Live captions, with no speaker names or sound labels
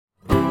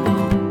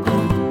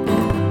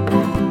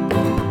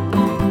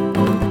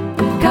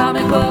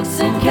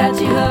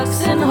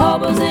jocks and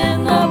hobos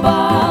in the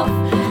buff,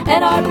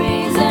 and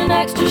RBs and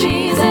extra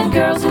cheese and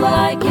girls who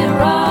like it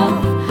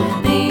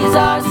rough. These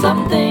are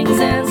some things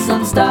and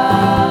some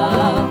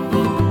stuff.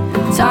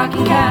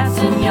 Talking cats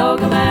and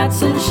yoga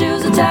mats and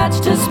shoes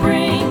attached to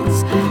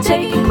springs,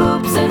 taking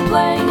poops and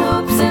playing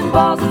hoops and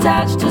balls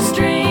attached to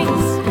strings.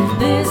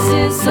 This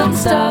is some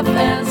stuff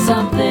and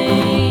some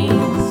things.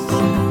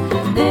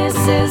 This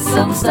is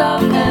some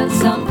stuff and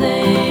some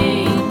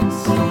things.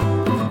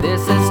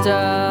 This is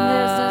stuff.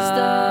 This is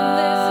stuff.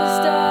 This is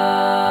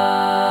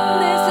stuff.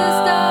 This is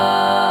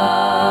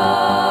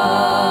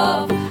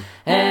stuff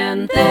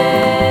and things.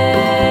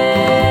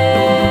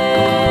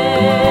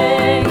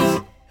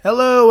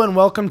 Hello and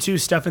welcome to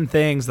Stuff and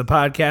Things, the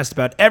podcast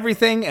about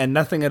everything and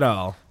nothing at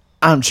all.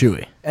 I'm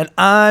Chewy. And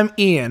I'm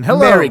Ian. Hello.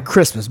 Merry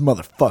Christmas,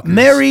 motherfuckers.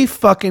 Merry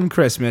fucking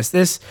Christmas.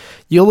 This,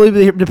 you'll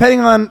be, depending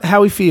on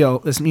how we feel,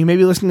 this, you may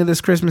be listening to this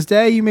Christmas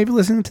Day, you may be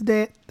listening to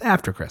day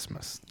after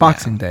Christmas.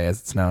 Boxing Day, as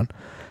it's known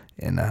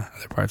in other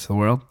parts of the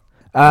world.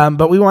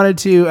 But we wanted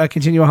to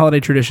continue a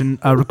holiday tradition,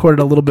 record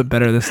it a little bit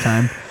better this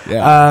time.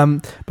 Yeah.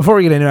 Before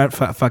we get into it,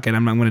 fuck it,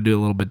 I'm going to do it a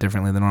little bit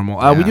differently than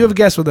normal. We do have a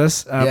guest with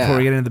us before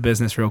we get into the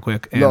business real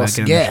quick. And Los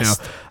get into the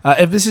show.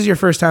 If this is your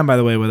first time, by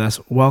the way, with us,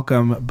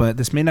 welcome. But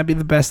this may not be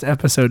the best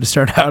episode to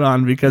start out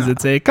on because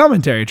it's a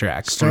commentary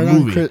track. Start for a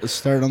movie.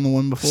 Start on the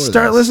one before.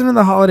 Start listening to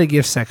the holiday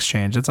gifts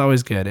exchange. That's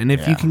always good. And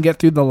if you can get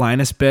through the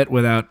Linus bit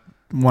without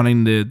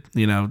wanting to,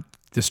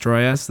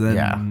 destroy us,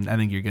 then I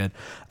think you're good.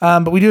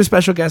 But we do have a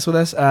special guest with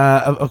us.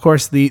 Of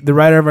course, the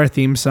writer of our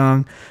theme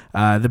song,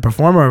 the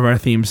performer of our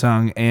theme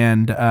song,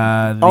 and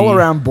all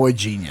around boy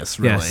genius,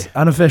 really. Yes,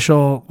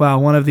 unofficial.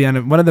 Well, one of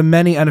the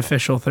many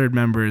unofficial third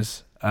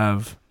members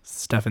of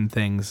Stuff and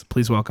Things.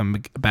 Please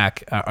welcome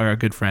back our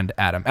good friend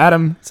Adam.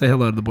 Adam, say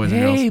hello to the boys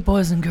and girls. Hey,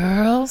 boys and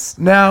girls.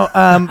 Now,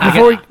 I'm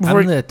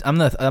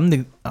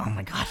the oh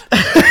my god.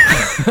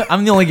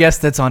 I'm the only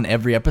guest that's on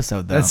every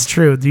episode, though. That's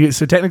true.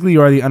 So technically,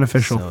 you are the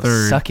unofficial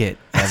third. Suck it,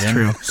 Evan. That's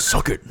true.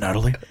 Suck it,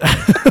 Natalie.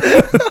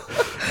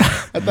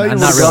 I thought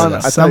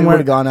you would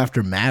have gone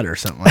after Matt or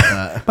something like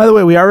that. By the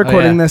way, we are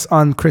recording this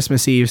on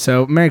Christmas Eve,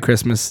 so Merry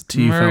Christmas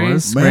to you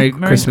fellas. Merry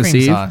Christmas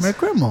Eve. Merry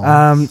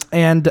Christmas.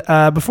 And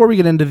before we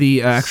get into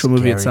the actual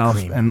movie itself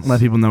and let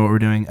people know what we're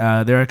doing,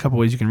 there are a couple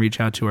ways you can reach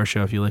out to our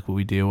show if you like what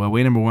we do.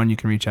 Way number one, you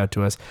can reach out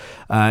to us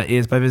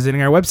is by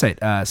visiting our website,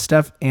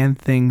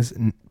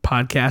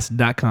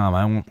 stuffandthingspodcast.com.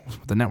 I won't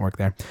put the network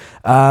there.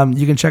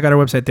 You can check out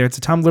our website there. It's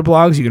a Tumblr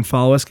blogs. You can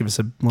follow us. Give us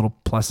a little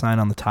plus sign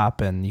on the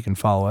top, and you can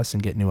follow us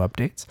and get new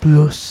updates.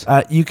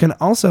 You can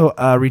also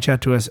reach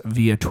out to us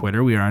via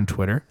Twitter. We are on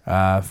Twitter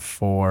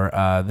for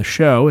the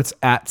show. It's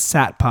at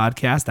SAT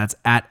Podcast. That's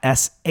at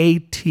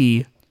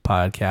SAT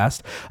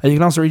Podcast. You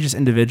can also reach us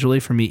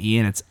individually. For me,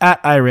 Ian, it's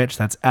at iRich.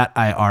 That's at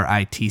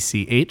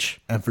IRITCH.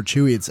 And for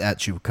Chewy, it's at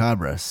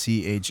Chupacabra.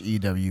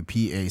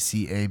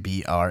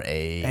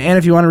 CHEWPACABRA. And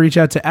if you want to reach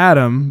out to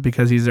Adam,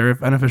 because he's our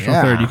unofficial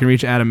third, you can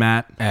reach Adam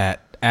at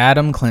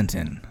Adam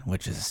Clinton,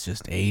 which is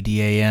just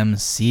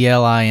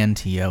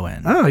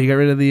ADAMCLINTON. Oh, you got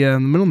rid of the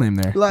middle name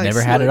there.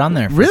 Never had it on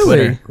there. For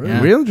Really? Twitter.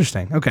 Yeah. Real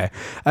interesting. Okay.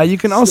 You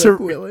can also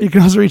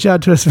reach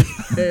out to us.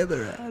 Hey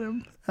there,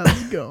 Adam.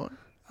 How's it going?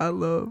 I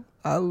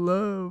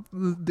love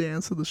the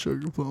dance of the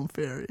sugar plum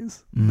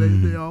fairies.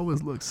 They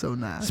always look so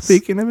nice.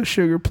 Speaking of a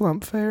sugar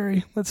plump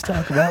fairy, let's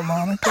talk about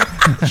Monica.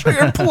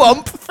 Sugar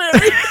plump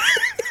fairy.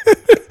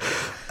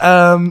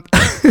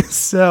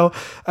 So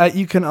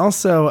you can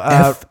also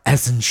F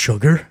as in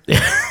sugar.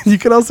 You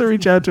can also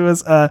reach out to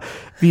us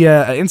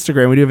via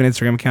Instagram. We do have an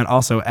Instagram account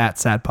also at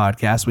SAT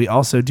Podcast. We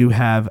also do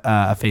have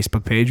a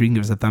Facebook page. You can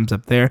give us a thumbs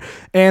up there.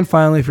 And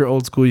finally, if you're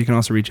old school, you can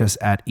also reach us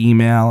at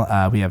email.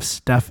 We have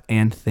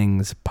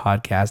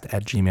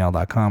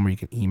stuffandthingspodcast@gmail.com where you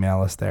can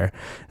email us there and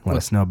let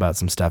us know about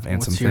some stuff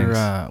and some things.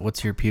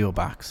 What's your P.O.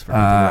 box? For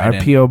our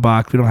P.O.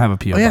 box. We don't have a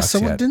P.O. box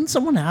yet. Didn't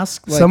someone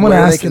ask? Someone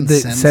asked to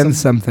send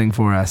something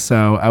for us.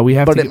 So we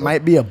have but it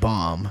might be a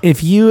bomb.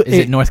 Is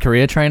it North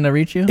Korea trying to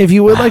reach you? If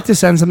you would like to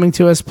send something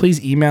to us,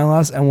 please email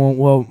us, and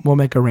we'll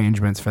make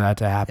arrangements for that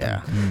to happen.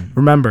 Yeah.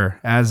 Remember,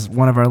 as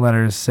one of our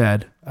letters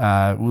said,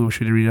 we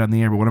should read it on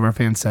the air, but one of our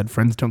fans said,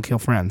 "Friends don't kill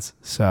friends."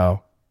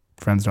 So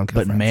friends don't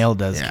kill friends. But mail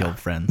does kill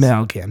friends.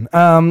 Mail can.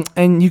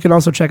 And you can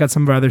also check out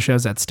some of our other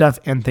shows at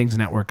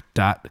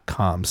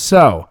stuffandthingsnetwork.com.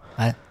 So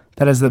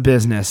that is the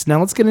business. Now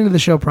let's get into the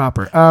show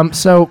proper.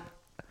 So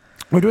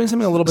we're doing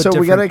something a little bit different.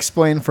 So we got to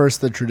explain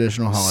first the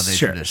traditional holiday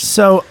tradition.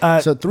 So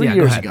 3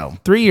 years ago.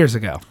 3 years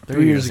ago.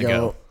 3 years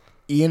ago,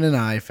 Ian and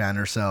I found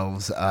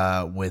ourselves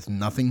with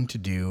nothing to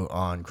do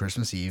on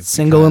Christmas Eve.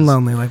 Single and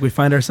lonely, like we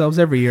find ourselves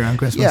every year on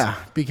Christmas. Yeah,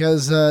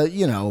 because,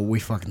 we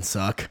fucking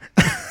suck.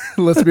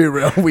 Let's be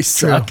real, we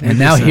suck. And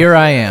now here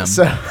I am.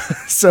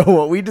 So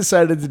what we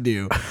decided to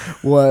do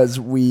was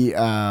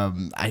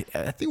I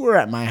think we were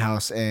at my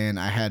house and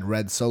I had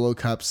red Solo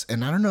cups,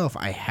 and I don't know if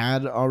I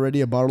had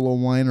already a bottle of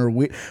wine or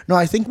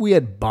I think we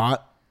had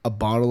bought a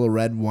bottle of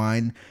red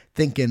wine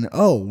thinking,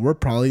 oh, we're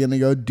probably going to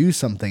go do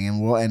something and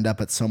we'll end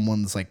up at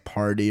someone's like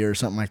party or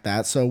something like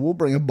that. So we'll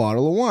bring a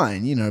bottle of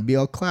wine, you know, be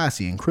all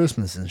classy and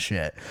Christmas and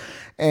shit.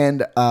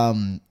 And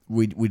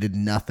we did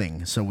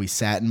nothing. So we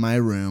sat in my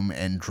room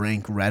and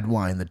drank red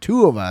wine, the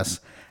two of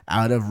us,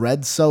 out of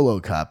red Solo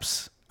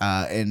cups.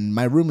 And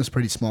my room is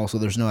pretty small, so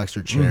there's no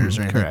extra chairs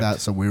or anything like that.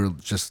 So we were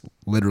just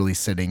literally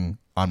sitting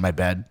on my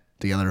bed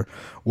together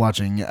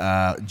watching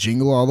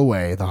Jingle All the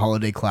Way, the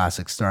holiday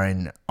classic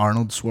starring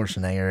Arnold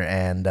Schwarzenegger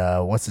and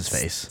what's his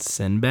face?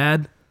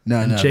 Sinbad.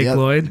 No, Jake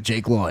Lloyd.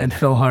 Jake Lloyd. And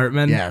Phil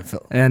Hartman. Yeah,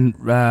 Phil. And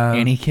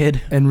Annie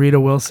Kid. And Rita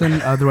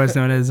Wilson, otherwise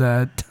known as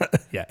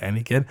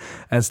Annie Kid,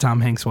 as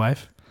Tom Hanks'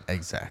 wife,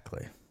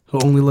 Exactly. who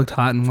only looked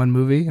hot in one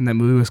movie, and that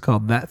movie was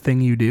called That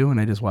Thing You Do, and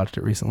I just watched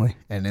it recently.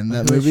 And in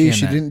that Who is movie, she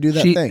she in that? didn't do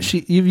that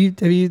thing.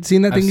 Have you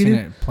seen That I've Thing You seen Do?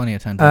 it plenty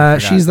of times. but I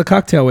She's forgot. the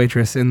cocktail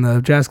waitress in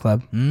the jazz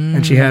club,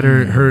 and she had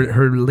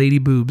her lady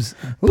boobs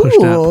pushed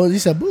up. Ooh, you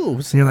said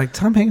boobs. And you're like,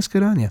 Tom Hanks,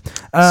 good on you.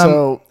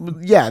 So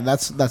yeah,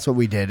 that's what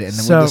we did, and then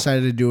So- we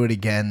decided to do it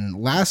again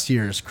last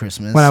year's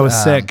Christmas when I was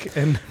sick,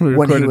 and we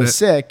when he recorded was it.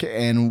 sick,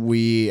 and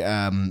we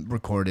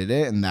recorded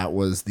it, and that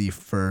was the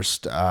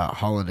first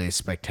holiday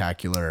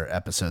spectacular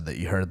episode that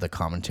you heard the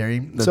commentary.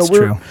 That's so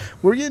we're, true.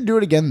 We're gonna do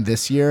it again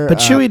this year. But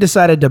Chewy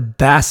decided to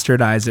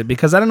bastardize it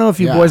because I don't know if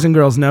you Yeah. boys and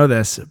girls know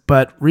this,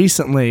 but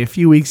recently, a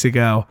few weeks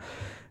ago,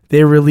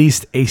 they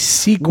released a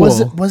sequel.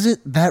 was it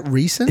that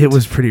recent? It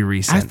was pretty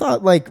recent. I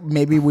thought like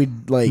maybe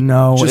we'd like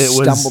No, just it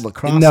was stumbled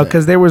across no, it.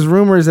 because there was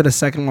rumors that a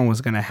second one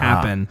was going to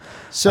happen,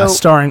 So-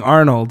 starring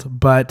Arnold,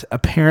 but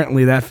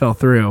apparently that fell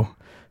through.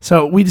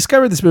 So we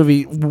discovered this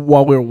movie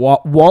while we were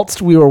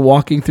whilst we were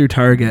walking through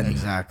Target.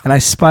 Exactly. And I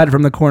spied it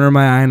from the corner of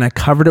my eye, and I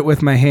covered it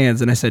with my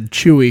hands, and I said,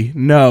 "Chewy,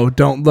 no,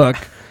 don't look."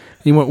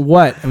 He went,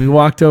 "What?" And we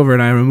walked over,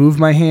 and I removed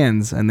my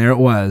hands, and there it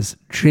was,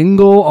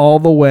 Jingle All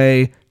the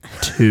Way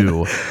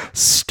 2,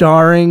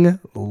 starring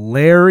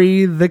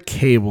Larry the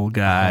Cable Oh my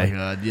Guy.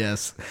 God,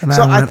 yes. And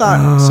so I I went,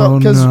 thought so "Oh,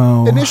 because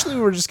no." initially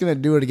we were just gonna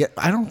do it again.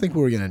 I don't think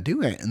we were gonna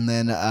do it, and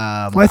then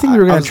Well, I think we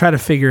were going to try to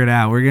figure it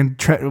out. We're going to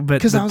try, but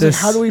because I but was this,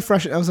 like, how do we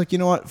freshen? I was like, you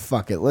know what?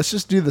 Fuck it. Let's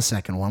just do the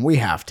second one. We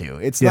have to.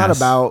 It's not Yes.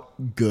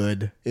 about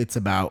good. It's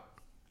about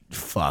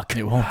fuck.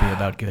 It won't be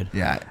about good.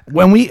 Yeah.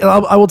 When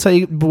I will tell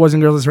you, boys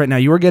and girls, this right now.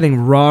 You are getting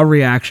raw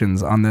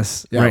reactions on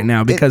this Yeah, right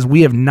now because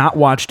we have not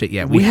watched it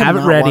yet. We have it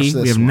not ready. watched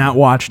this We have one. not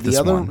watched the this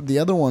other one. the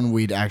other one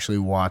we'd actually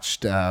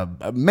watched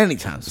many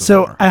times.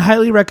 So before. I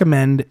highly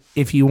recommend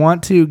if you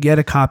want to get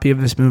a copy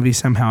of this movie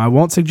somehow. I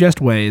won't suggest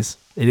ways.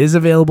 It is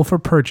available for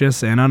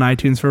purchase and on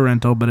iTunes for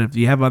rental. But if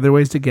you have other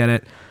ways to get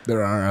it,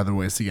 there are other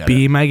ways to get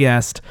be it. my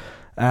guest.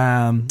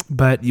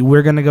 But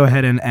we're going to go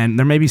ahead and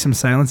there may be some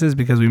silences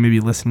because we may be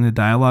listening to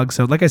dialogue.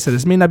 So like I said,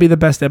 this may not be the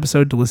best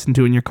episode to listen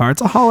to in your car.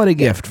 It's a holiday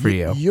gift for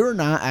you. You're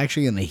not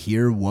actually going to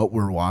hear what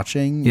we're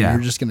watching. Yeah.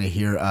 You're just going to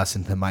hear us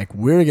into the mic.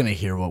 We're going to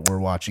hear what we're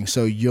watching.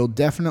 So you'll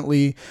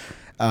definitely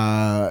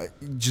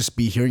just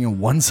be hearing a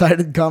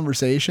one-sided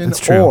conversation. That's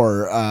true.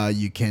 Or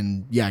you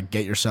can,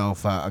 get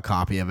yourself a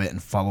copy of it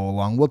and follow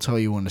along. We'll tell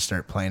you when to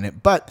start playing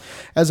it. But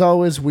as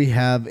always, we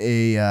have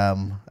a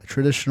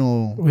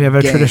traditional We have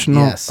a game.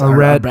 traditional Yes, a our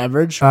red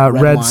beverage,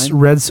 red wine.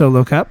 red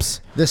Solo cups.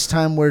 This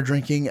time we're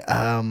drinking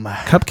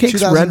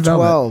Cupcakes Red Velvet.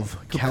 2012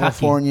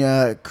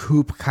 California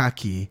Coupe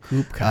Kaki.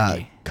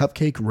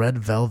 Cupcake Red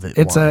Velvet.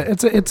 It's wine.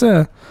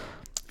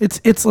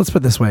 it's let's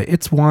put it this way.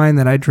 It's wine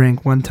that I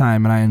drank one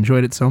time and I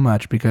enjoyed it so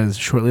much because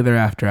shortly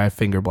thereafter I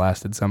finger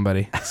blasted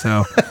somebody.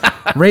 So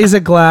raise a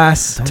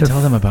glass Don't to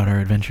tell them about our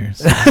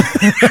adventures.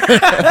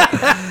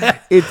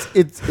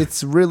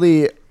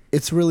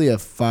 It's really a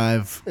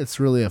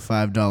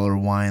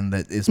 $5 wine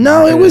that is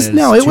No, it marketed was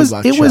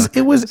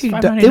as $2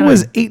 Chuck.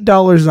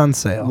 $8 on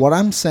sale. What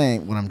I'm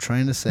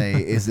trying to say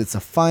is it's a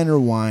finer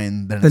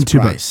wine than Than it's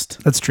 $2.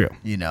 priced. That's true.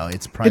 You know,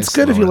 it's priced. It's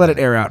good if you lower let it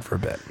than- air out for a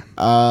bit.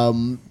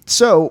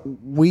 So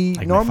we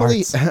Like my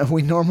normally farts.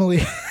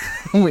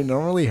 we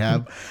normally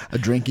have a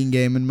drinking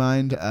game in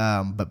mind,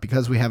 but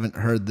because we haven't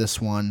heard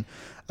this one,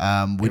 we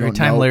Every don't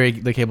time know. Larry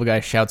the Cable Guy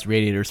shouts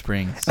Radiator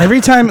Springs.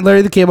 Every time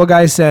Larry the Cable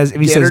Guy says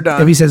if he Get her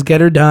done. says get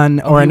her done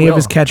or he any of will.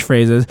 his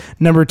catchphrases.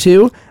 Number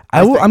two,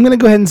 I'm going to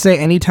go ahead and say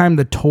anytime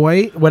the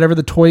toy, whatever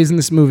the toy is in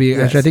this movie,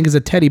 which I think is a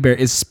teddy bear,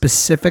 is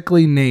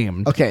specifically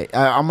named. Okay,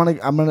 I'm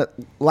gonna.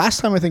 Last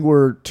time I think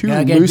we're too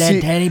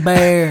loosey. teddy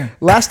bear.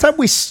 Last time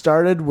we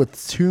started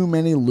with too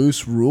many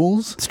loose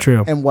rules. It's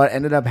true. And what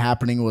ended up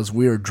happening was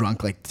we were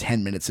drunk like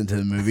 10 minutes into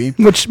the movie.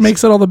 Which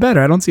makes it all the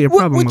better. I don't see a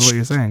problem with Which what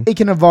you're saying. It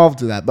can evolve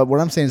to that. But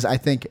what I'm saying is I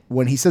think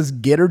when he says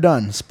get her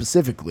done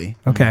specifically.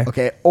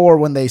 Okay. Or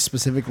when they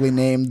specifically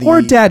name the.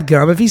 Or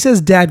dadgum. If he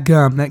says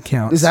dadgum, that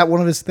counts. Is that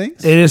one of his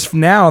things? It is years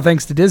now,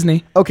 thanks to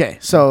Disney. Okay,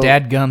 so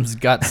Dadgum's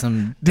got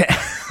some.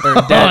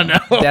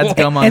 Dad's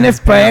gum on And his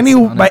if by pants,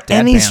 on his dad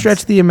any pants.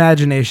 stretch of the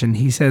imagination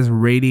he says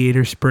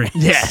Radiator Springs,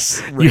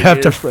 yes, you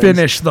have to Radiator Springs.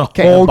 finish the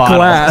Okay, whole bottle.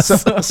 class.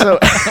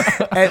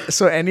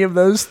 So any of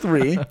those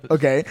three,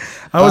 okay.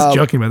 I was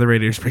joking about the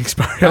Radiator Springs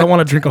part. I don't want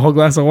to drink a whole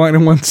glass of wine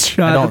in one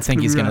shot. I don't That's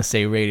think he's pretty gonna rough.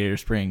 say Radiator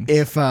Springs.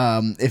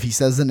 If he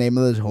says the name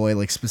of the toy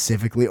like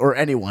specifically, or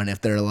anyone,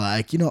 if they're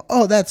like,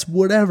 oh, that's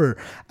whatever.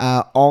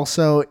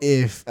 Also,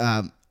 if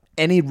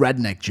any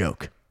redneck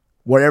joke,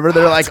 wherever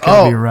they're like, It's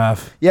gonna be oh,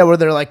 rough. yeah, where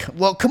they're like,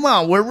 well, come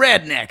on, we're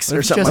rednecks or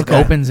It something just like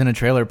that. opens in a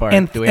trailer park.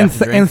 And, Do we and, have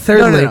to drink? and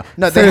thirdly,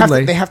 No,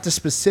 thirdly, they have to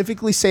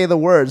specifically say the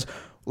words,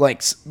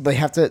 like they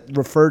have to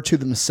refer to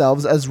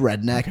themselves as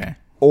redneck, Okay.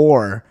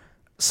 or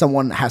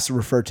someone has to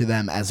refer to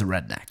them as a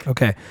redneck.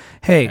 okay.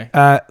 Hey,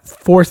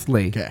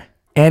 fourthly, Okay.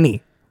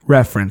 any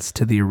reference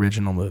to the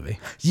original movie.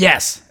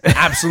 Yes,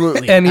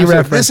 absolutely. Any Absolutely.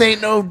 reference. This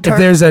ain't no. If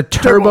there's a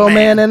Turbo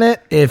Man in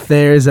it, if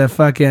there's a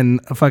fucking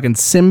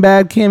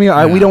Sinbad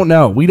cameo, we don't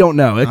know. We don't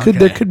know.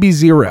 There could be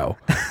zero.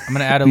 I'm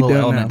gonna add a We little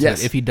don't element know. to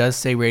Yes. it. If he does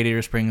say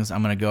Radiator Springs,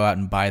 I'm gonna go out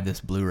and buy this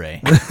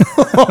Blu-ray.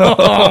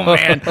 Oh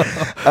man!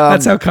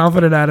 That's how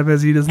confident Adam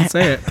is. He doesn't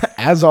say it.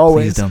 As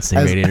always, Please don't say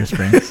as, Radiator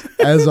Springs.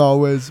 as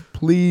always,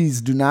 please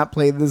do not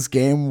play this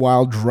game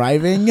while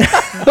driving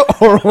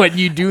or when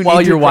you do While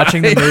need you're to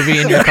watching the movie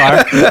in your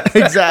car.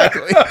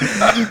 exactly.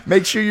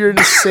 Make sure you're in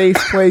a safe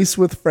place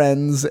with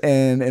friends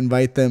and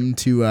invite them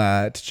to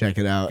check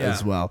it out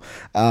as well.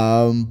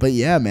 But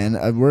yeah, man,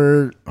 I think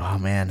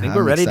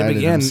we're ready to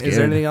begin. Is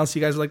there anything else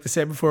you guys would like to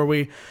say before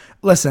we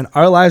listen?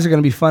 Our lives are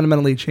going to be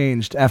fundamentally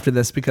changed after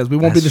this because we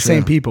won't be the That's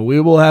same true. people.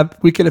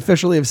 We can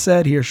officially have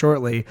said here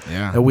shortly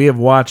Yeah. that we have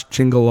watched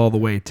Jingle All the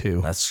Way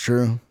too. That's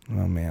true.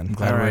 Oh man.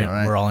 Glad All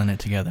right. we're all in it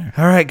together.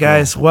 All right,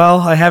 guys. Well,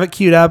 I have it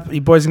queued up. You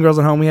boys and girls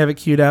at home, we have it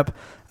queued up.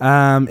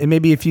 It may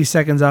be a few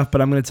seconds off,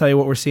 but I'm going to tell you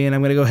what we're seeing.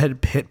 I'm going to go ahead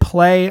and hit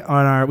play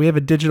on our. We have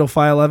a digital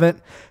file of it,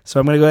 so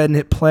I'm going to go ahead and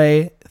hit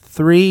play.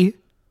 3,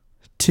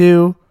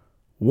 2,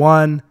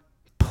 1,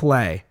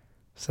 play.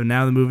 So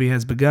now the movie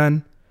has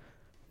begun.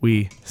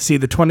 We see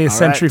the 20th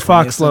Century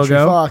Fox 20th Century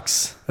logo,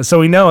 Fox. so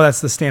we know that's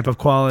the stamp of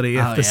quality.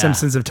 If Oh, the yeah.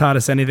 Simpsons have taught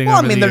us anything, Well, I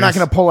over mean, the they're not years.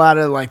 going to pull out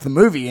of like the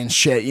movie and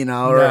shit, or,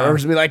 No. or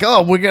just be like,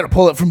 oh, we're going to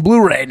pull it from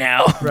Blu-ray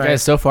now. Right.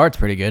 Guys, so far it's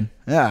pretty good.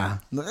 Yeah.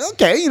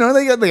 Okay.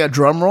 They got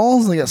drum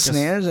rolls, they got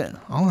snares, and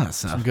all that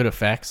stuff. Some good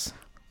effects.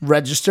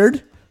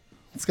 Registered.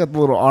 It's got the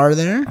little R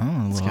there.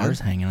 Oh, the little R's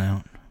hanging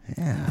out.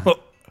 Yeah.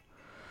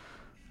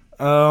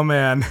 Oh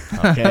man.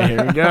 Okay,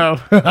 here we go.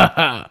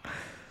 Oh,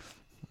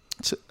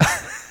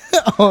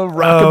 Oh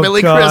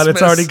Rockabilly god,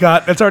 Christmas.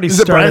 it's already Is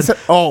it Brian?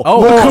 started. Oh,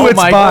 Look who oh it's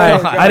my by.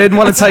 God. I didn't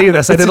want to tell you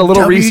this. I did a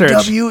little research.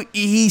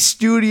 WWE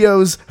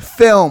Studios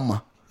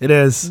film It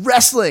is.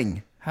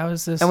 wrestling, How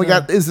is this? and we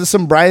got. Is this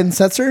some Brian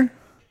Setzer?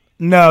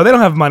 No, they don't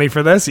have money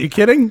for this. Are you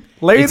kidding?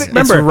 Larry, It's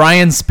remember?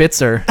 Ryan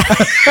Spitzer.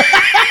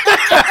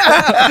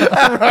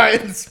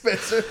 Brian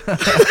Spitzer.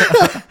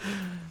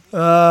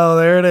 Oh,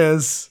 there it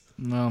is.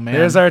 Oh man.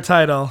 There's our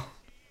title.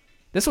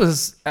 This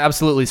was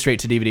absolutely straight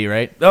to DVD,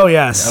 right? Oh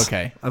yes.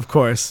 Okay. Of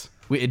course.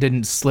 It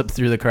didn't slip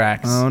through the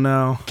cracks. Oh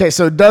no. Okay,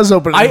 so it does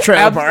open in the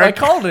trailer park. I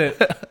called it.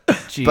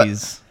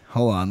 Jeez.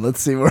 Hold on, let's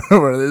see where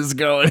this is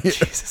going. Here.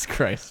 Jesus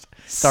Christ.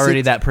 It's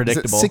already that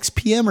predictable. Is it 6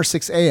 p.m. or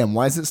 6 a.m.?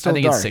 Why is it still I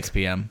think dark? it's 6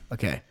 p.m.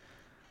 Okay.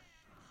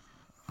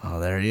 Oh,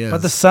 there he is.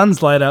 But the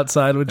sun's light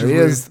outside, which there is he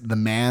weird. is, the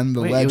man,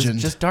 the Wait, legend, it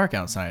was just dark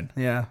outside.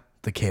 Yeah.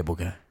 the cable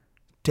guy.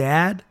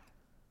 Dad?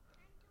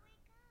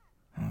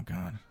 Oh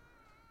God.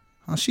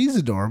 Oh, she's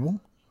adorable.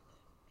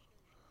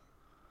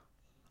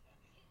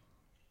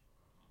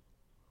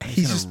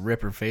 He's gonna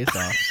rip her face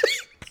off.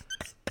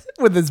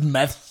 With his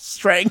meth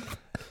strength.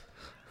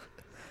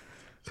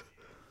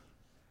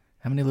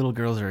 How many little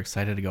girls are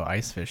excited to go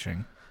ice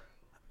fishing?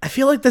 I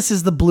feel like this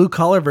is the blue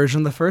collar version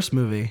of the first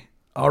movie.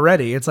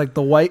 Already. It's like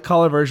the white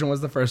collar version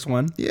was the first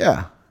one.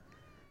 Yeah.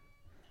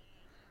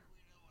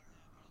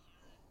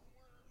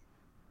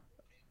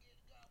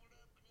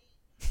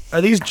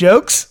 Are these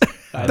jokes?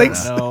 I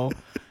Thanks. don't know.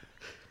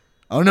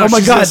 Oh no! Oh my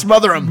she's god. gonna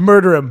smother him.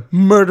 Murder him.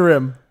 Murder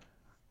him.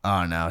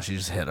 Oh no! She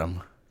just hit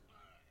him.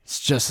 It's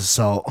just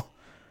assault.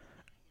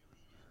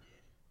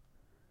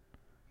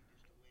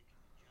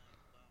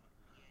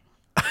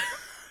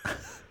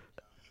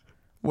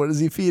 What does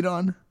he feed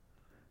on?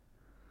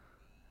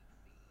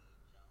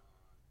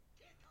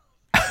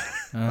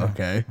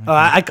 Okay.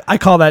 I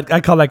call that guy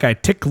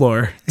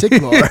Ticklor.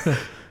 Ticklor.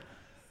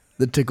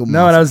 The tickle.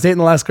 No, when I was dating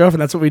the last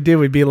girlfriend, that's what we'd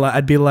do.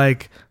 I'd be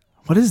like,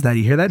 "What is that?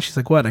 You hear that?" And she's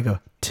like, "What?" And I go,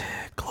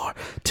 "Ticklor,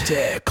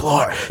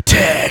 Ticklor,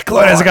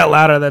 Ticklor." As it got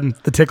louder, then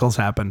the tickles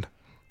happened.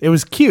 It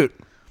was cute.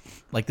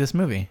 Like this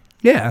movie.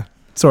 Yeah,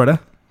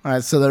 sorta. All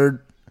right, so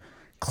they're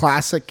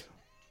classic.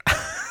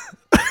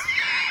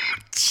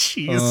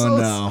 Jesus. Oh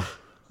no.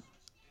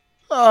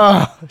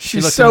 Oh, She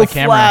she's looked so in the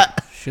camera.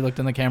 flat. She looked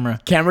in the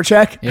camera. Camera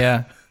check.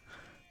 Yeah.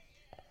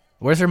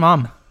 Where's her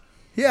mom?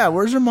 Yeah,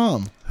 where's her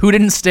mom? Who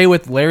didn't stay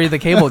with Larry the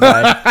Cable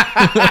Guy?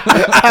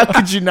 How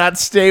could you not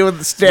stay with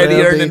a steady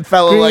earning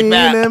fellow like Green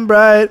that? and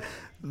bright.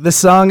 This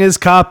song is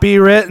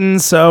copywritten,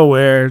 so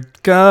we're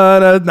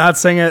gonna not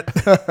sing it.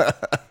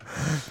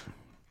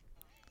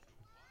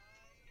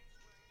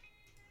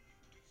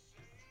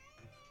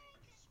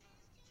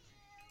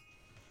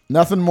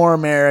 Nothing more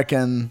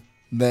American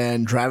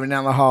than driving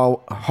down the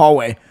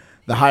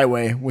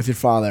highway with your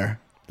father.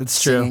 It's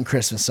Singing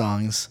Christmas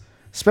songs,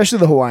 especially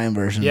the Hawaiian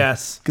version.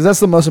 Yes, Because that's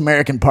the most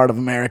American part of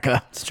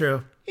America. it's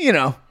true. You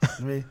know.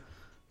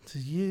 To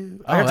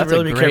you. Oh, I have to that's a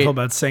really be great- careful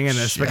about singing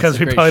this Shit, because that's a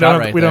we great probably shot don't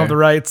have, right we don't have the there.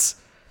 rights.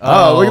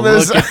 Oh, look at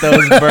those. Look at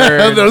those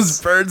birds.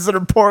 Those birds that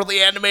are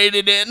poorly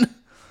animated in.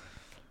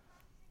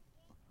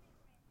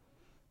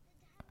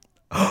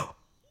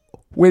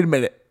 Wait a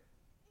minute.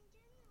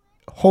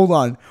 Hold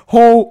on.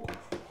 Oh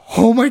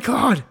my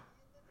God.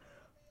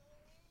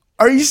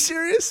 Are you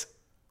serious?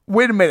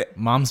 Wait a minute.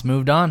 Mom's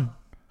moved on.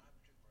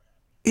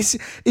 Is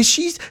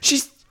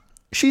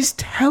she's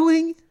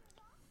telling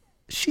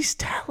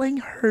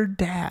her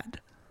dad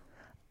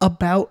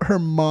about her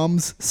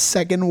mom's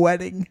second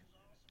wedding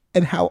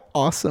and how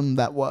awesome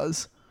that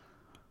was.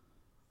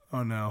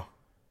 Oh no.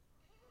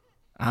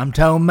 I'm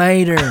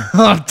tomato.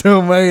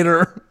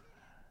 Tomato.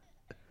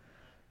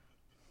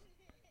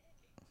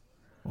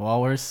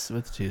 Walrus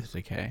with tooth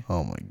decay.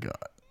 Oh my God.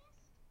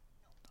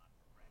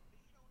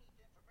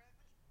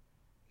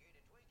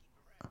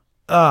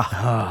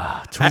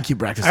 Twinkie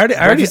breakfast. I already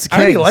Breakfast of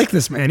Kings. like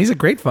this man. He's a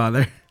great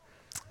father.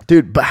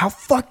 Dude, but how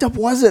fucked up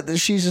was it that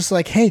she's just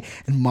like, hey,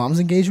 and mom's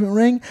engagement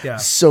ring? Yeah.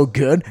 So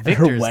good. And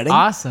her Victor's wedding?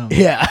 awesome.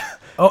 Yeah.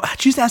 Oh,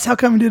 jeez, that's how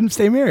come he didn't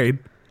stay married.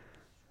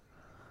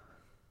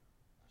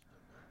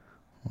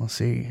 We'll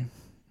see.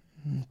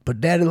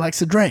 But daddy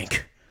likes a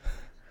drink.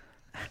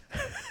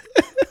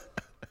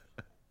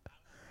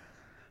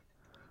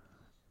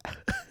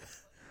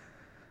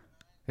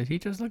 Did he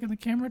just look at the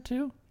camera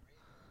too?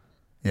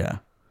 Yeah.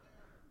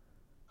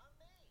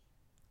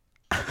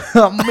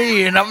 I'm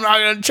me and I'm not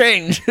going to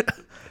change.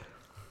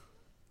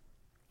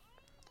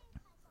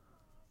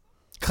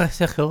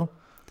 Classical.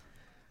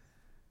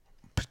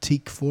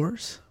 Petite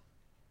force?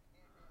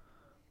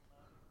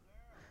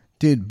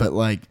 Dude, but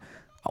like,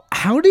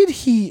 how did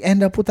he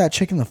end up with that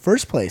chick in the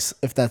first place,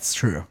 if that's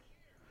true?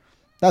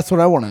 That's what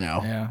I want to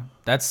know. Yeah,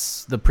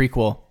 that's the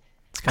prequel.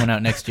 It's coming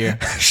out next year.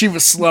 She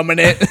was slumming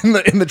it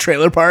in the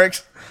trailer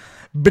parks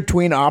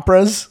between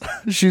operas.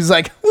 She's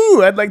like,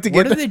 ooh, I'd like to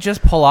Where get did they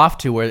just pull off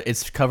to where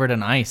it's covered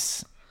in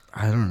ice?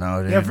 I don't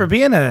know, dude. Yeah, for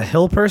being a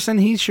hill person,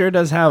 he sure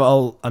does have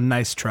a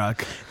nice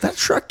truck. that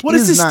truck What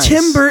is this nice.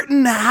 Tim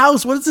Burton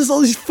house? What is this?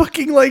 All these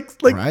fucking like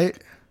Right?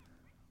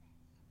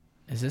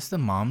 Is this the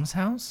mom's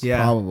house?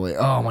 yeah. Probably.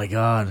 Oh my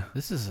God.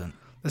 This isn't.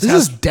 This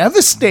is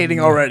devastating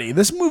already.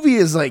 This movie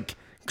is like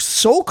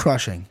soul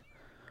crushing.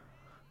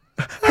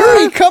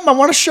 Hurry, come. I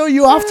want to show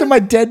you off to my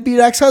deadbeat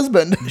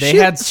ex-husband. They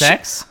had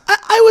sex?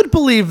 I would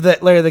believe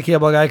that Larry the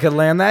Cable Guy could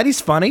land that. He's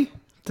funny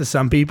to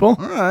some people.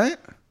 All right.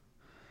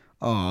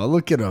 Oh,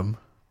 look at him.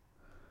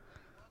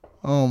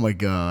 Oh my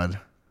God.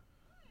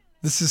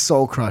 This is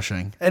soul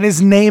crushing. And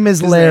his name is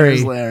His Larry. name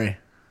is Larry.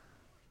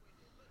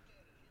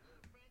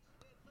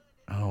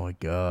 Oh my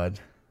God.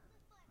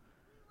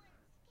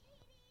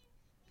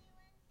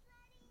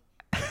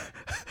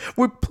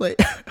 We play.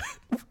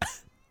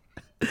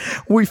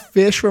 We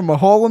fish from a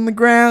hole in the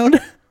ground.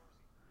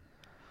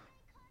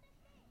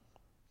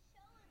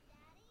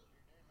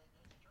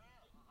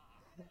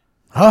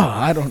 Oh,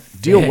 I don't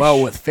deal Fish.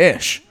 well with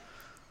fish.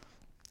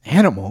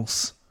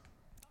 Animals.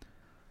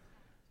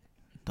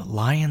 The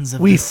lions of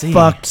We the sea.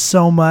 fucked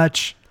so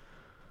much.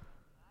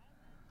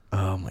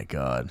 Oh my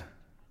God.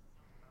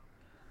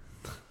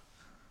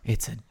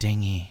 It's a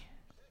dinghy.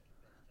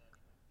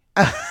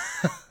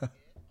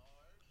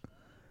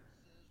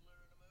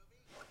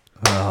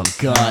 Oh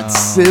God,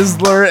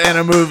 Sizzler and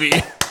a movie.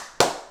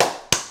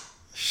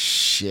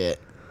 Shit.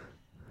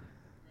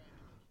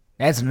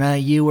 That's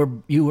not you were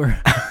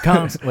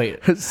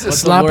wait. What's the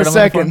Slap word of I'm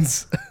looking for?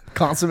 seconds.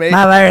 Consummate.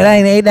 My favorite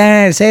thing to eat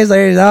down at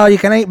Sizzler's all you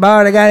can eat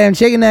bar. The goddamn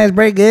chicken nuggets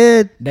pretty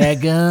good.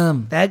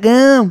 Dadgum. That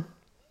gum.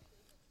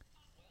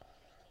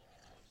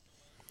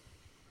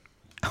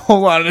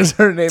 Hold on, is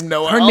her name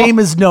Noelle? Her name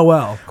is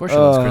Noelle. Of course she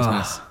loves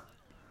Christmas.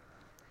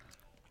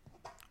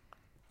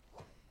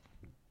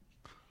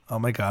 Oh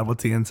my God,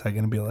 what's the inside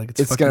gonna be like?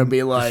 It's fucking, gonna be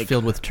It's like.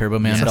 filled with Turbo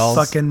Man it's a dolls.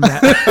 fucking Does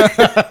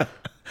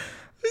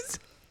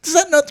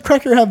that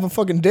nutcracker have a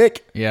fucking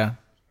dick? Yeah.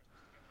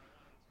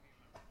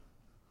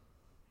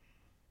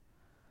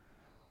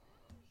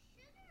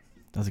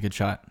 That was a good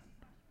shot.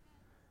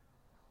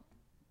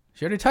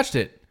 She already touched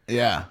it.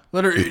 Yeah.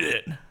 Let her eat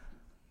it.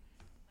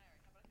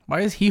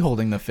 Why is he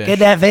holding the fish? Get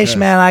that fish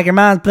man like your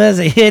mom's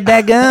pussy. Hit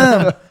that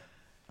gum.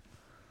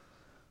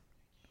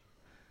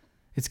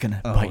 It's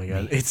gonna Oh bite my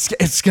God. me.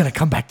 It's gonna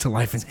come back to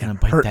life and It's gonna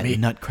bite hurt that me.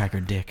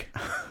 nutcracker dick.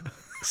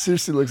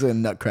 Seriously looks like a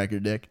nutcracker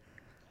dick.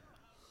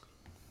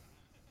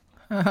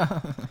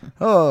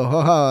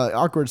 Oh,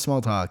 awkward small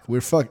talk. We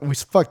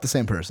fucked the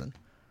same person.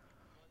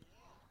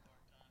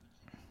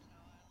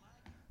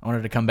 I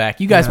wanted to come back.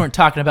 You guys weren't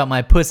talking about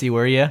my pussy,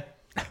 were you?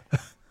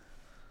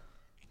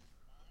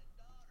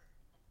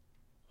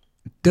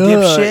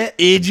 Dipshit.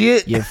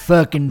 Idiot. You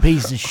fucking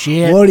piece of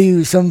shit. What are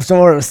you, some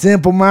sort of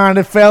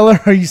simple-minded fella?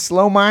 Are you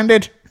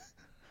slow-minded?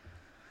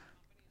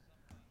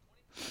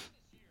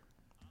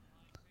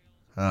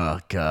 Oh,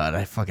 God.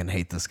 I fucking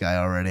hate this guy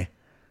already.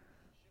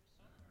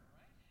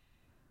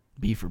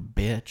 B for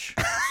bitch.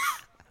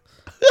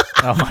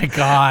 Oh my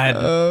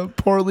god.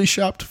 Poorly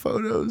shopped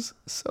photos.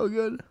 So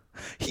good.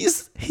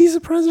 He's the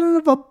president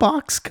of a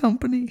box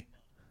company.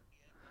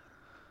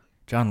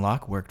 John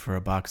Locke worked for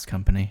a box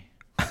company.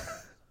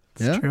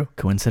 Yeah. True.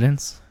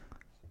 Coincidence?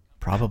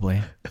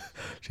 Probably.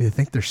 Do you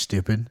think they're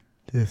stupid?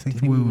 Do you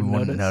think we would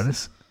want to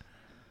notice?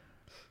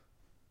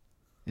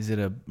 Is it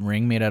a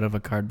ring made out of a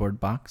cardboard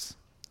box?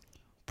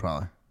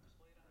 Probably.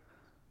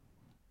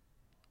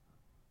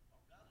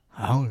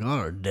 I don't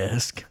got a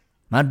desk.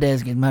 My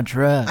desk is my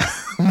truck.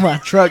 My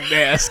truck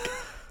desk.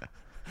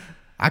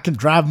 I can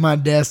drive my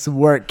desk to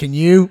work. Can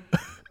you?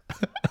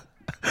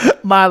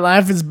 My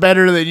life is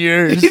better than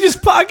yours. You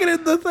just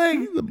pocketed the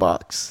thing. The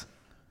box.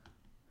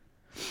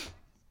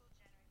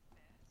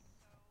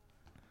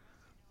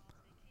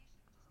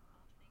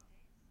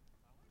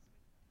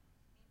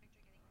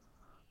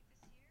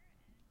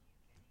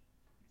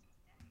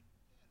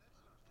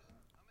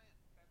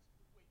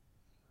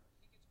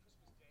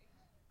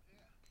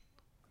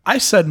 I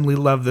suddenly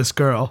love this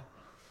girl.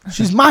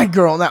 She's my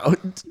girl now.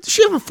 Does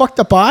she have a fucked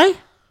up eye?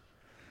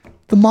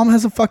 The mom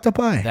has a fucked up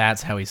eye.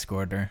 That's how he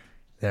scored her.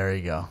 There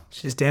you go.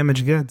 She's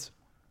damaged goods.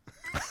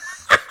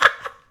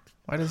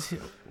 Why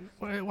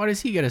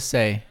does he get a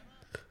say?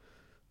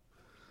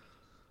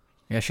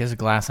 Yeah, she has a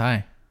glass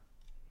eye.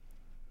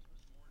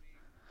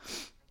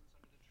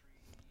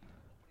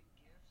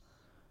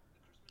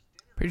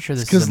 Pretty sure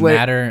this 'cause is a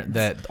matter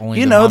that only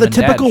You the know, mom the and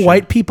dad typical should-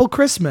 white people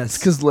Christmas.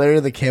 Because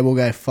Larry the Cable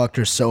Guy fucked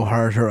her so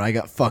hard her eye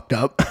got fucked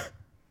up.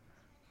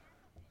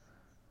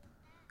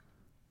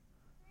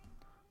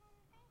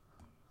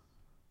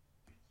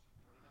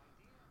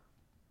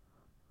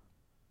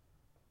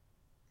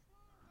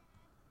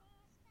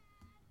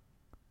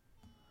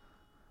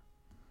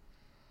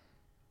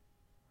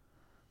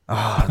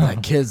 Oh,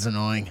 that kid's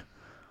annoying.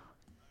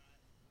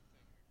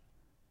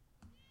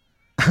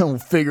 We'll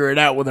figure it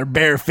out with her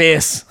bare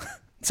fists.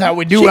 That's how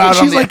we do out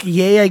on She's the... like,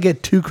 yay, I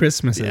get 2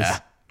 Christmases. Yeah.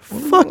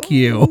 Fuck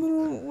you.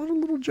 What a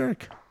little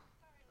jerk.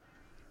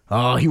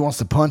 Oh, he wants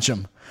to punch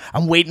him.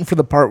 I'm waiting for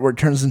the part where it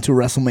turns into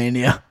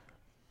WrestleMania.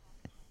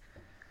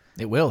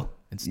 It will.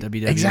 It's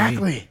WWE.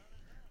 Exactly.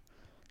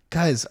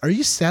 Guys, are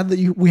you sad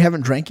that we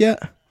haven't drank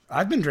yet?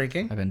 I've been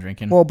drinking. I've been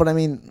drinking. Well, but I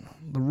mean,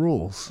 the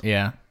rules.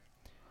 Yeah.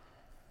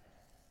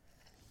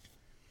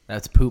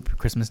 That's poop.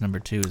 Christmas number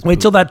 2 is Wait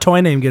poop. till that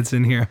toy name gets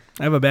in here.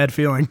 I have a bad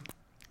feeling.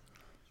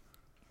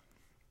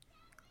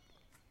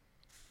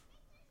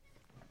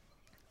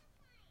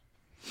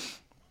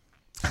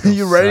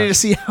 You ready to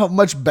see how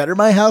much better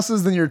my house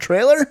is than your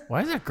trailer?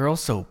 Why is that girl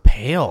so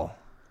pale?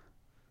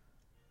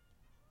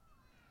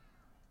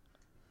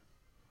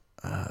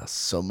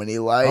 So many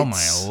lights. Oh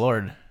my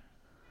lord.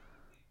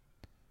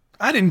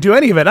 I didn't do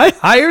any of it. I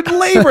hired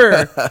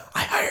labor.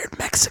 I hired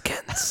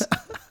Mexicans.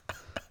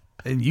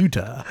 In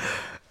Utah.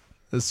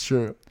 That's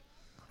true.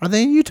 Are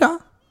they in Utah?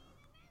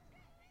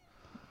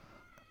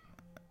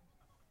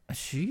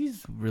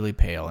 She's really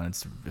pale and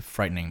it's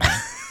frightening me.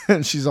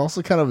 And she's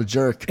also kind of a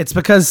jerk. It's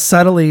because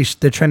subtly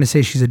they're trying to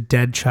say she's a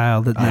dead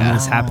child that none of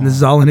this happened. This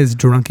is all in his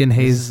drunken This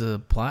haze. is a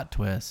plot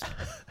twist.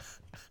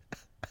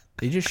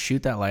 Did he just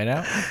shoot that light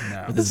out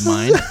with his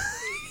mind?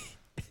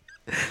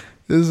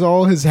 This is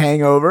all his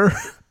hangover.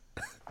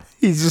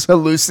 He's just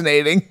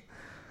hallucinating.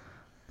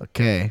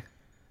 Okay.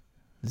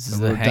 This is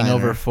The the road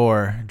Hangover diner.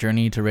 4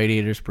 Journey to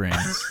Radiator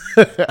Springs.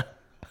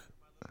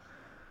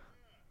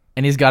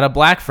 And he's got a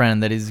black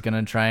friend that he's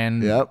gonna try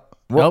and. Yep.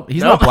 Nope,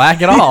 he's not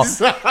black at all.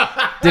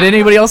 Did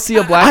anybody else see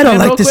a black? I don't man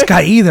like real this quick?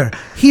 guy either.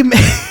 He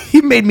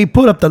made me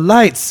put up the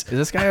lights. Is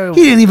this guy?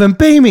 He didn't even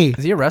pay me.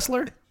 Is he a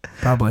wrestler?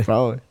 Probably.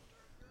 Probably.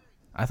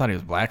 I thought he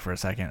was black for a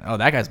second. Oh,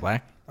 that guy's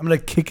black. I'm going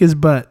to kick his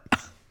butt.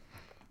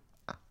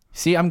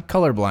 See, I'm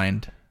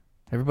colorblind.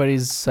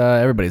 Everybody's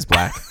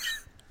black.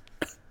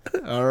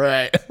 All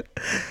right.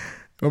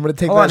 I'm going to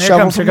take Hold that on, here shovel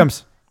comes, here from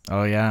comes.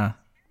 Oh yeah,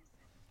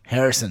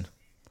 Harrison.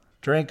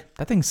 Drink.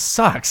 that thing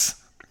sucks.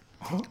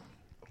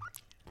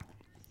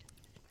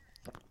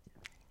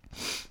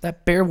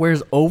 That bear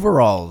wears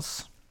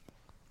overalls.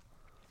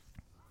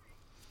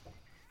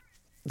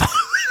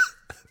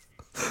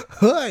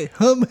 Hi,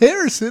 I'm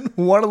Harrison.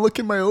 Want to look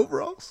at my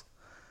overalls?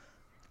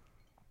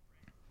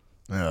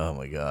 Oh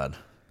my god.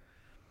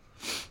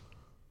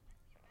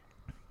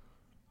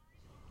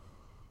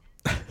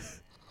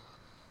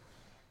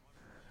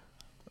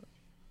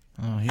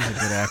 Oh, he's a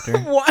good actor.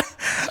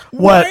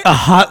 What? A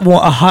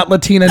hot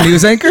Latina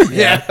news anchor?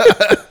 Yeah.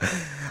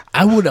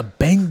 I would have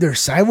banged her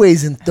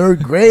sideways in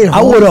 3rd grade.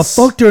 I would have Holmes.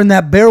 fucked her and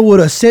that bear would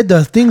have said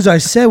the things I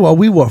said while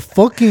we were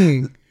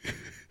fucking.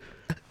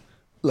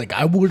 Like,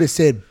 I would have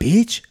said,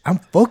 bitch, I'm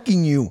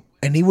fucking you.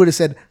 And he would have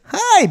said,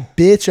 hi,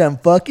 bitch, I'm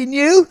fucking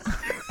you.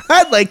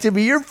 I'd like to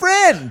be your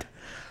friend.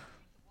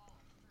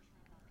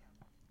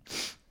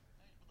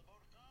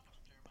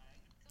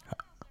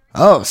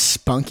 Oh,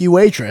 spunky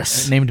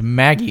waitress. named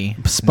Maggie.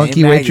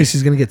 Spunky Maggie. waitress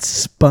is gonna get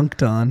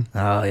spunked on.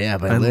 Oh yeah,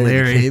 by By Larry.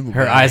 Larry. The Cable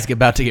Her Guy. eyes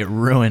about to get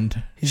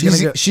ruined.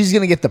 She's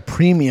gonna get the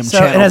premium. So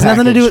channel it has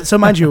nothing to do package. with. So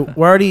mind you,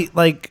 we're already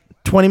like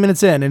 20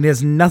 minutes in, and it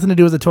has nothing to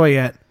do with the toy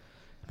yet.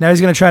 Now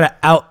he's gonna try to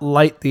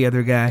outlight the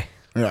other guy.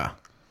 Yeah.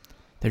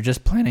 They're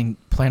just planting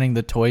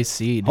the toy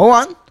seed. Hold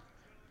on.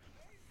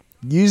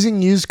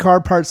 Using used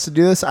car parts to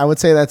do this, I would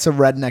say that's a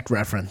redneck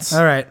reference.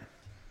 All right.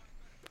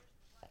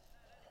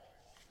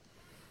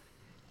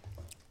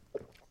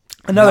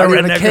 Another Now you're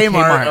in a redneck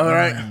Kmart. Kmart. All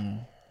right.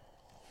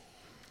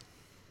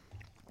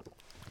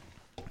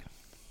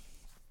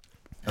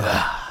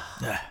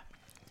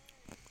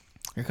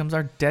 Here comes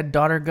our dead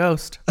daughter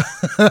ghost.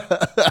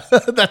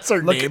 That's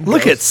her name.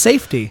 Look at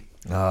safety.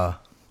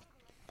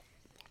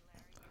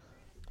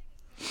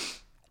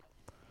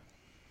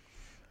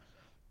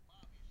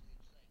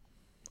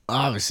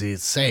 Obviously,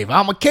 it's safe.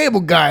 I'm a cable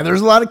guy.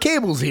 There's a lot of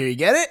cables here. You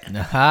get it?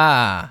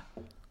 Aha.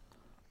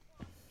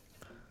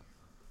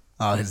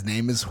 Oh, his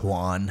name is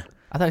Juan.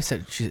 I thought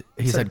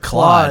he said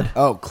Claude.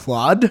 Oh,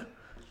 Claude?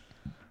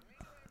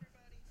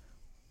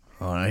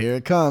 Oh, here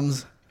it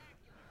comes.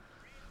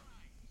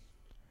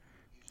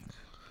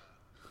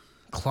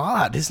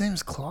 Claude. His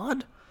name's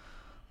Claude?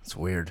 That's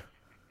weird.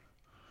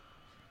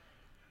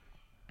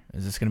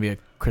 Is this going to be a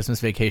Christmas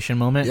vacation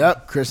moment?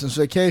 Yep, Christmas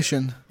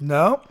vacation.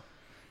 No.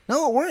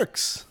 No, it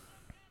works.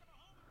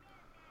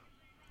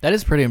 That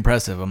is pretty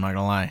impressive, I'm not going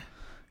to lie.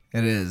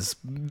 It is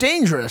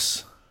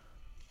dangerous,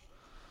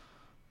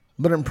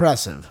 but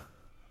impressive.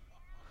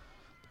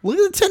 Look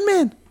at the Tin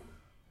Man.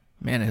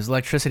 Man, his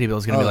electricity bill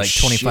is going to be like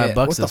 $25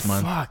 what this the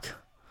month. Fuck?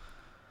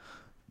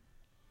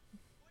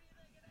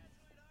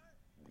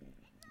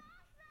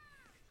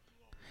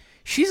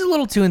 She's a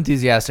little too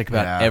enthusiastic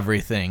about Yeah.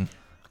 everything.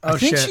 I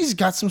think shit. she's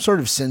got some sort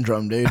of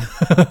syndrome, dude.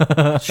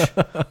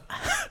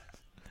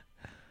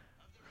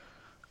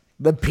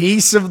 The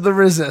piece of the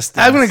resistance.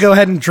 I'm gonna go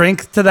ahead and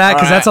drink to that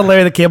because that's a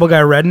Larry the Cable Guy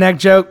redneck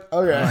joke.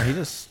 Okay. He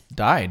just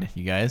died,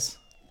 you guys.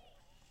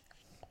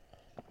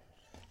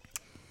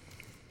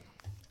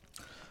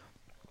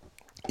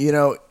 You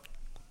know,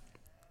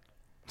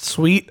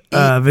 Sweet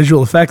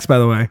visual effects, by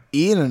the way.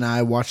 Ian and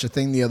I watched a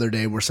thing the other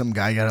day where some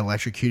guy got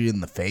electrocuted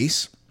in the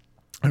face.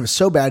 It was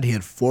so bad he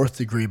had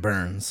 4th-degree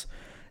burns.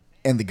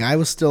 And the guy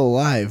was still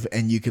alive,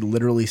 and you could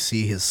literally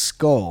see his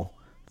skull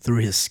through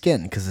his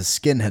skin because his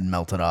skin had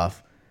melted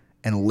off.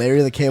 And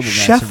Larry the Cable Guy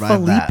Chef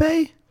survived Felipe.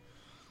 that.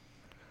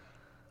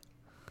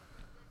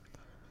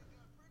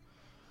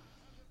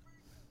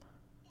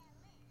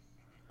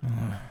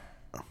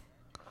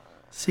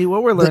 See,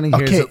 what we're learning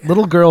here is okay. that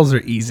little girls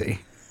are easy.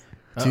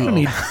 Dude, I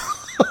mean,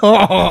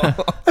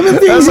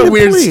 that's a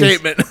weird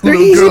statement. They're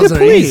Little easy girls to are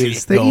please.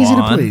 easy. They're Go easy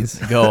to on. please.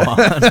 Go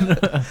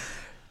on.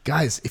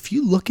 Guys, if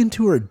you look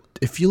into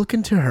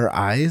her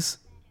eyes,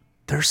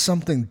 there's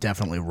something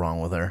definitely wrong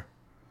with her.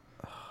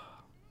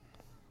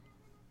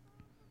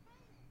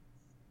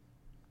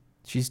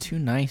 She's too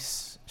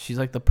nice. She's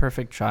like the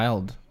perfect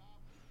child.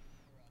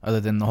 Other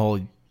than the whole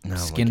my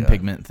skin God.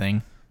 pigment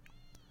thing.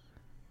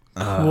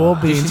 Cool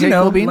Did beans, she say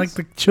cool beans? like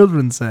the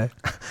children say.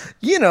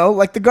 You know,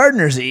 like the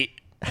gardeners eat.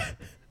 I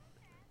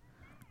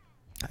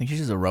think she's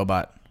just a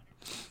robot.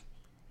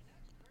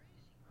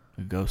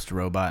 A ghost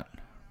robot.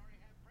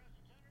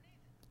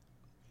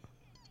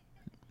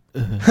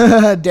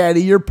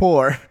 Daddy, you're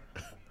poor.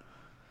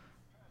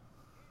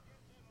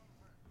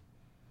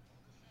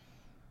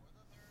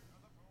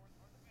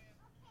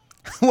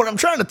 What I'm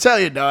trying to tell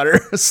you, daughter,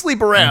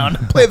 sleep around,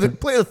 play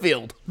the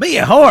field. Be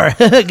a whore.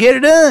 Get her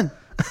done.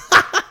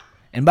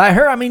 And by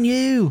her, I mean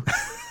you.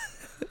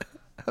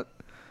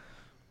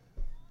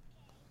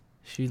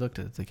 She looked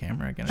at the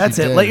camera again. That's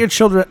She it. did. Let your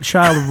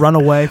child run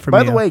away from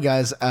By you. the way,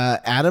 guys,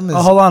 Adam is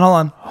Oh, hold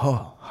on.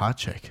 oh, hot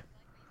chick.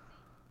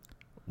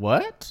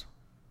 What?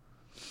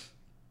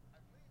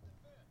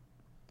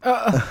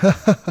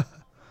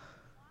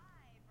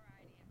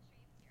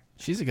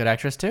 She's a good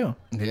actress too.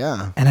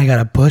 Yeah, And I got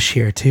a bush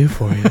here too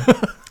for you.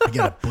 I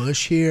got a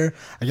bush here.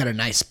 I got a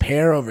nice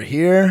pear over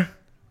here.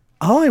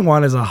 All I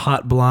want is a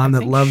hot blonde that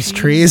think loves she's-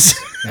 trees.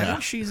 I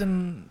think she's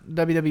in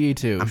WWE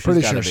too. I'm She's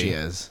pretty gotta sure be. she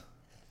is.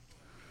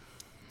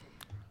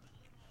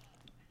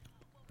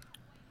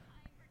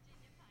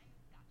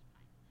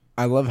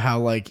 I love how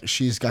like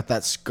she's got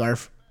that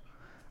scarf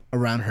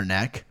around her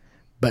neck,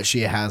 but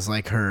she has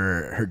like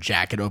her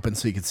jacket open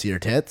so you can see her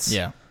tits.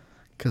 Yeah.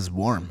 Cause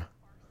warm.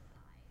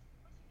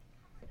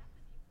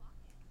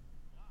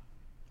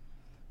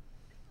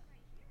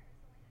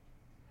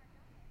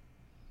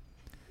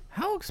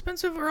 How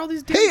expensive are all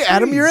these? Hey, damn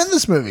Adam, you're trees? in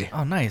this movie.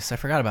 Oh, nice. I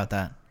forgot about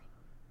that.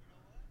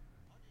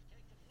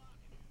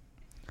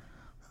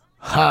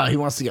 Ha! He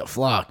wants to get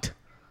flocked.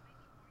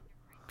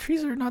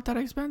 Trees are not that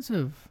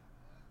expensive.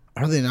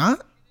 Are they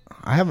not?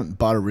 I haven't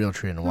bought a real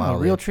tree in a while. Wow,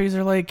 real trees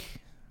are like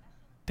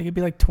they could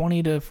be like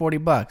 $20 to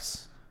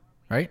 $40,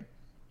 right?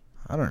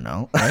 I don't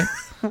know.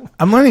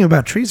 I'm learning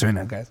about trees right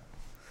now, guys.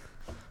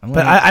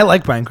 But I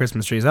like buying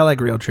Christmas trees. I like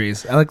real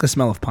trees. I like the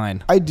smell of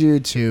pine. I do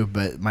too,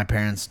 but my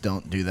parents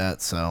don't do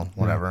that, so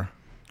whatever.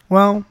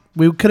 Well,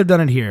 We could have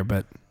done it here,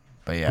 but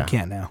yeah, we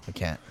can't now. We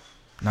can't.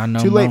 No, no,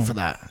 Too late no. for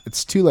that.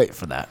 It's too late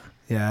for that.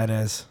 Yeah, it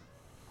is.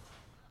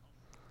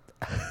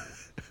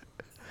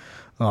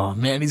 Oh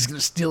man, he's gonna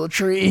steal a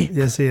tree.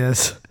 Yes, he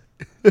is.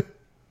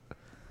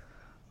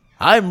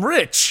 I'm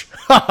rich.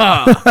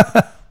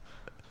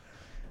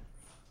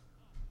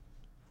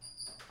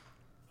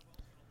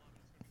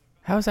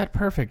 How is that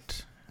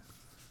perfect?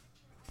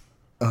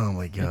 Oh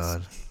my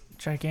god.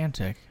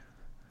 Gigantic.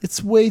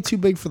 It's way too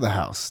big for the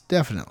house.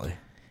 Definitely.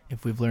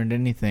 If we've learned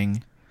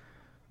anything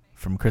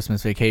from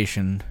Christmas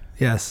Vacation,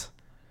 Yes.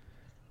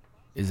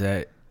 is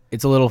that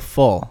it's a little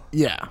full.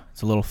 Yeah.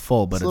 It's a little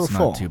full, but It's a it's,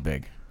 little not full. too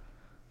big.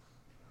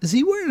 Is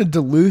he wearing a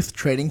Duluth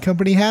Trading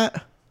Company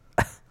hat?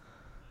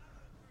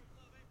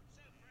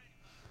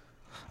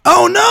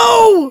 Oh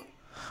no!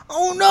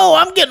 Oh no,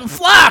 I'm getting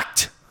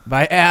flocked.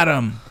 By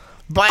Adam.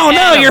 By Oh no,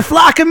 Adam. you're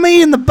flocking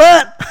me in the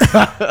butt.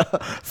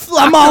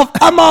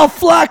 I'm all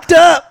flocked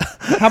up.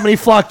 How many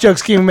flock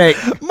jokes can you make?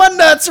 My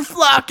nuts are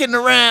flocking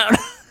around.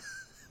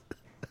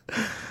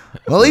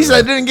 Well, at least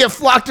I didn't get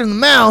flocked in the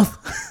mouth.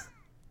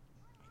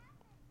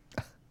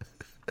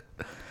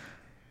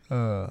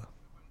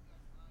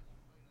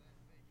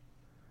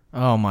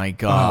 Oh my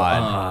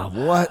god.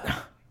 What?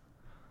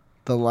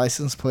 The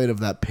license plate of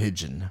that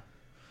pigeon.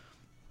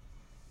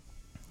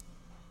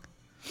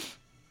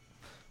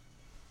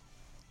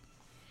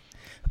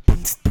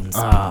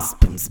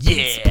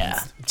 Yeah.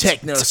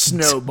 Techno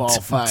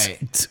snowball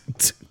fight.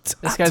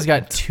 This guy's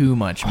got too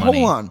much money.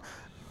 Hold on.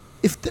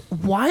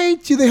 Why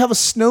do they have a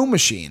snow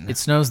machine? It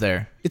snows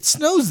there It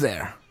snows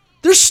there.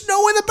 There's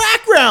snow in the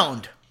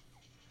background.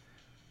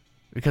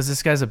 because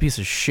this guy's a piece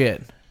of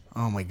shit.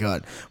 Oh my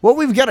god. Well,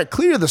 we've got to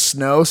clear the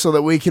snow so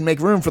that we can make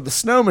room for the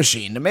snow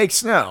machine to make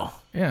snow.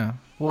 Yeah.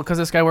 Well, because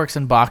this guy works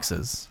in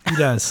boxes. He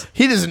does.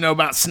 He doesn't know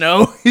about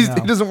snow. He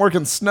doesn't work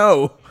in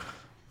snow.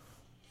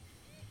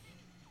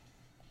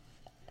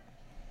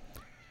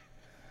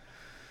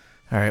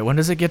 All right. When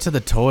does it get to the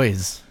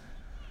toys?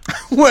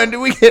 When do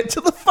we get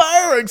to the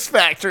fireworks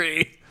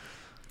factory?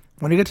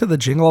 When you get to the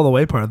Jingle All the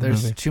Way part of the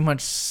There's movie. too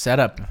much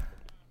setup.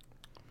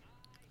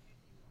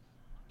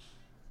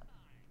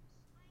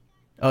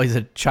 Oh, he's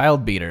a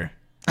child beater.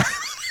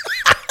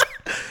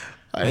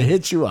 I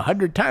hit you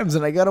 100 times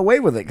and I got away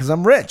with it because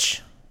I'm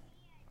rich.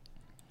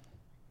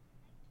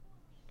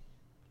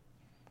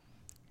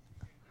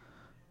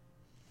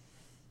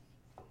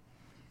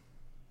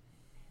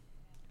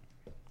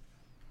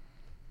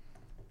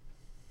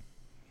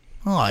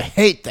 Oh, I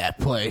hate that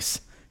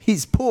place.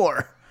 He's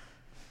poor.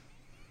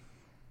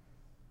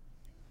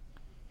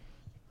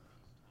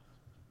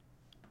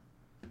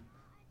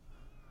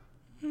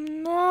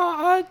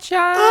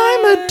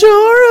 I'm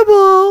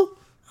adorable.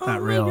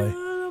 Not really.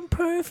 I'm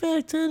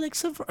perfect,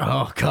 except for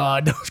oh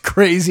god, those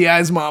crazy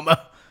eyes,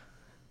 mama.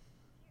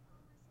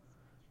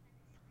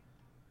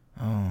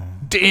 Oh,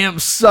 damn!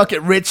 Suck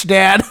it, rich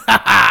dad.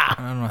 I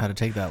don't know how to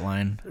take that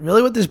line.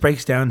 Really, what this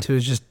breaks down to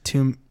is just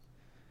two.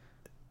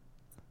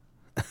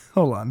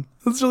 Hold on.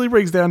 This really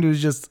breaks down to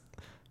is just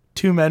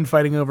two men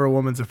fighting over a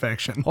woman's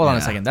affection. Hold on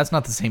a second. That's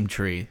not the same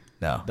tree.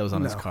 No. That was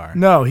on his car.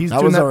 No, he's That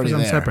doing was that for already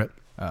something there. separate.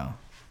 Oh.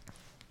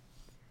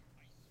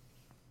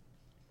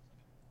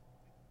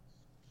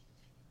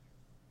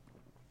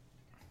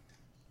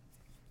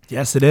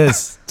 Yes, it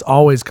is. It's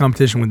always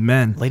competition with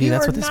men. Lady,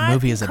 that's what this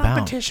movie is about.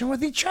 Competition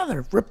with each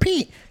other.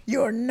 Repeat.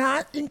 You're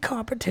not in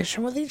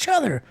competition with each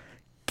other.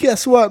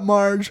 Guess what,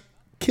 Marge?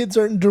 Kids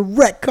are in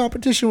direct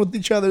competition with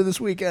each other this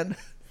weekend.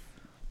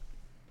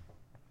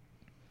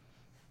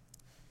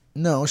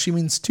 No, she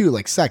means two,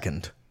 like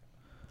second.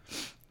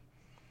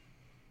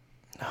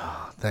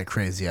 Oh, that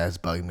crazy eyes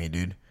bug me,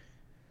 dude.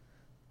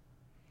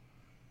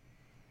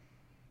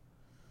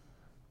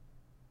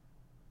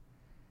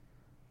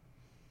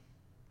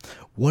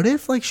 What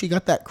if like she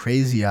got that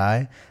crazy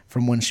eye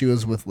from when she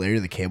was with Larry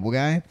the Cable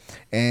Guy,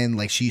 and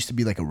like she used to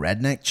be like a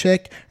redneck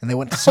chick, and they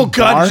went to some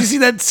bar. Did you see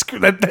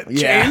that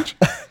Yeah. change?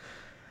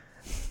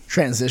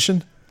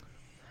 Transition.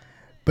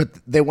 But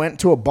they went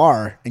to a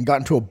bar and got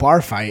into a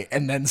bar fight,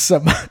 and then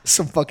some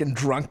fucking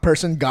drunk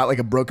person got like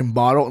a broken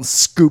bottle and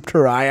scooped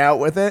her eye out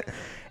with it,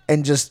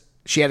 and just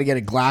she had to get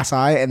a glass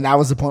eye, and that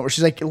was the point where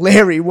she's like,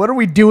 Larry, what are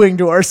we doing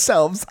to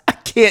ourselves? I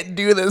can't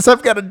do this.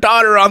 I've got a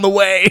daughter on the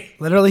way.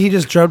 Literally, he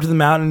just drove to the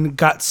mountain and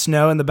got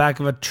snow in the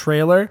back of a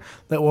trailer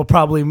that will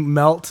probably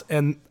melt.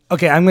 And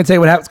okay, I'm going to tell you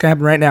what's going to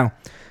happen right now.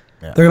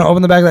 Yeah. They're going to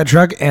open the back of that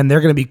truck, and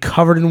they're going to be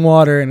covered in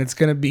water, and it's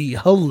going to be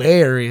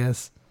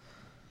hilarious.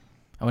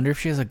 I wonder if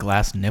she has a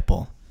glass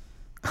nipple.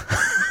 But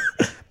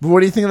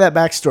what do you think of that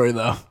backstory,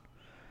 though?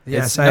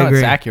 Yes, No, I agree.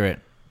 it's accurate.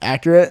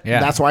 Accurate? Yeah.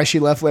 That's why she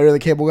left Larry the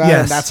Cable Guy,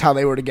 Yes. and that's how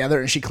they were together,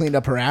 and she cleaned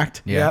up her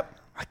act? Yeah. Yep.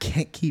 I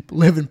can't keep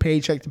living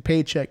paycheck to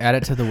paycheck. Add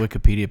it to the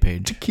Wikipedia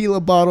page. Tequila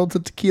bottle to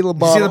tequila You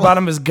bottle. see the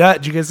bottom of his gut?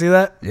 Did you guys see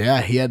that?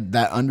 Yeah, he had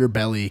that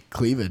underbelly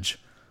cleavage.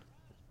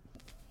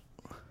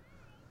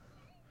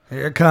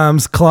 Here it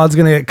comes. Claude's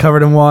going to get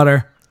covered in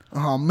water.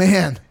 Oh,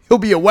 man. He'll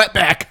be a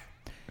wetback.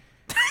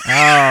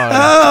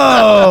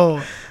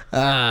 Oh!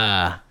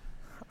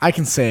 I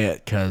can say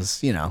it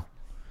because, you know.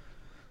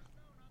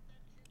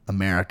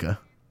 America.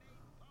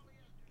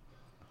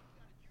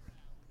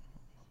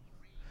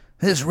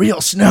 This is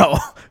real snow.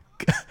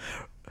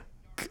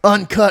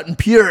 Uncut and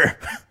pure.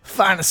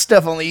 Finest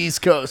stuff on the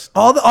East Coast.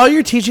 All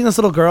you're teaching this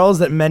little girl is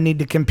that men need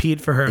to compete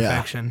for her Yeah.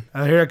 affection.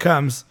 Oh, here it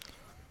comes.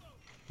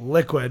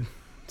 Liquid.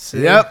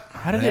 See? Yep.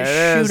 How did There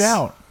it shoot is.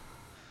 out?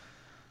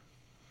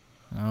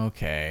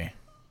 Okay.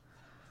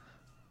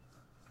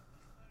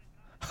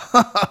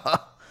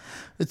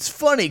 It's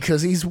funny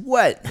because he's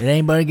wet. Did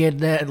anybody get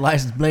that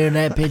license plate in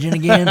that pigeon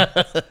again?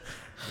 Think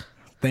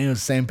it was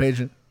the same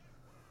patient.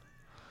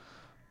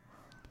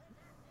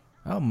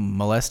 Oh,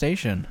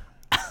 molestation.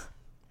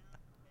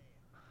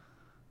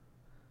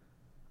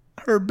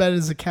 Her bed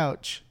is a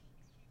couch.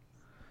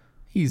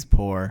 He's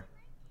poor.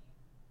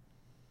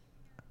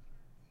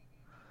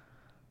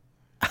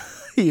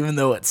 Even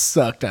though it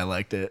sucked, I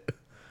liked it.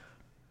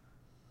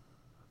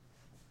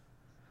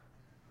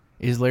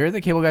 Is Larry the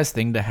Cable Guy's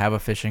thing to have a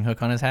fishing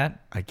hook on his hat?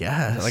 I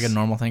guess. Is that like a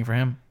normal thing for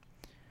him?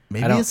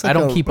 Maybe I don't. it's like I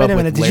don't a- keep Wait up a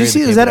minute. with Did Larry you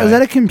see? the Was Cable that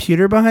Guy. a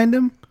computer behind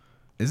him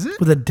Is it?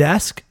 with a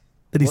desk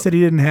that he said he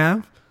didn't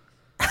have?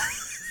 I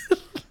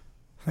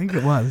think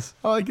it was.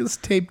 Oh, like his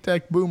tape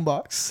deck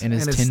boombox. in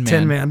his and it's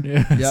Tin Man? Tin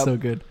Man. Yeah, Yep. so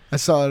good. I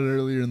saw it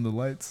earlier in the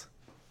lights.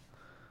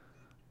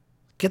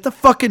 Get the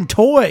fucking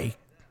toy.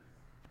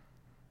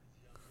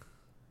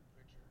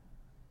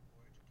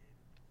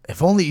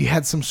 If only you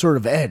had some sort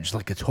of edge,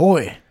 like a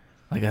toy.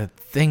 Like a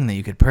thing that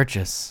you could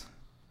purchase.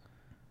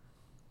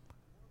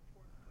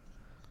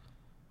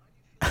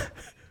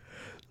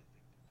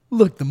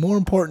 Look, the more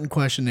important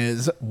question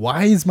is,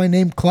 why is my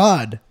name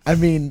Claude? I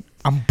mean,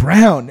 I'm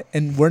brown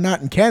and we're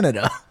not in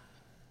Canada.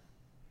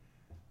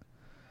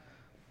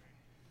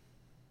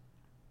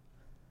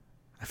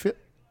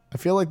 I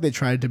feel like they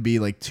tried to be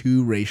like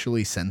too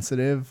racially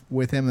sensitive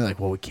with him. They're like,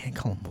 well, we can't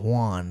call him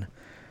Juan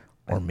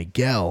or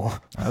Miguel.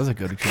 That was a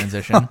good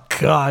transition.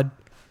 God.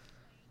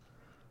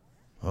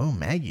 Oh,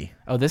 Maggie.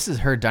 Oh, this is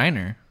her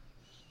diner.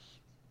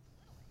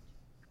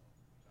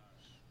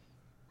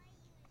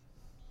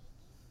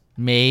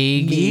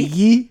 Maggie.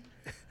 Maggie.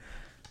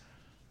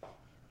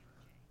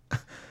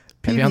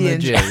 Have you on the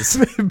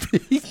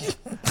jizz?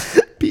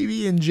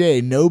 PB and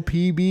J. No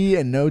PB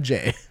and no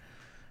J.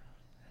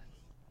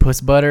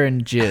 Puss butter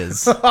and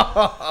jizz.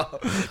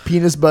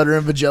 Peanut butter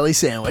and vajelli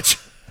sandwich.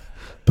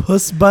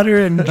 Puss butter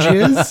and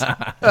jizz.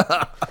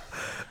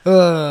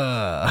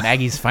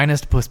 Maggie's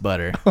finest puss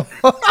butter.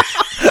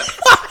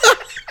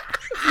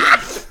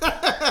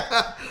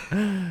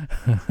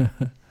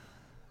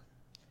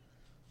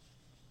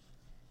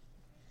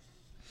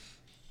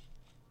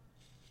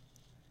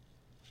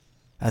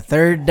 A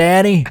third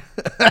daddy.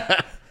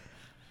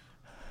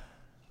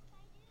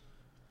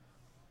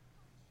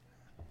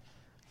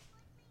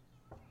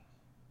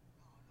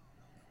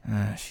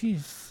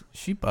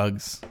 She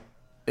bugs.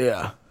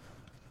 Yeah.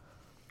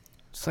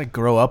 Just like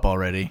grow up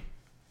already.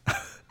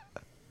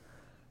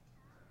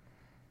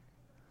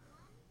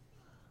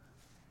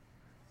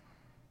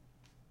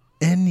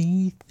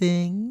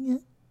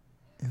 Anything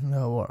in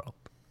the world.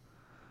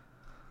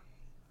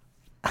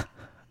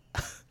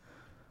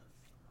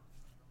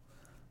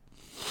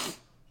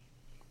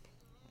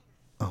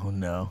 Oh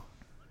no.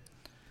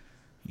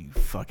 You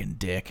fucking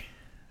dick.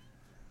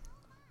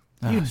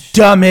 You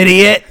dumb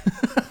idiot.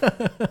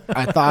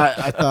 I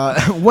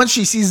thought once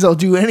she sees I'll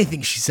do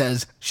anything she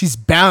says, she's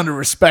bound to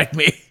respect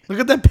me. Look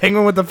at that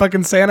penguin with the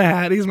fucking Santa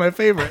hat. He's my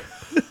favorite.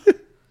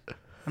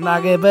 I'm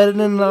not getting better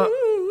than the.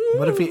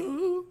 What if he?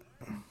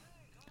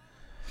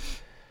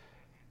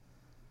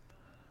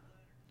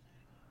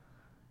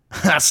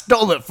 I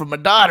stole it from my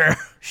daughter.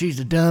 She's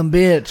a dumb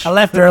bitch. I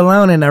left her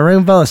alone in a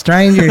room full of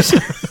strangers.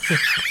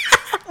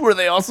 Where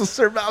they also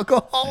serve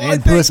alcohol. I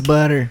And think. puss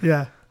butter.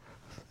 Yeah.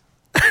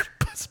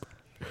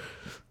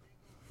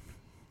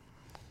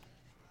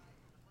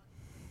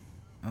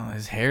 Oh,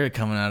 his hair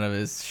coming out of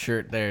his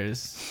shirt there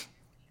is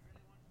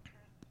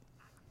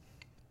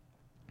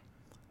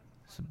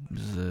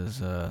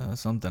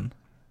something.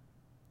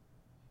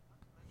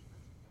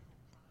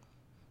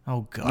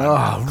 Oh God!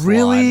 Oh, Claude.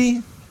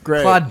 really?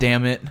 Great. Claude,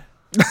 damn it!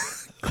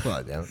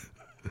 Claude, damn it.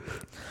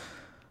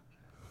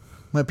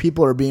 My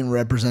people are being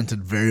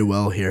represented very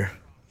well here.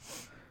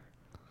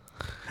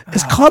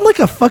 Is Claude like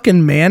a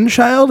fucking man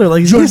child or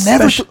like is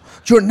he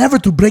You're never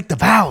to break the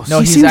vows. No,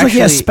 He he's seems like actually, he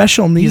has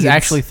special needs. He's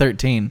actually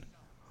 13.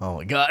 Oh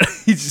my god,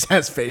 he just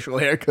has facial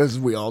hair because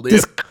we all do.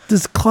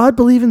 Does Claude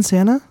believe in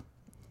Santa?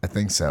 I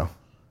think so.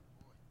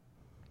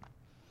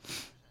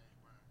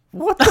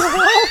 What the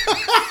hell?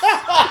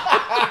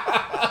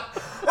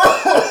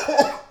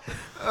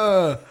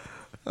 All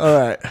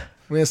right,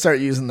 we're gonna start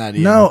using that.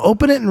 Ian. No,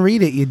 open it and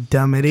read it, you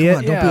dumb idiot.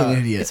 on, don't be an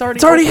idiot. It's already,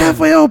 It's already open.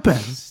 halfway open.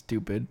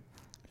 Stupid.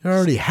 You're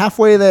already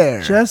halfway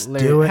there. Just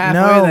Larry, do it.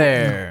 halfway No.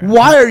 there.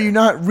 Why are you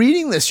not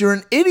reading this? You're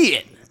an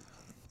idiot.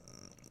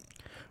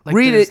 Like,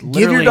 Read there's it.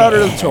 Give your literally- daughter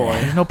the toy.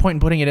 There's no point in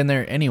putting it in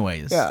there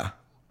anyways. Yeah.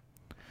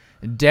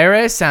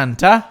 Dere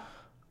Santa.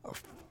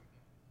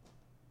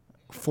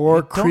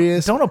 For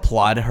Chris. Don't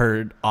applaud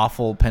her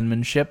awful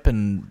penmanship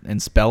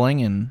and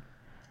spelling and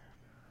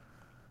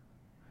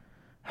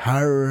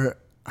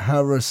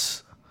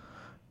Harrisone.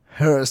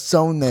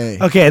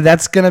 Okay,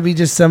 that's gonna be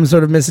just some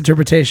sort of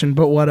misinterpretation.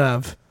 But what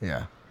of?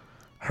 Yeah.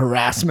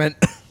 Harassment.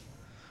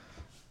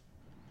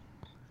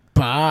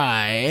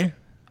 Bye.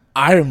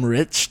 I'm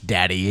rich,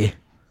 daddy.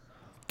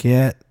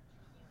 Get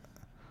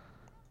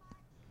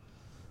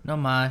No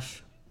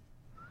mosh.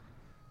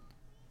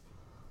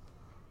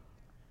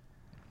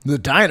 The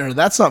diner,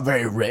 that's not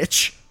very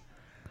rich.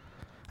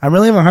 I'm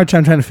really having a hard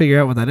time trying to figure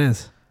out what that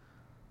is.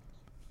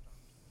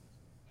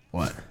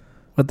 What?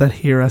 What that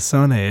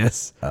Hirasone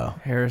is. Oh.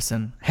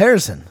 Harrison.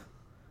 Harrison.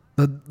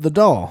 The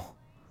doll.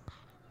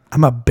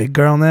 I'm a big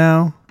girl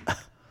now.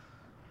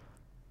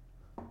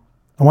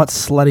 I want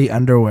slutty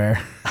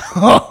underwear.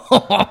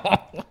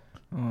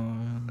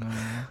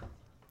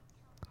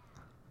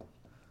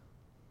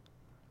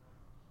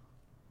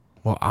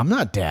 Well, I'm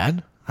not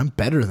dad. I'm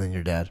better than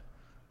your dad.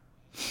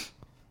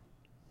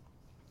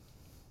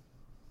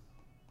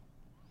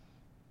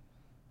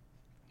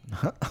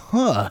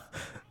 Huh.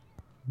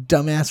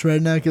 Dumbass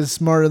redneck is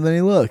smarter than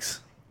he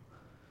looks.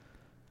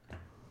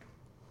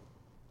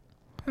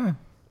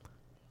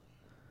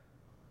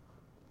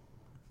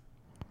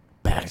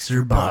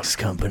 Baxter Box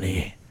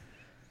Company.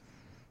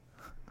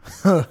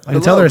 I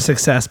can tell they're a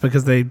success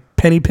because they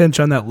penny pinch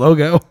on that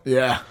logo.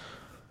 Yeah.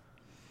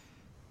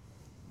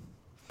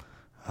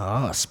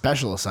 Oh,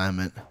 special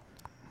assignment.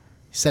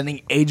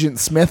 Sending Agent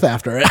Smith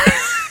after it.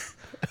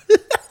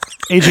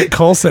 Agent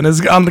Coulson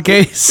is on the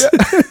case.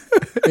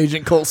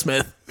 Agent Cole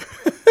Smith.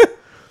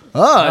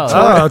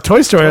 Oh,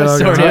 Toy Story logo.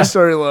 Story, Toy yeah.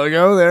 Story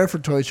logo there for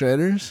Toy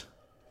Traders.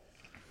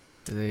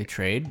 Do they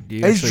trade? Do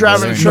you He's actually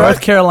driving go a there? truck.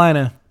 North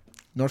Carolina.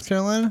 North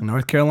Carolina?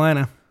 North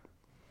Carolina.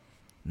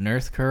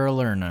 North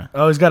Carolina.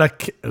 Oh, he's got a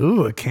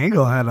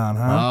Kangol hat on,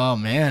 huh? Oh,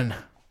 man.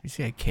 You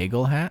see a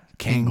Kegel hat?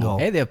 Kangol.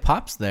 Hey, they have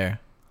pops there.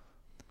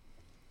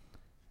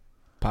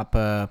 Pop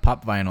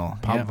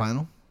vinyl. Pop yeah.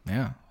 vinyl.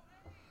 Yeah.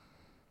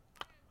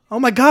 Oh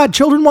my God!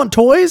 Children want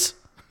toys.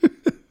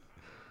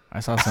 I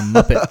saw some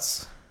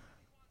Muppets.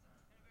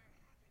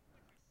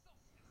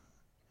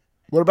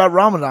 What about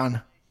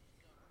Ramadan?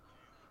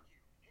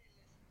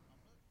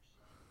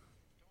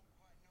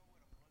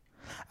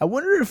 I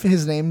wonder if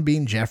his name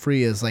being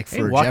Jeffrey is like Hey,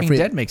 for Walking Jeffrey,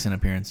 Dead makes an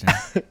appearance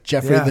here.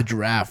 Jeffrey Yeah. the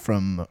giraffe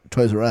from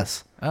Toys R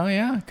Us. Oh,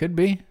 yeah. Could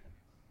be.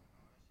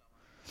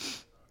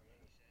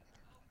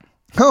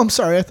 Oh, I'm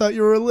sorry. I thought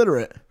you were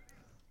illiterate.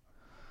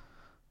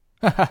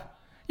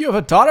 You have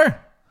a daughter?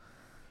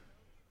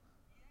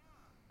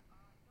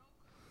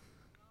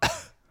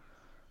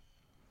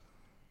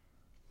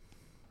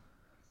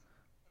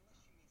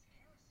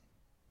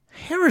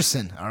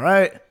 Harrison. All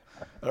right.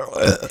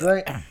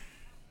 Right.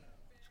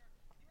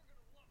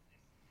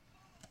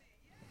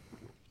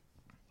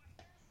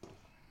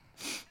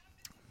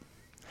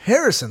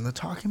 Harrison, the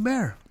talking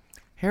bear.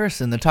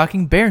 Harrison, the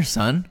talking bear,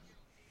 son.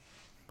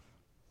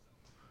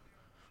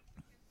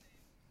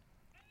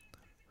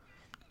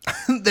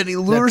 Then he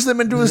lures them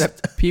into his. Is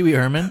that Pee Wee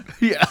Herman?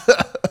 Yeah.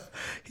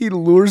 He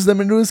lures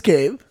them into his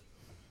cave.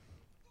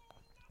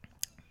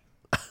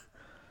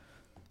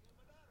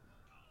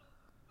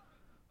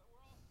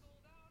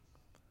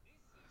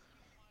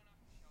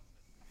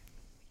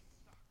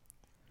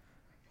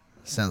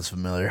 Sounds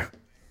familiar.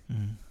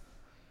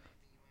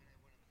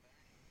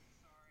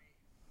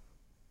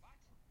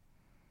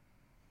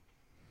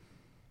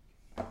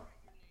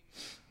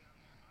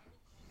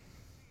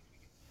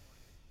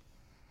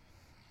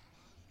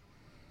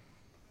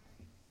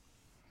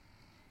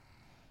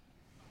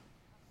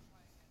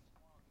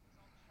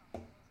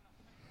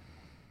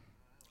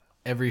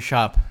 Every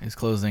shop is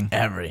closing.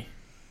 Every.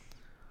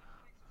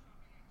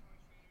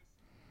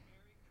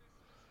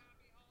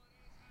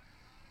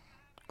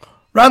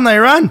 Run, they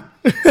run.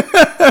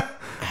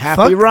 Happy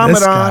Fuck this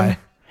Ramadan. guy.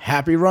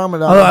 Happy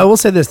Ramadan. Although I will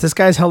say this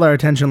guy's held our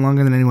attention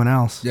longer than anyone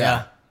else.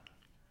 Yeah.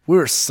 We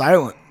were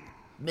silent.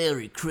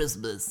 Merry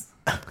Christmas.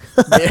 Merry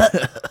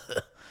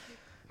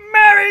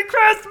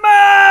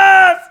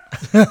Christmas!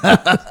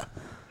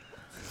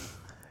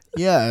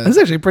 Yeah. That's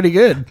actually pretty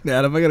good,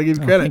 Adam. I gotta give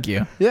you Oh, credit. thank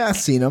you. Yeah, I've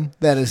seen him.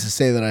 That is to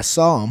say that I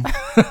saw him.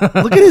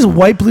 Look at his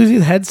white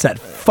Bluetooth headset.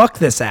 Fuck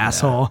this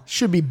asshole.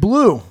 Should be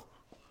blue.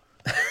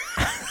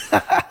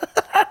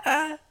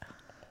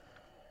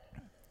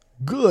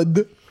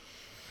 Good.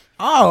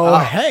 Oh,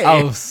 hey.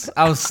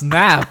 Oh,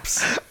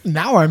 snaps.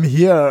 Now I'm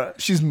here.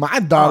 She's my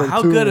daughter,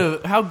 How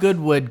too. how good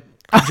would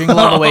Jingle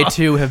All the Way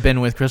 2 have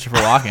been with Christopher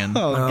Walken?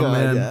 Oh, Oh, God,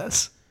 man.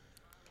 yes.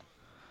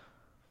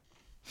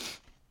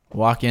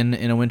 Walken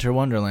in a Winter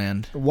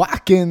Wonderland.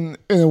 Walking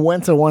in a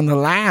winter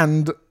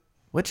wonderland.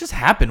 What just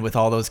happened with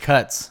all those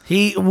cuts?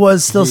 He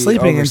was still He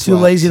sleeping and too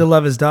overslept. lazy to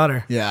love his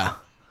daughter. Yeah.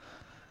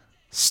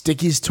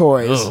 Sticky's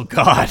Toys. Oh,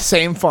 God.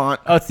 Same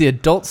font. Oh, it's the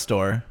adult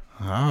store.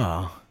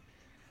 Oh.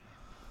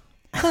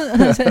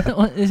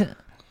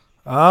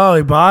 Oh,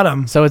 he bought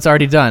him. So it's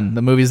already done.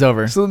 The movie's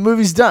over. So the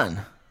movie's done.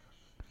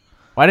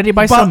 Why did he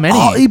buy so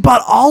many? He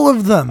bought all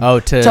of them. Oh,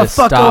 to fuck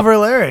stop. over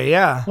Larry.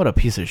 Yeah. What a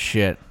piece of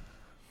shit.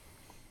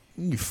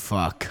 You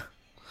fuck.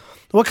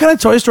 What kind of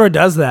toy store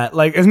does that?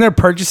 Like, isn't there a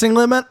purchasing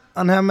limit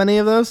on how many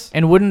of those?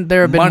 And wouldn't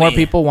there have been more Money.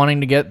 people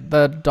wanting to get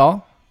the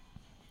doll?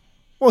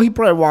 Well, he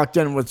probably walked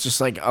in with just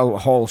like a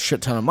whole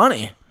shit ton of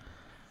money.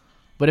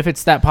 But if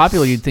it's that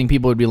popular, you'd think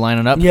people would be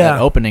lining up Yeah. for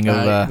that opening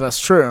of. That's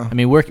true. I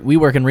mean, we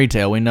work in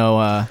retail. We know.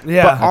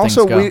 Yeah. But how things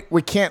also,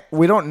 go.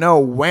 we don't know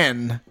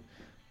when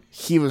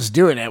he was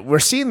doing it. We're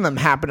seeing them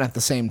happen at the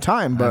same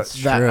time, but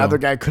That's that true. other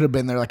guy could have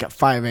been there like at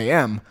 5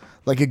 a.m.,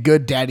 like a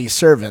good daddy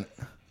servant.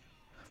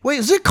 Wait,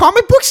 is there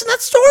comic books in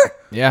that store?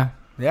 Yeah.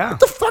 Yeah. What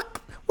the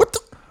fuck?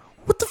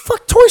 What the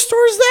fuck toy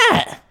store is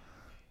that?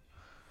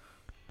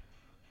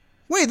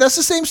 Wait, that's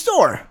the same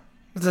store.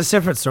 It's a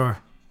different store.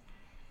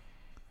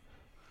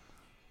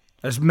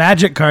 There's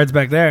magic cards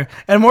back there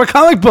and more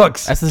comic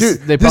books. That's the, Dude,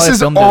 they this probably is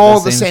filmed it at all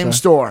the same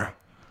store. store.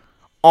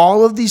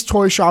 All of these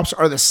toy shops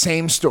are the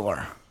same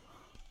store.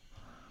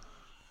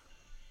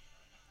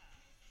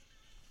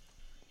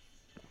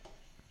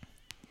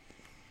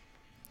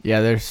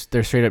 Yeah, they're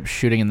straight up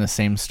shooting in the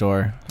same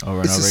store over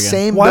and It's over the again.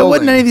 same Why building.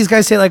 wouldn't any of these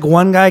guys say like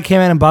one guy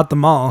came in and bought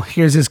them all?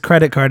 Here's his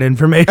credit card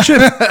information.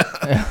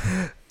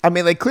 I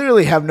mean, they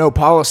clearly have no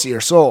policy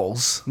or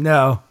souls.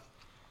 No.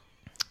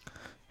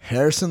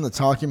 Harrison the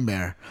Talking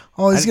Bear.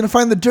 Oh, he's going to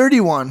find the dirty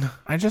one.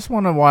 I just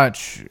want to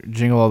watch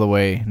Jingle All the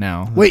Way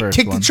now. the Wait, first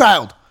kick one. the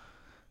child.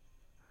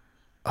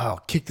 Oh,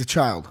 kick the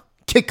child.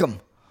 Kick him.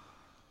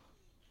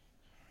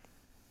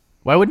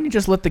 Why wouldn't you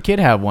just let the kid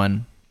have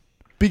one?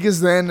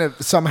 Because then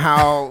if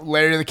somehow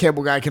Larry the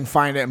Cable Guy can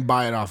find it and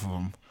buy it off of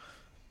him.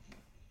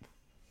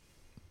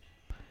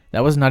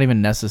 That was not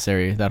even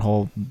necessary. That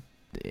whole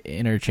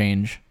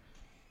interchange.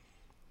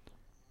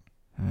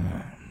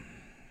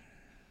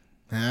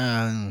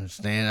 I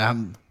understand.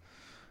 I'm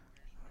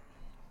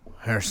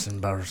Harrison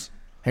Bowers.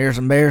 Here's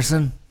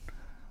embarrassing.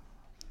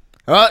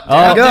 Oh, Oh,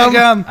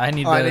 Daggum. I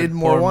need. Oh, I to need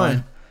more pour wine.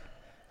 mine.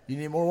 You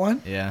need more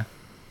wine? Yeah.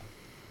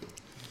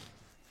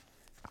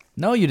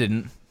 No, you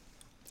didn't.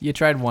 You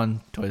tried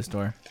one toy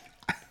store.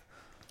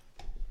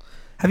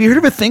 Have you heard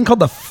of a thing called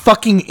the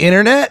fucking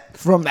internet?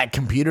 From that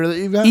computer that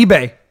you've got?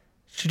 eBay.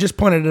 She just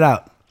pointed it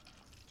out.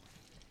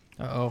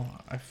 Oh,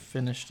 I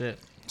finished it.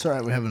 It's all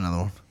right. We have another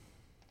one.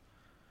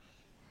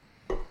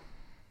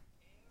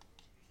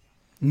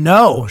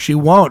 No, she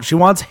won't. She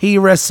wants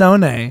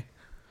Hirasone.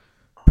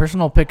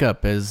 Personal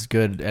pickup is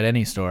good at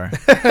any store,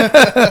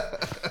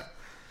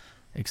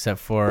 except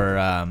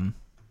for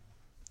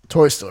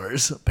Toy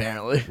stores,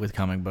 apparently. with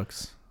comic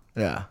books.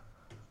 Yeah.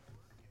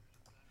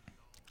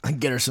 I can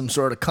get her some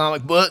sort of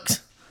comic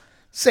books.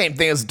 Same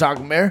thing as the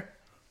Talking Bear.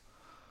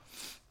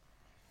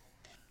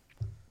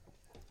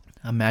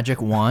 A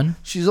magic wand.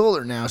 She's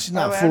older now. She's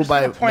not I'm fooled just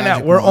by gonna point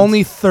magic out, we're wands.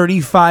 only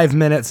 35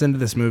 minutes into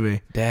this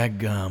movie.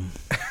 Daggum.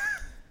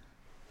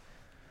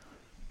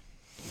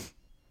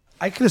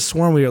 I could have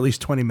sworn we were at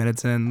least 20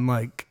 minutes in.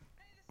 Like,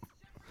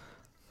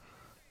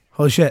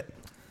 holy shit.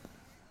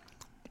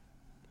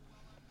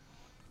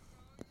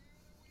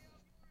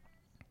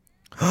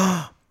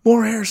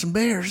 More Harrison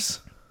Bears.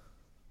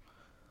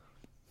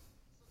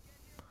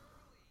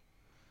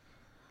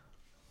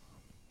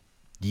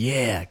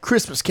 Yeah,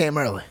 Christmas came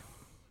early.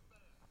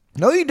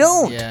 No, you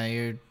don't. Yeah,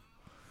 you're.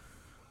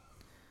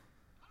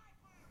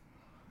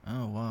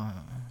 Oh wow.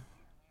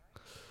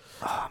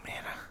 Oh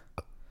man.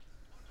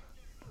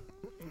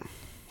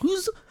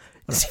 Who's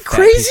is he Fat piece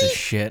crazy? of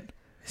shit.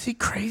 Is he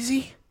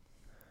crazy?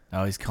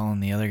 Oh, he's calling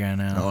the other guy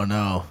now. Oh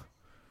no.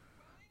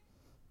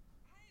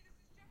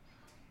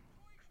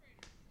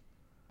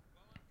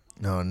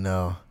 No,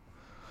 no.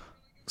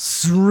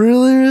 Some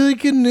really, really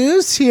good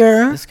news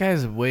here. This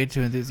guy's way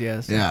too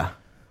enthusiastic. Yeah.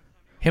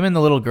 Him and the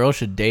little girl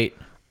should date.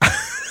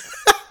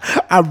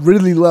 I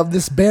really love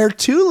this bear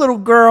too, little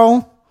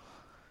girl.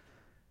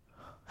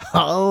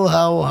 Ho,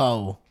 ho,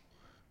 ho.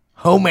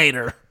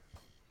 Homemader.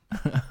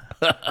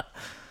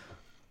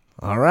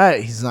 All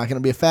right. He's not going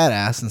to be a fat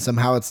ass, and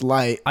somehow it's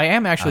light. I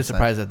am actually Outside.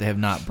 surprised that they have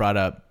not brought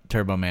up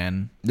Turbo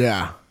Man.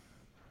 Yeah.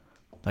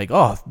 Like,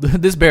 oh,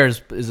 this bear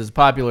is as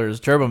popular as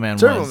Turbo Man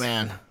Turbo was.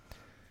 Man.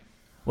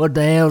 What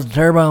the hell's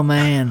Turbo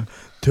Man?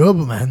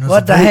 Turbo Man.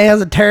 What the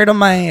hell's a turtle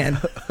man?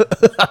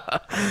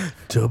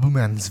 Turbo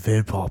Man's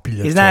very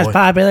popular. He's not as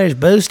popular as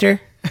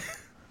Booster.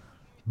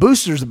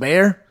 Booster's a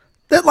bear.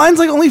 That line's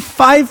like only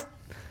 5.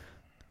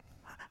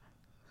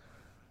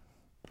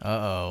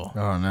 Uh-oh.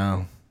 Oh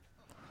no.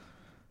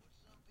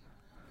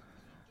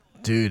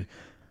 Dude,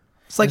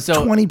 It's like And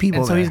so- 20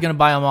 people. And so he's going to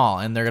buy them all,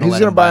 and they're going to he's let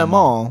gonna him buy them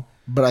all,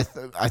 but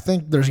I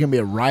think there's gonna be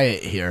a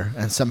riot here,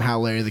 and somehow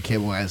Larry the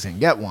Cable Guy is gonna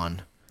get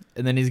one.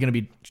 And then he's going to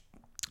be...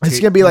 It's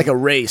gonna be like a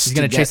race. He's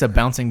going to chase a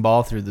bouncing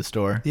ball through the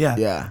store. Yeah.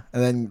 Yeah,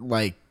 and then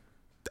like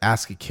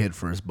ask a kid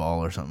for his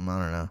ball or something.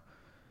 I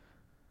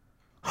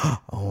don't know.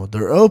 Oh,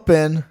 they're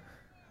open.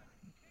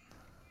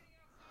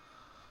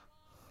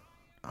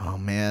 Oh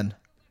man.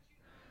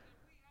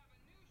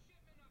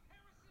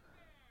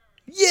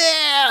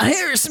 Yeah,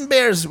 Harrison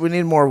Bears. We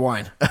need more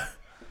wine.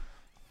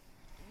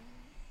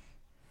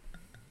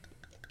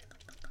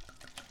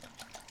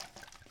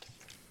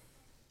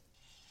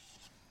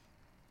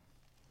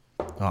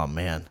 Oh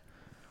man,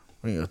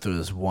 we're gonna go through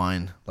this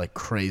wine like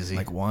crazy.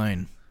 Like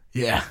wine.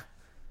 Yeah.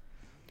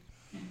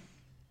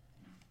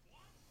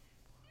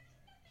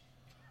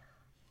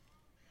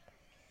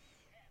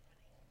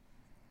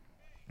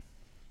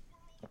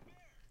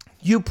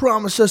 You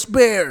promised us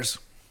bears.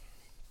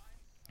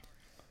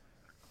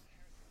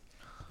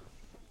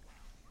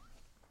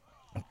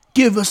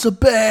 Give us a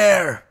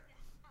bear.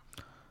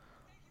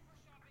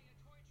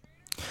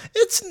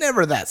 It's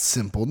never that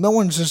simple. No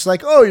one's just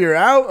like, oh, you're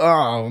out?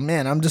 Oh,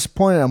 man, I'm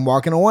disappointed. I'm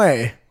walking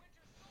away.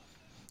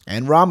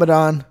 And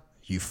Ramadan,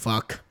 you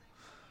fuck.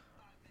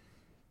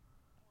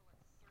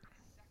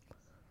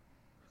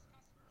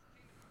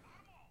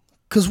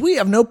 Because we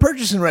have no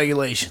purchasing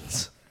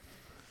regulations.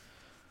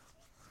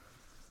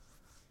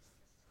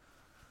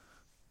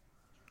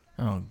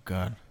 Oh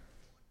God.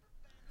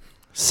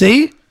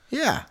 See?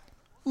 Yeah.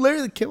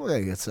 Larry the Cable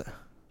Guy gets it.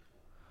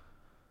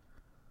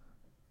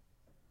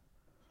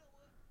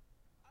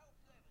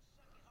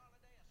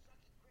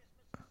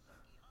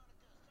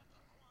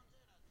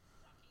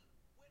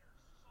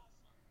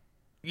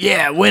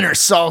 Yeah, winter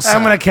salsa.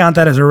 I'm going to count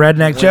that as a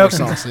redneck joke.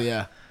 Salsa,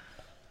 yeah.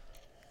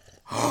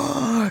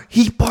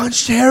 He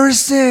punched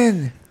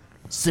Harrison.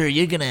 Sir,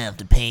 you're gonna have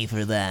to pay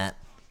for that.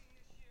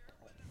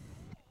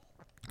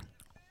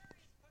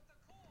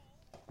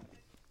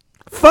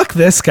 Fuck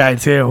this guy,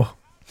 too.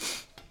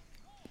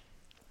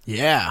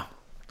 Yeah.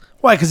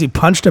 Why? Because he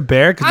punched a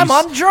bear? I'm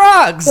on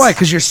drugs. Why?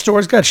 Because your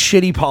store's got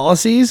shitty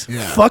policies?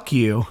 Yeah. Fuck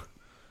you.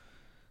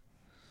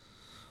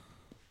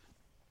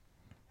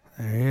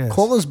 There he is.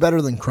 Cola's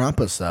better than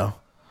Krampus, though.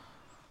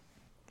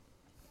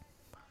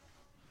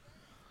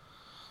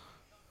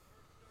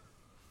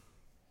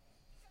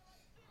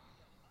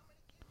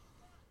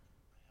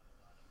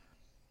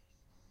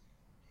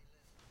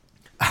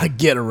 I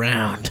get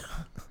around.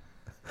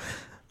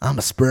 I'm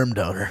a sperm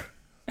donor.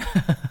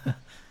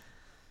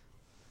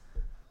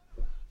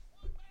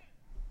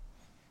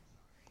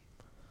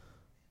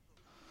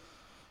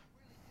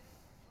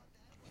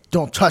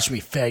 Don't touch me,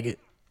 faggot.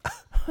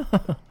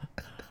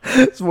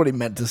 That's what he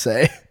meant to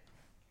say.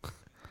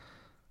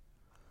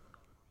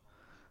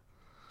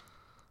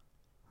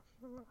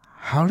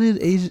 How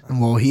did Agent...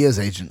 Well, he is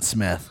Agent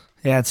Smith.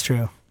 Yeah, it's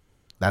true.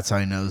 That's how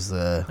he knows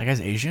the... That guy's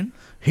Asian?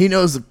 He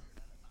knows the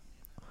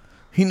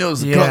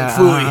Yeah,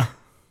 kung fu.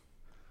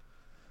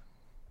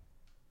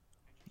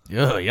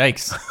 Oh,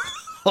 yikes.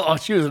 Oh,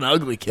 she was an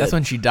ugly kid. That's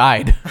when she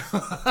died.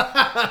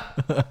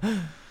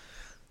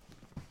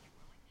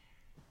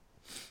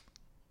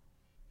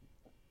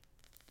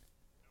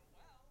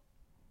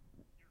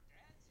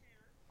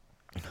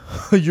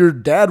 Your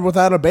dad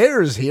without a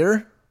bear is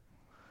here.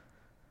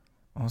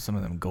 Oh, some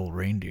of them gold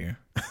reindeer.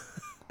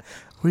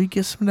 Where you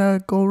get some of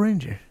that Gold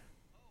Ranger?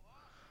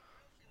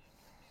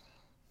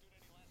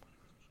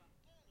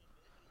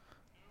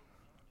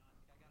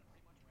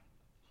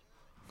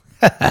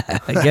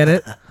 I get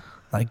it.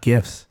 Like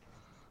gifts.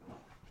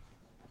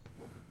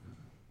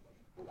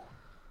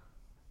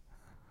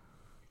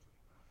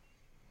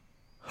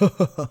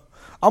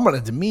 I'm going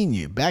to demean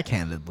you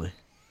backhandedly.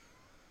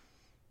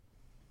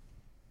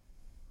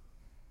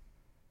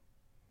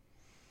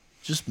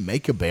 Just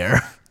make a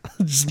bear.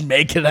 Just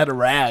make it out of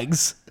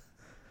rags.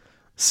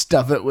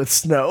 Stuff it with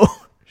snow.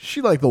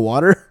 She like the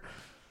water.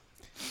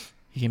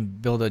 You can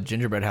build a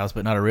gingerbread house,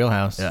 but not a real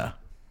house. Yeah.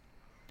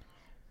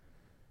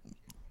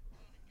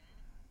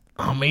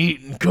 I'm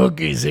eating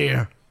cookies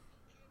here.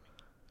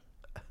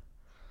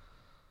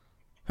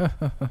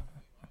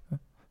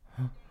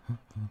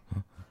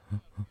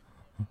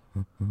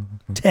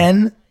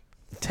 10,000.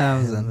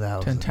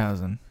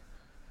 10,000.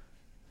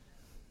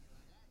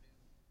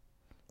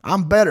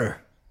 I'm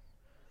better.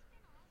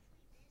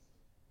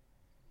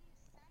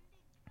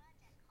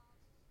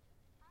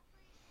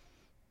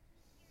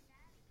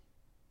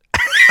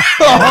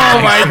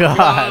 Oh my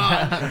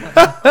God.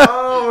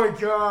 Oh my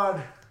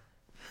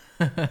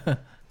God.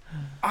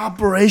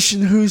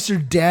 Operation Who's Your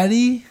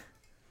Daddy?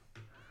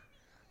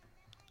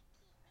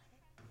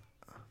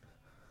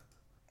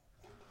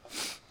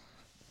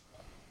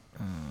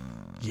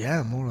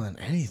 Yeah, more than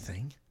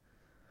anything.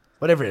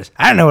 Whatever it is.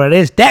 I don't know what it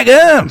is.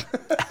 Dadgum!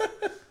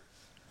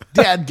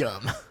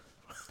 Dadgum.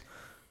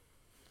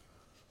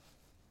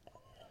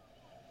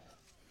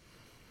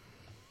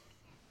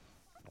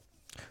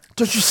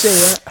 Don't you say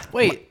that?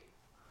 Wait.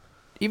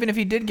 Even if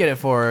he did get it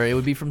for her, it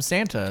would be from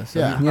Santa. So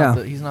Yeah. he's Yeah. not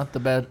the, he's not the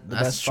That's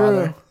best true.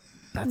 father.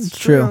 That's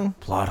true.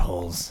 Plot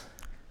holes.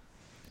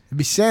 It'd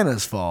be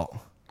Santa's fault.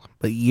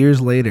 But years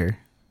later,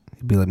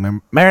 he'd be like,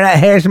 remember that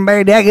Harrison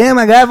Berry dadgum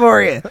I got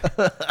for you?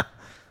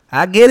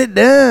 I get it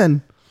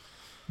done.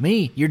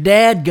 Me, your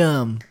dad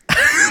gum.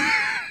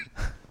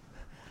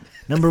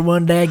 Number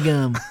one dad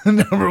gum.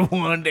 Number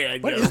one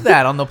Dadgum. What is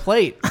that on the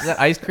plate? Is that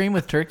ice cream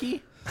with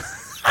turkey?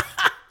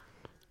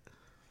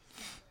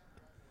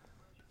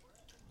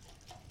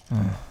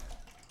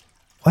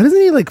 Why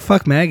doesn't he like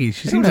fuck Maggie?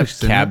 She They don't seems like have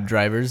she's cab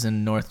drivers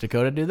in North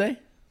Dakota, do they?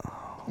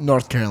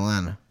 North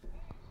Carolina.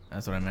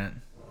 That's what I meant.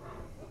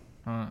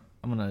 I'm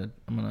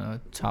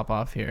gonna top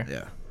off here.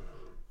 Yeah.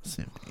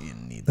 See if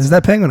Ian needs. There's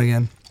that penguin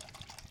again.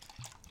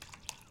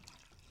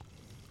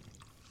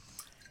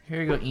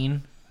 Here you go,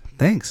 Ian.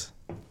 Thanks.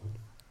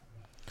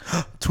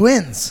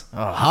 Twins.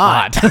 Oh,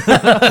 hot.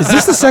 Is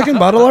this the second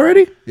bottle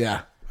already?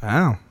 Yeah.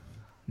 Wow.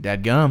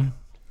 Dad gum.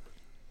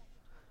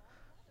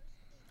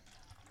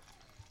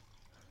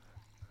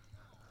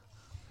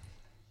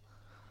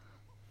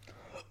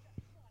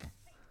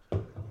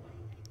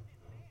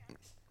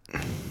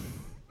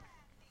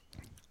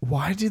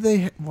 Why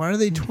are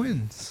they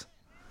twins?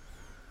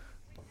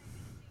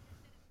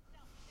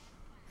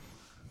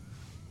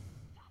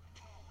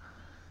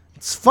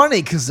 It's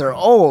funny because they're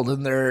old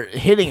and they're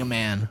hitting a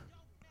man.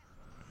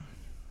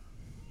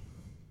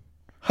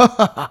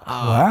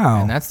 Wow.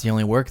 And that's the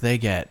only work they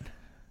get.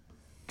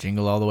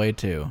 Jingle all the way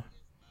too.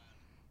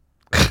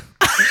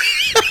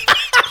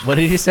 What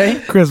did you say?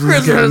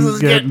 Christmas is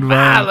getting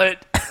violent.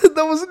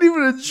 That wasn't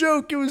even a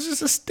joke. It was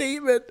just a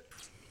statement.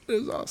 It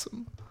was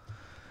awesome.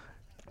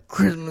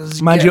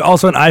 Christmas. Mind you,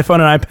 also an iPhone,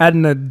 an iPad,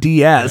 and a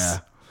DS. Yeah.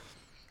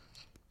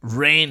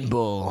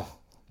 Rainbow.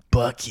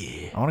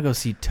 Bucky. I want to go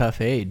see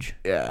Tough Age,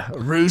 Yeah.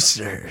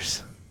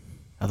 Roosters.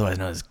 otherwise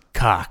known as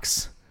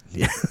Cox.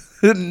 Yeah.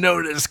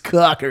 Known as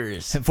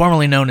Cockers.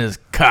 Formerly known as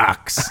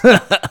Cox.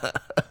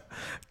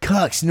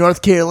 Cox,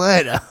 North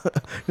Carolina.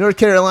 North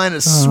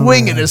Carolina's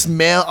swinging this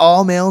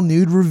all-male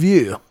nude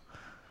review.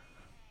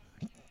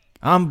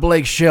 I'm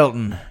Blake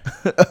Shelton.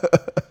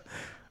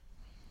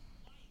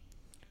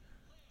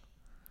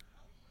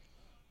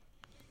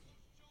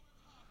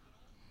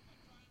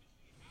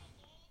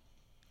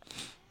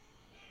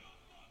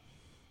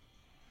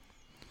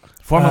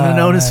 Formerly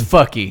known as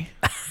Fucky.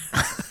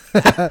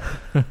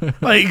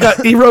 Oh,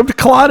 he roped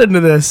Claude into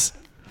this.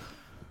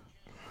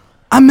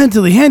 I'm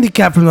mentally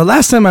handicapped from the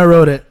last time I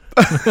wrote it.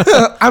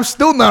 I'm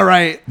still not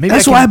right. Maybe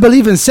That's I why I can,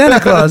 believe in Santa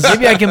Claus.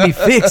 maybe I can be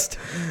fixed.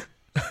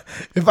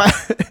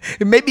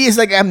 Maybe it's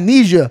like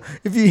amnesia.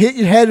 If you hit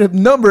your head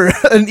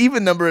an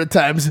even number of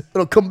times,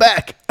 it'll come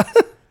back.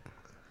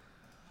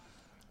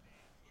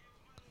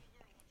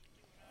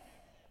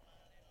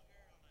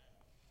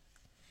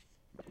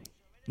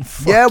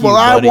 Yeah, well,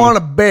 I want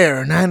a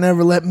bear, and I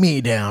never let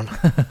me down.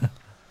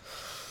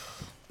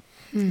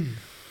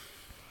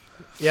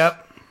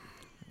 Yep.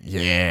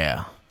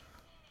 Yeah.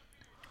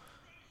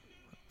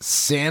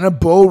 Santa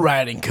bull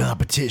riding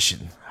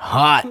competition.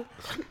 Hot.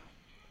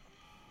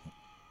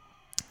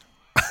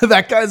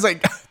 That guy's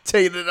like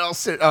taking it all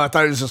serious. Oh, I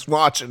thought he was just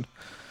watching.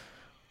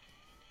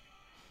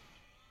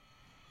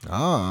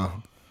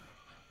 Oh.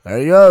 There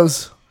he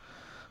goes.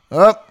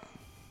 Up.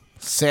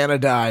 Santa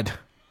died.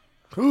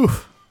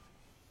 Oof.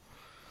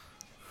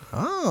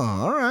 Oh,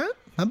 all right.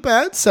 Not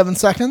bad. 7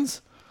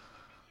 seconds.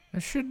 They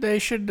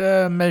should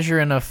measure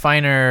in a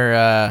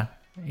finer,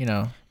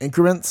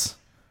 Increments.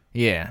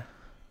 yeah.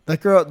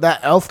 That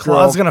elf girl.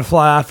 Claude's going to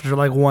fly after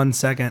like 1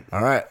 second.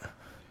 All right.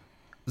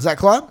 Is that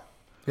Claude?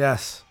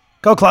 Yes.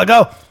 Go, Claude, go.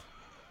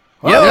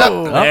 Yep.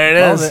 Oh, There it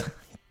love is.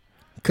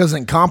 Because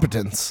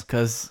incompetence.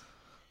 Because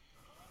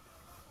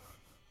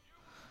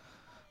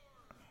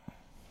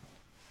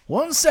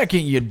 1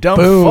 second, you dumb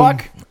Boom.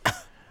 fuck.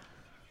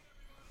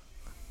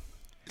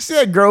 You see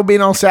that girl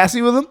being all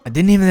sassy with him? I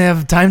didn't even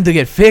have time to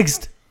get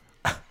fixed.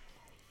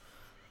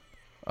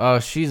 Oh,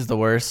 she's the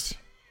worst.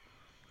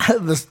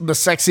 the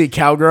sexy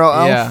cowgirl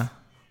elf. Yeah.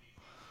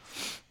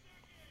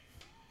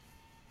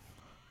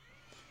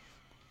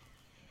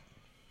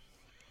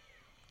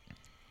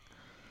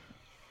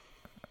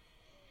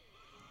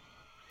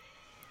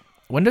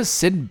 When does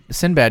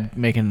Sinbad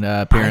make an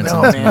appearance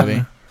in this man.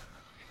 movie?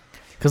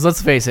 Because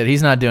let's face it,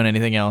 he's not doing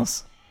anything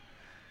else.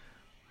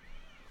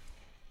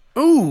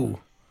 Ooh.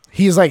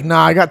 He's like,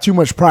 nah, I got too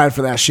much pride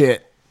for that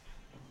shit.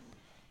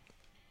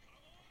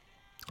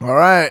 All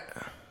right.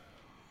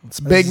 It's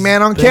big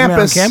man on Big man on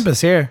campus.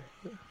 campus here.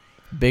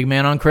 Big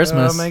man on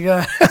Christmas. Oh, my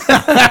God.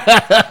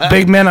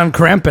 Big man on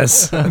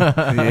Krampus.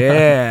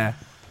 Yeah.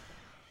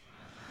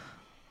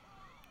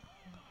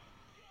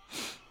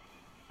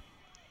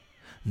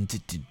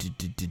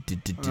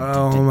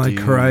 Oh, my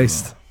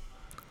Christ.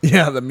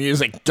 Yeah, the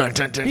music. Dun,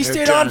 dun, dun, He dun,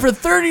 stayed dun. on for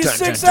 36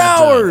 Dun, dun, dun,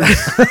 dun.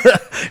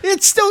 hours.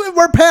 It's still,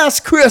 we're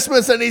past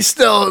Christmas and he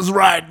still is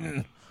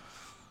riding.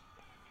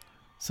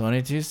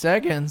 22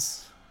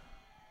 seconds.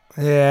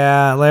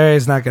 Yeah,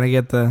 Larry's not going to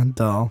get the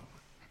doll.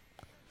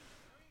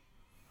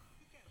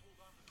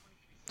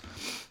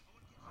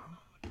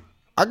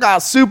 I got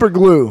super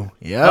glue.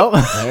 Yep.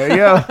 Oh. There you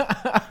go.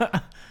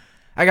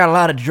 I got a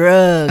lot of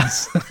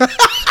drugs.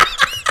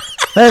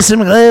 Put some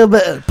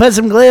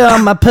glue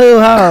on my poo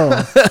hole.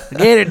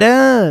 Get it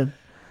done.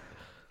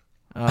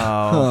 Oh.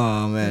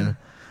 Oh, man.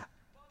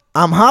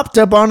 I'm hopped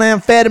up on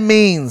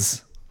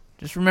amphetamines.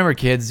 Just remember,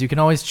 kids, you can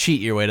always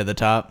cheat your way to the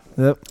top.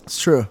 Yep.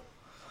 It's true.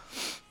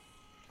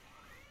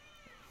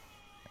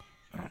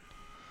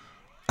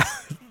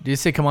 Do you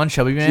say, come on,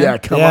 chubby man? Yeah,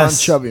 come Yes.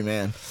 on, chubby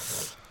man.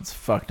 It's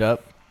fucked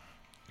up.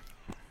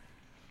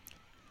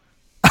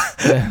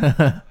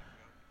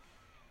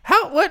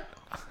 How? What?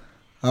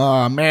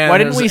 Oh, man. Why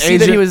didn't we see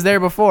that he was there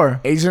before?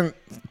 Agent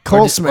Or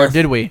Cole did, Smith. or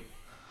did we?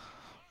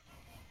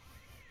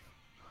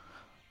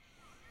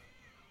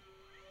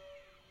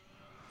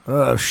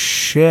 Oh,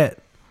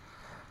 shit.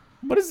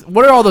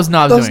 What are all those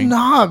knobs Those doing?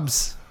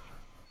 knobs.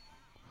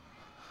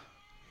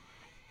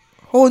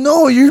 Oh,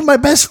 no, you're my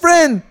best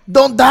friend.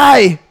 Don't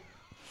die.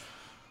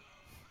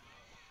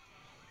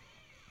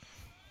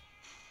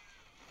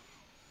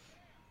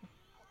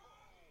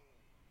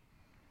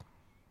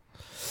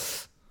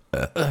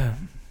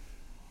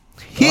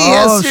 He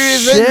has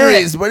serious shit.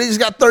 injuries, but he's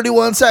got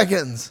 31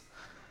 seconds.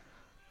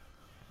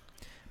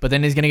 But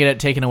then he's gonna get it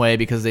taken away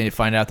because they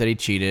find out that he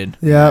cheated.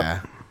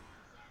 Yep.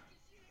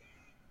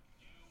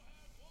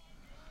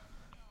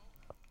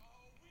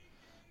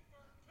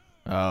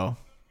 Oh.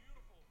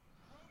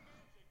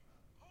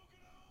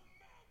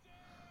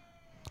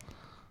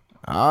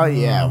 Oh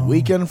yeah,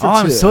 weekend for Oh, two.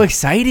 I'm so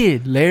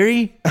excited,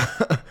 Larry.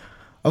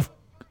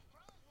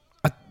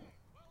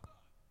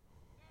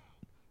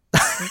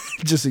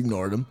 Just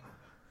ignored him.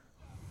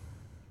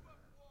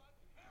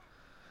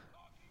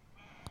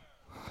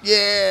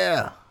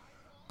 Yeah.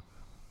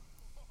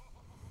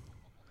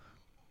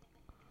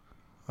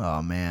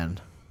 Oh man.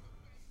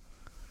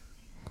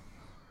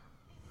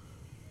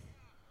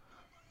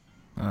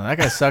 Oh, that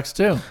guy sucks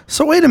too.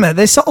 So wait a minute.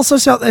 They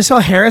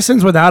sell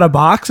Harrison's without a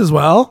box as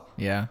well.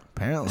 Yeah.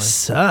 Apparently.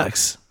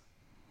 Sucks.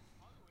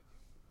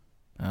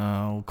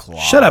 Oh, Claude.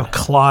 Shut up,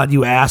 Claude,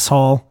 you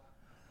asshole.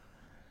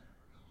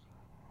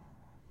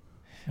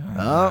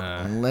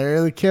 Oh, Larry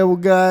the Cable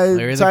Guy.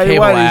 Larry the Tidy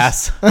cable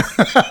Whities.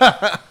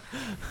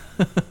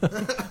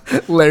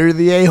 ass. Larry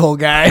the A-hole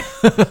guy.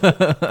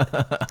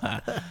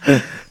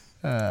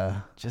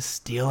 Just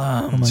steal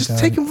them. Just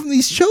take him from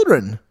these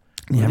children.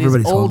 Yeah, These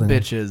everybody's old holding.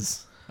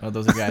 bitches. Oh,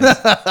 those are guys.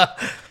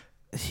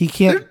 He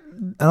can't.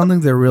 I don't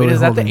think they're really. Wait, is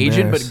that the holding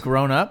agent theirs. but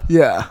grown up?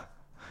 Yeah.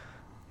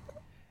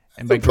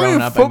 And by Playing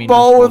grown up, I mean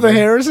football with a older.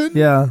 Harrison?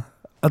 Yeah,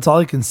 that's all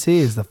you can see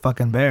is the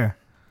fucking bear.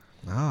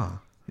 Oh.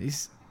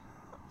 He's,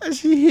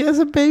 He has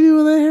a baby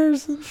with a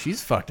Harrison?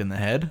 she's fucked in the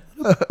head.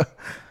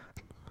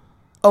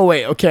 Oh,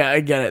 wait. Okay, I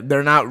get it.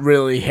 They're not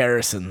really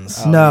Harrisons.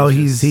 Oh, no,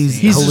 he's he's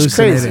just- he's just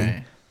hallucinating.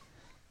 crazy.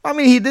 I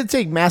mean, he did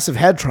take massive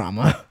head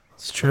trauma.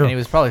 It's true. And he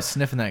was probably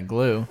sniffing that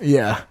glue.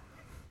 Yeah.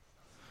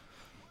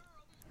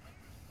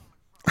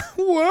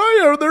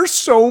 Why are there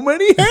so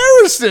many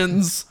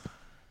Harrisons?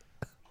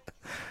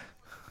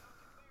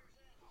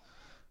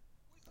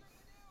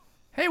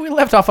 Hey, we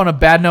left off on a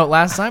bad note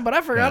last time, but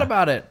I forgot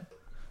about it.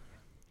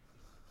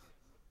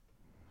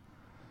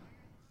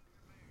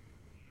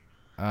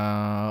 Get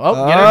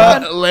her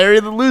done. Larry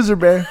the Loser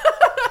Bear.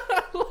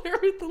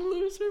 Larry the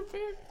loser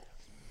bear.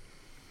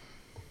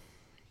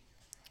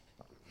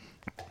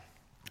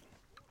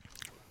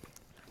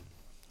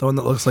 The one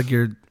that looks like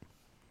you're.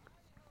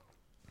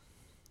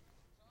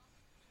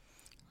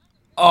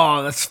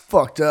 Oh, that's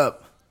fucked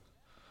up.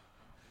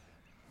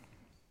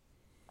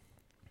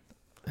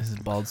 This is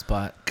bald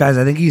spot. Guys,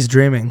 I think he's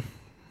dreaming.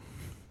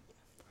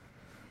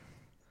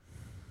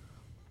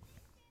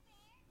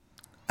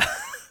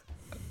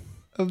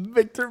 A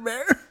Victor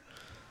Bear.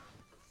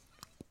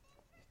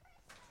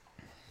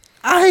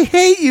 I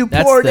hate you,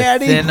 That's poor the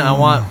daddy. thin I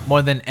want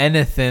more than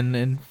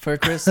anything for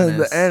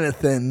Christmas. The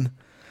anything.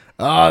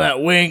 Oh,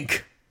 that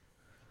wink.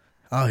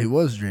 Oh, he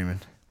was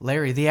dreaming.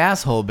 Larry the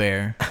asshole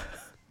bear.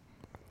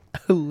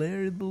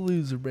 Larry the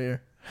Loser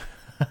Bear.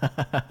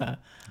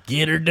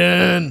 Get her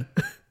done.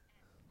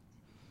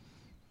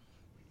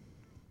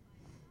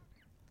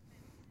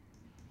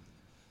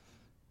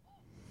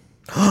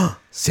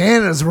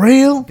 Santa's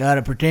real?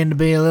 Gotta pretend to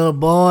be a little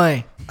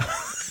boy.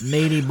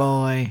 Needy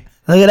boy.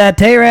 Look at that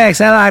T-Rex.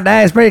 I like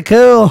that. It's pretty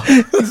cool.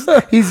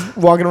 He's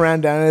walking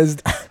around down his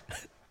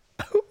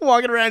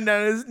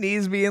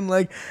knees being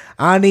like,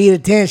 I need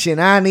attention.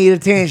 I'm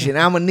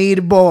a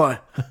needy boy.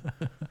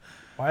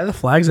 Why are the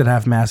flags at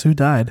half mast? Who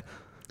died?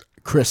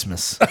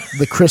 Christmas.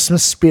 The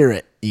Christmas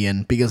spirit,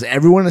 Ian, because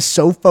everyone is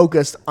so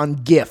focused on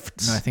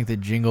gifts. No, I think the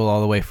Jingle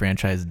All the Way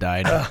franchise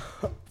died.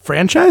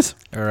 Franchise?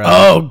 Or,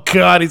 Oh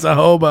God, he's a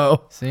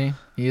hobo. see,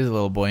 he is a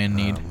little boy in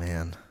need. Oh,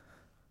 man.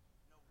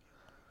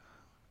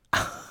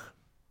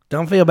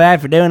 Don't feel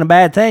bad for doing a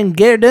bad thing.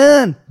 Get her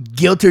done.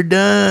 Guilt her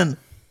done.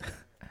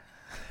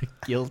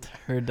 Guilt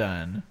her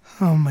done.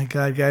 Oh my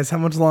God, guys, how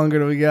much longer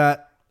do we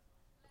got?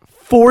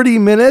 40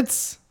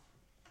 minutes.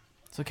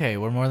 It's okay.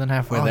 We're more than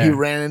halfway Oh, there. he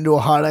ran into a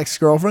hot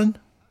ex-girlfriend?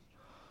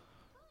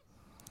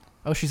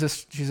 Oh,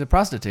 she's a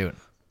prostitute.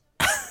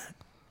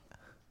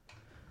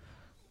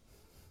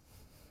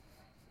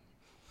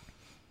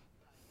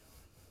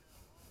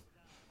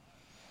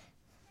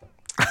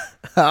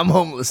 I'm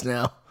homeless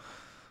now.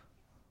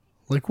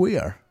 Like we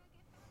are.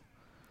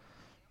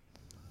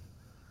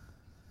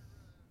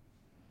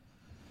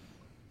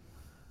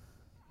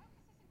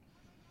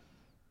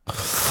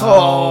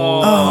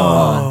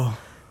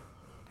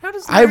 How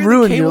does I Larry the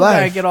ruined your Cable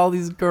Guy life. get all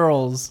these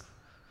girls?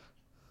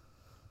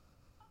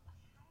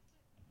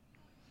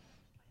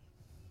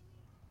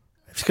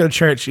 I just go to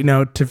church,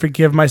 to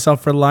forgive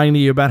myself for lying to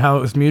you about how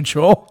it was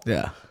mutual.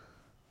 Yeah.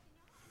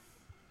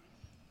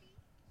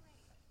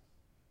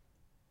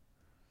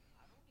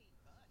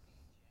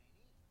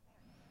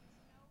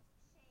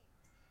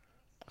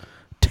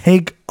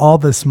 Take all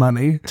this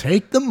money.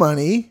 Take the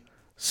money.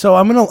 So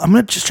I'm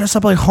gonna just dress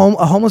up like a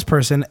homeless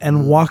person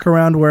and walk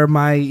around where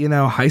my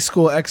high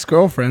school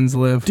ex-girlfriends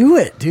live. Do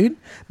it, dude.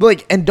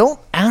 But and don't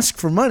ask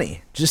for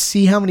money. Just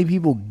see how many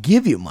people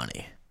give you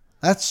money.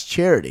 That's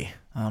charity.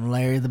 I'm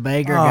Larry the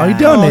Baker Oh, guy. he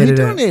donated he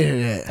it. donated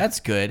it. That's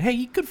good.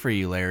 Hey, good for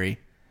you, Larry.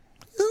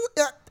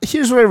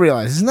 Here's what I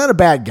realized. He's not a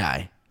bad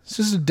guy. He's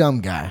just a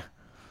dumb guy.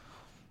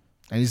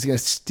 And he's going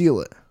to steal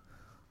it.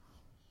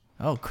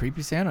 Oh,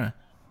 creepy Santa.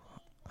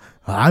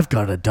 I've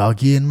got a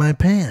doggy in my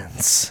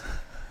pants.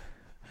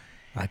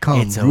 I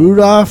call It's a- him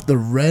Rudolph the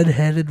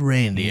red-headed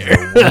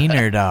reindeer.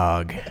 Wiener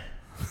dog.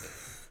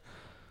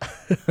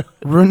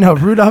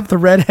 Rudolph the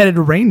red-headed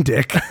rain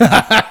dick.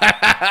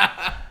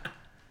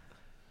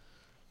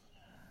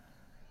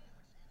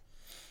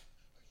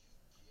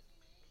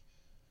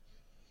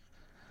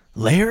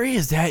 Larry,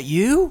 is that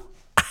you?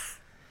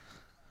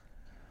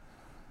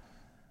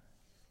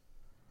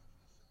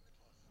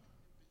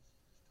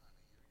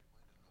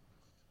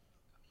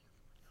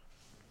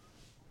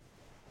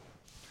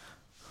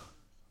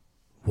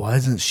 Why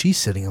isn't she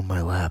sitting on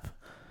my lap?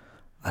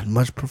 I'd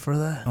much prefer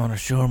that. I want to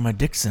show her my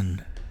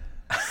Dixon.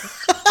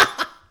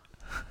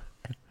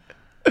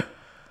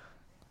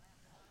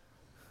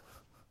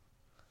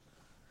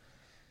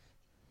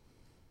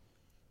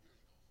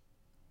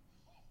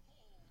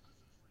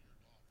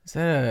 Is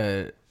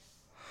that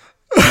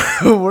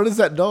a... What is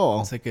that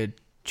doll? It's like a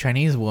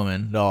Chinese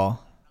woman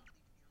doll.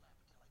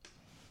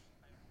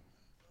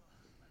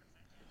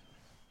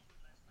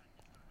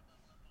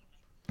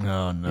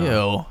 Oh,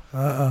 no.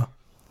 Ew.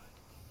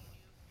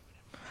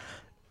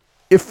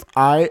 If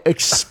I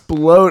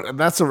explode...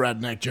 That's a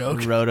redneck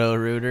joke. Roto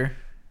Rooter.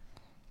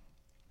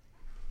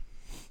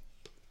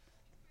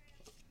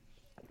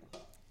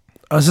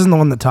 Oh, this isn't the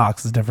one that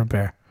talks. It's a different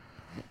bear.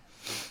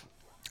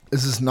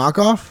 Is this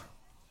knockoff?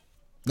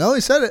 No,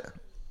 he said it.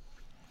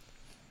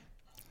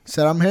 He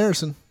said, I'm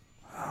Harrison.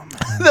 Oh,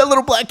 that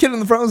little black kid in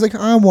the front was like,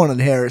 I wanted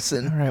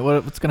Harrison. All right,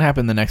 what's going to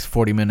happen in the next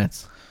 40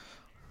 minutes?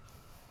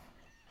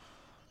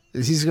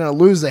 He's going to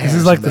lose the This Harrison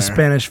is like the there.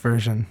 Spanish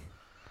version.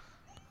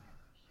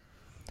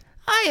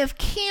 I have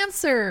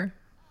cancer.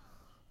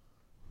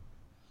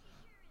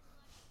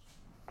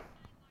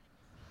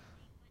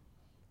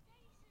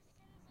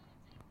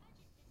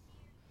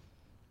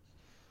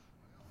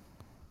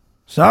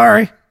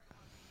 Sorry.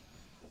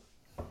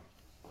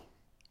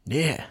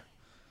 Yeah.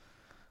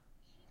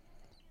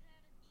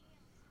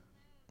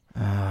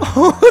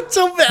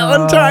 Until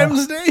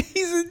Valentine's Day,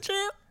 he's in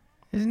jail.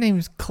 His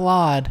name's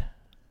Claude.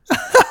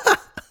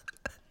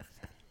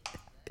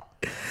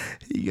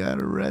 He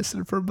got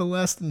arrested for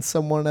molesting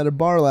someone at a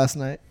bar last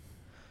night.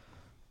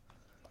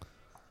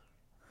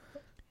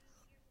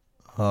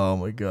 Oh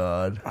my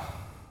God.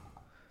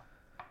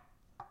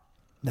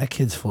 That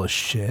kid's full of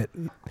shit.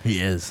 He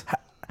is.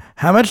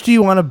 How much do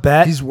you want to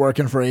bet? He's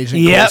working for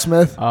Agent Yep.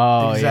 Goldsmith.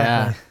 Oh,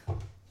 Exactly. yeah.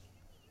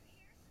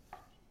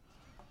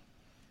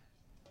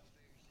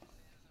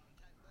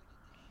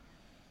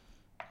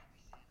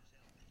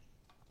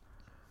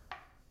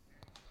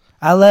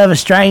 I love a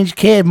strange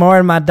kid more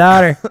than my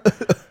daughter.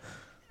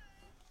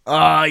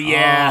 Oh,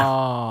 yeah.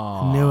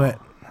 Oh. Knew it.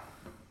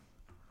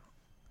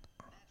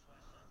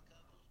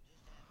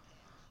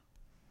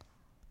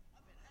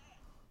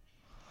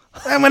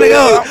 I'm gonna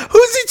go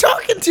Who's he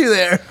talking to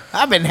there?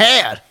 I've been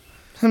had.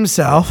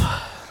 himself.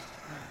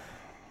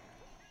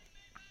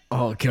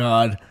 Oh,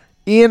 God.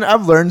 Ian,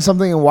 I've learned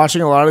something in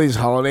watching a lot of these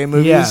holiday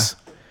movies. Yeah.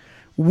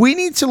 We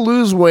need to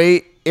lose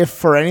weight, if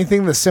for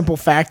anything, the simple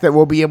fact that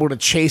we'll be able to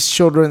chase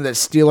children that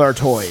steal our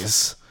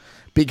toys.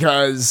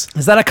 Because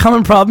Is that a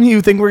common problem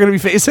you think we're gonna be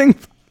facing?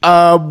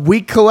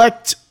 we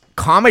collect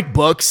comic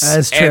books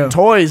That's true. and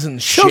toys and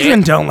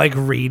Children shit. don't like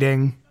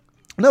reading.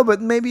 No,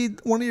 but maybe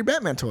one of your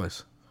Batman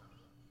toys.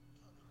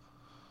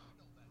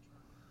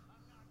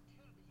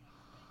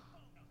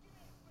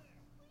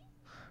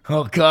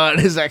 Oh, God,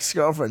 his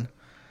ex-girlfriend.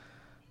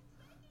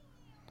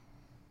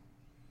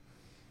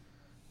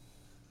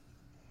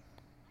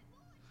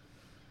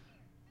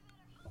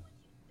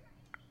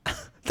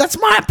 That's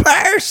my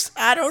purse.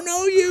 I don't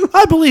know you.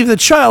 I believe the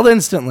child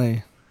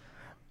instantly.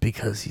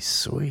 Because he's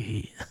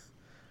sweet.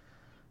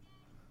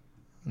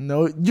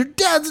 No, your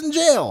dad's in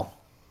jail.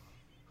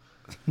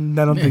 I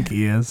don't think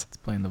he is. It's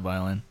playing the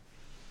violin.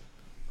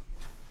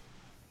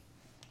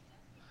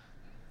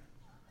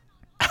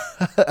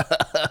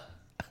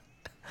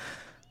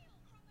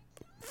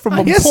 From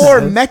I a guess poor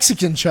it is.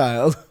 Mexican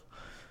child.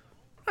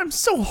 I'm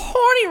so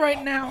horny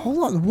right now.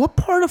 Hold on, what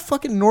part of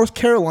fucking North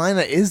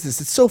Carolina is this?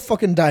 It's so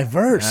fucking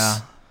diverse. Yeah.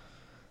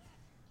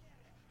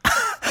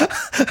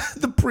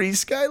 The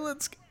priest guy,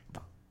 let's go.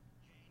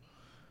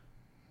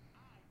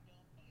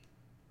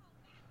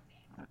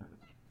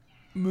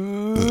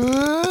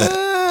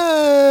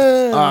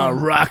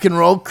 Rock and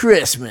roll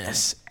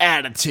Christmas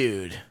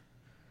attitude.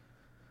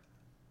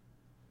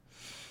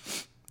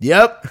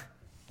 Yep.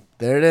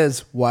 There it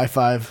is.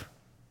 Y5.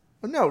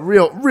 No,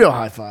 real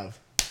high five.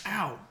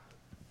 Ow.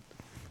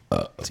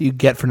 So you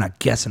get for not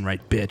guessing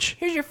right, bitch.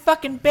 Here's your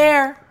fucking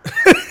bear.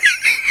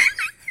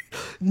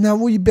 Now,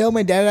 will you bail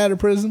my dad out of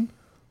prison?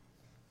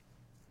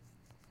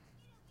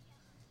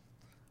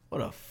 What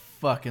a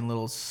fucking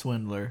little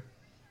swindler.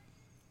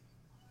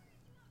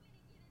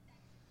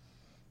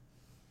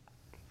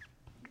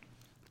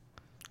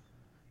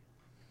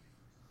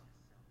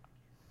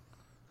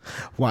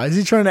 Why is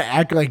he trying to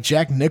act like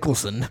Jack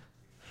Nicholson?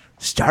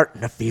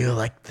 Starting to feel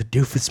like the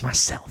doofus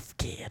myself,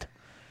 kid.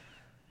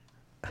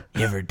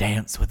 You ever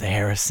dance with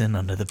Harrison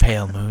under the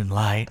pale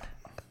moonlight?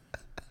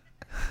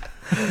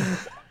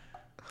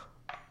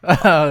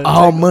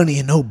 All money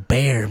and no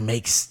bear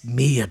makes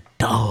me a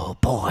dull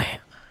boy.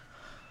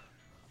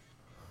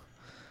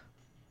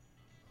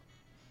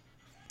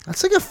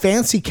 That's like a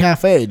fancy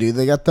cafe, dude.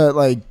 They got that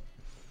like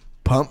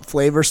pump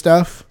flavor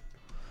stuff.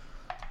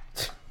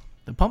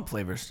 The pump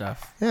flavor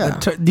stuff. Yeah.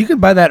 You can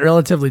buy that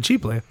relatively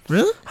cheaply.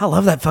 Really? I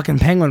love that fucking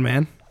penguin,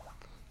 man.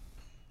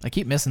 I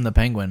keep missing the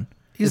penguin.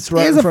 It's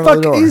right in front of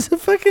the door. He's a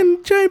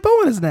fucking giant bow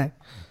on his neck.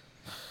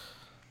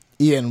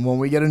 Ian, when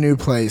we get a new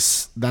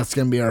place, that's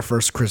going to be our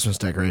first Christmas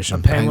decoration.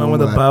 A penguin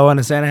with a bow and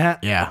a Santa hat?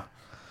 Yeah.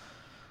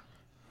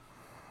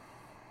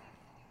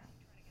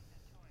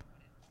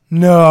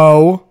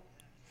 No.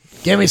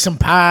 Give me some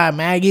pie,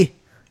 Maggie.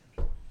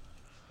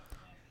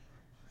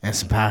 And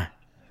some pie.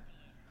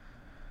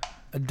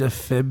 A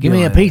defibrillator. Give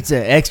me a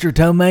pizza, extra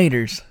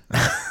tomatoes.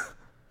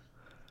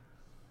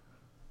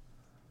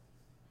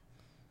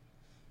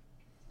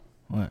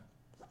 What?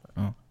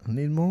 I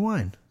need more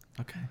wine.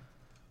 Okay.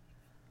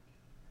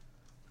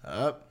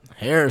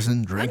 Harrison,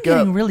 I'm drink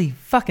getting up. really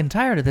fucking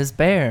tired of this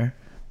bear.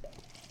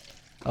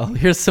 Oh,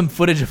 here's some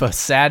footage of a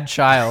sad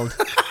child.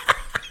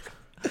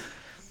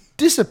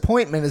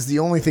 Disappointment is the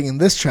only thing in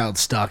this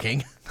child's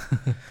stocking.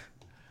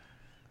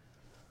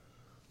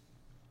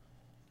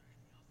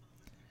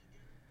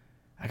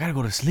 I gotta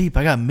go to sleep.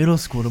 I got middle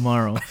school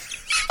tomorrow.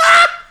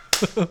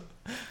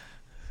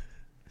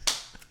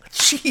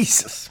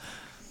 Jesus.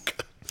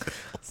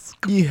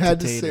 You had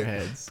to Tater say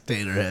heads.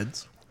 tater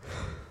heads.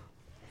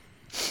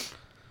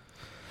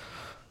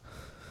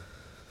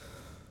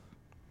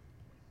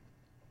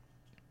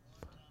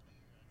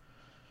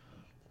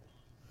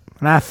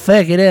 And I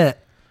fuck it up.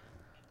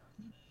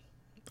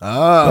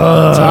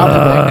 Oh, top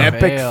of the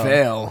epic fail.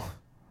 fail.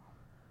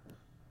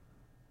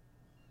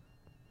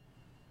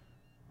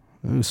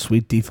 Ooh,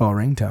 sweet default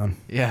ringtone.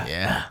 Yeah.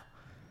 Yeah.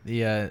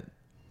 The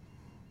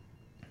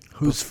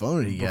Whose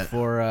phone did he get?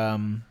 before I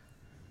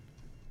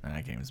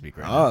can't even speak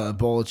right now. Oh, a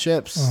bowl of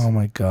chips. Oh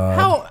my god.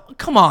 How?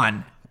 Come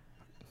on.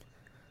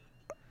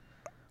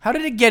 How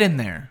did it get in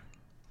there?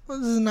 What,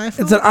 is this an iPhone?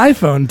 It's an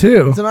iPhone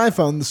too. It's an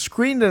iPhone. The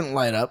screen didn't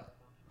light up.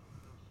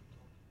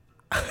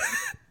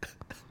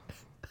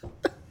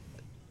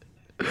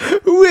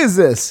 Who is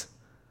this?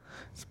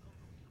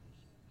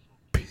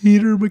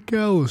 Peter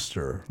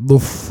McAllister. The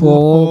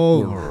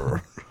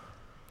Faller.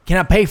 Can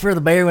I pay for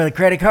the bear with a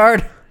credit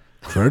card?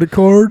 Credit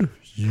card?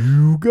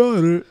 You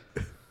got it.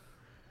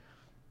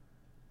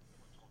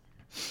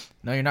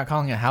 No, you're not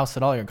calling it a house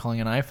at all. You're calling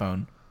it an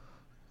iPhone.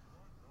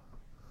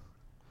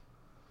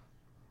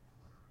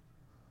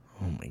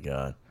 Oh my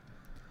god.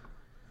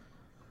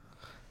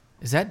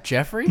 Is that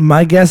Jeffrey?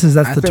 My guess is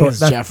that's I the think toy. it's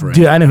That's, Jeffrey.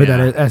 Dude, I know who that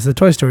Yeah. is. That's the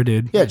Toy Story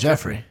dude. Yeah,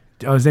 Jeffrey.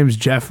 Oh, his name's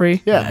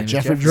Jeffrey. Yeah, name's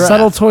Jeffrey Jeffrey. Giraffe.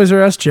 Subtle Toys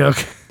R Us joke.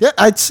 Yeah,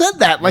 I said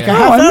that like Yeah. a Oh,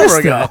 half I hour missed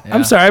ago. it.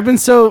 I'm sorry. I've been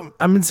so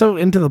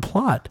into the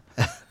plot.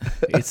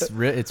 It's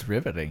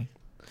riveting.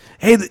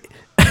 Hey,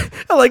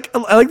 I like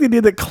the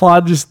idea that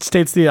Claude just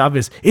states the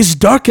obvious. It's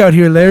dark out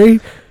here, Larry.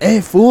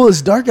 Hey, fool,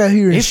 it's dark out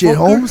here and Hey, shit, fucker.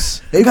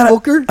 Holmes. Hey, I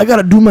fucker.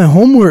 gotta do my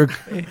homework.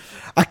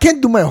 I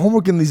can't do my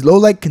homework in these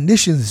low-light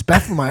conditions. It's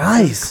bad for my Does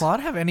eyes. Claude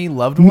have any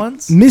loved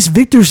ones? Miss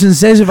Victorson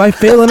says if I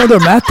fail another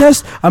math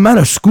test, I'm out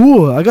of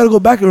school. I gotta go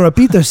back and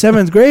repeat the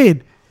 7th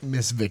grade.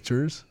 Miss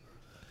Victor's.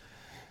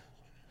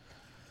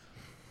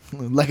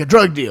 Like a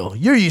drug deal.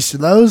 You're used to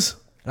those.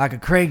 Like a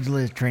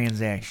Craigslist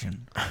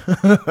transaction.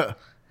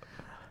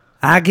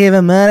 I give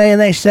them money and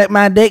they suck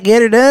my dick,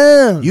 get her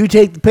done. You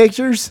take the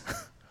pictures.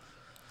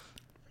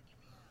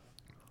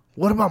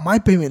 What about my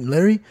payment,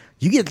 Larry?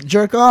 You get to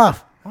jerk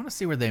off. I want to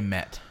see where they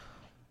met.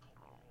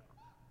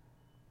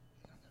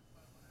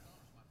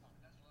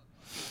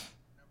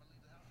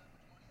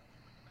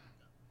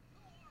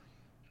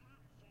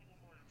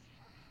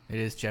 It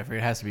is Jeffrey.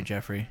 It has to be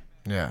Jeffrey.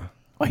 Yeah.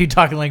 Why are you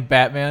talking like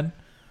Batman?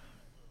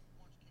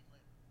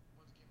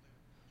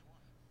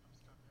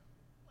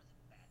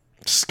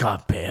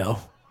 Scott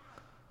Bale.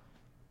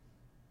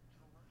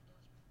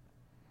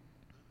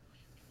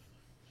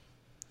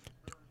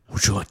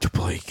 Would you like to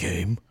play a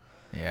game?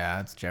 Yeah,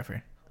 it's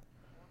Jeffrey.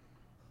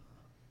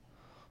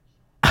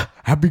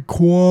 Happy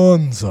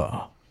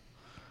Kwanzaa.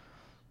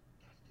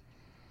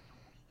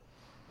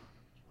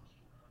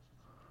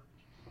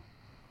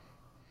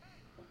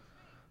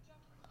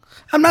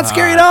 I'm not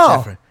scary at all.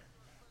 Jeffrey.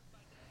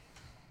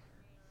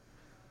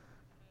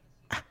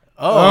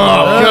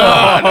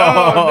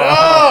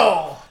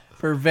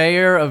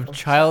 Purveyor of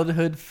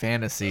childhood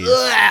fantasies.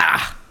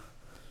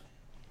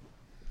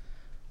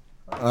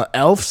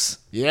 Elves?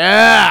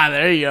 Yeah,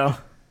 there you go.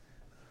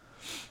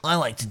 I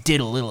like to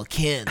diddle little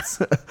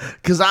kids.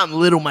 Because I'm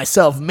little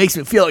myself. It makes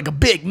me feel like a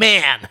big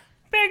man.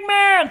 Big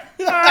man!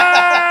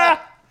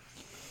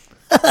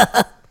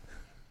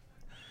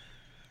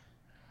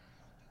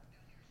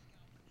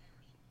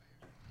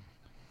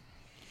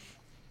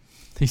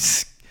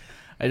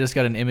 I just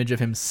got an image of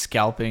him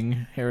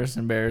scalping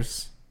Harrison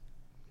Bears.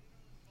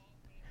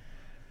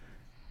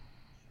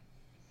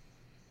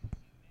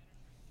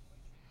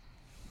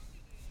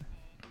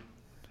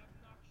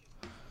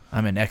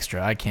 I'm an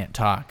extra. I can't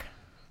talk.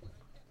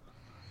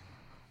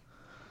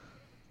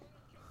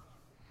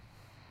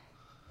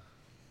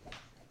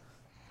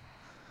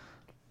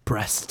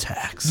 breast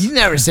tax. You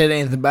never said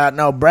anything about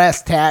no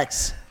brass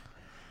tacks.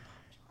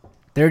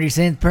 30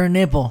 cents per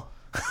nipple.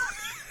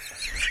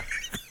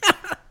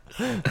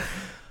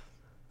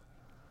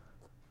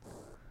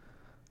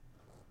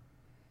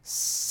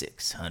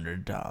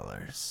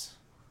 $600.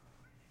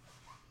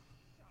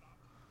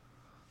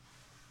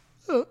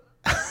 So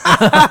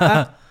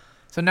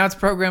now it's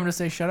programmed to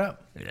say shut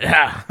up.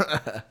 Yeah.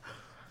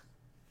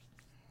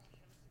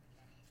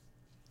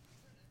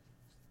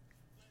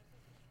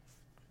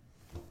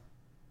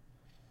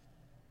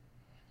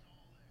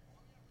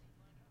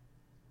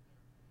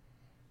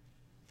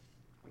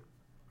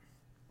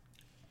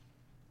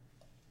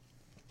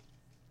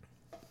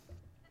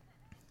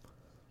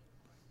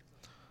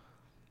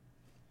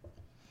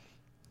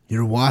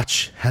 Your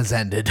watch has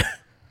ended.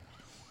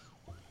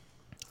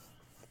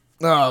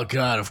 Oh,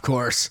 God, of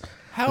course.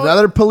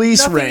 Another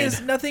police raid.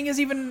 Nothing is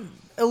even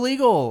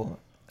illegal.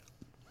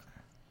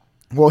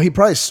 Well, he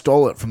probably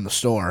stole it from the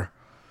store.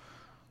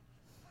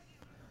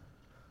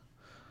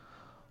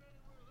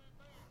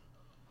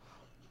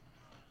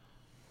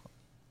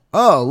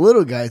 Oh,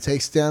 little guy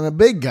takes down a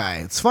big guy.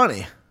 It's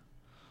funny.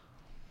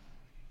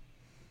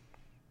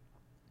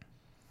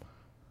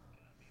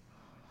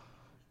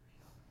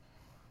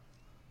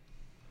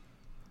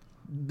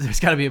 There's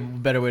got to be a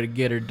better way to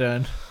get her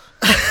done.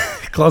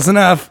 Close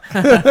enough.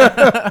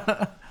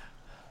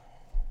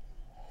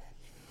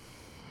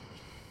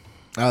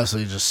 Oh, so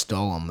you just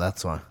stole him.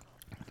 That's why. Is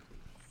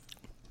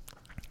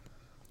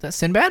that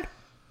Sinbad?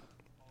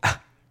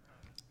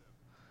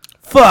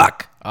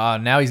 Fuck. Oh,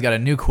 now he's got a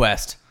new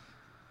quest.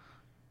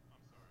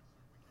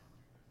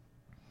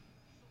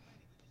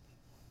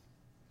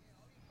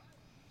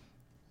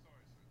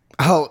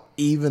 I'll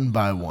even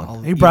buy one.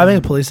 Are you bribing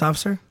a police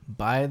officer?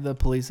 Buy the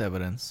police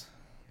evidence.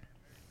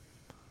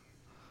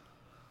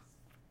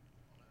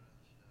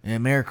 Yeah,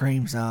 Mary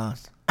cream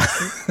sauce.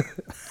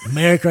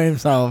 Mary cream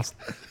sauce.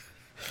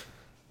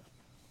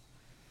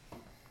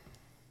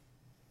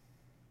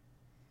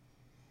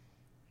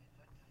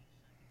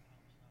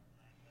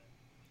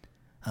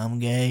 I'm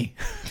gay.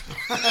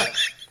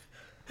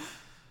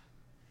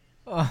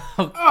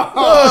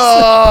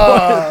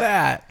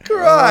 That.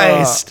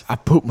 Christ. I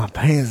pooped my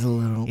pants a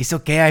little. It's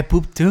okay, I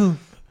pooped too.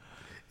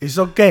 It's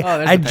okay. Oh,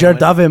 there's I a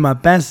jerked penguin. off in my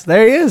pants.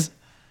 There he is.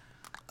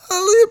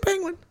 Oh, look at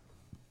penguin.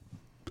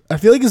 I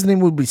feel like his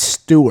name would be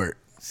Stuart.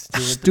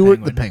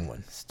 Stuart the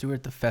penguin.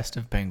 Stuart the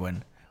festive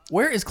penguin.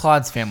 Where is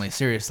Claude's family?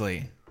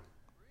 Seriously.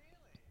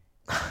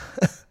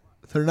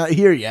 They're not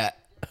here yet.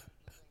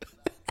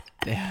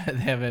 They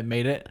haven't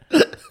made it.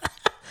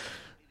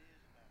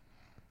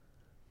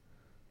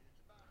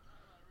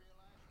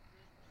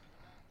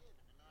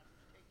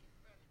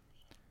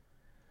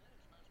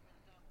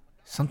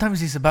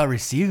 Sometimes it's about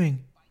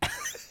receiving.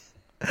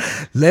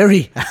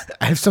 Larry,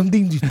 I have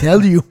something to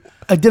tell you.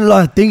 I did a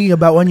lot of thinking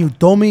about when you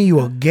told me you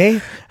were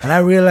gay, and I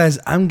realized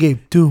I'm gay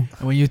too.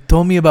 And when you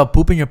told me about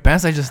pooping your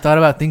pants, I just thought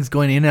about things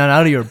going in and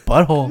out of your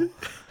butthole.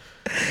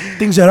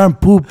 Things that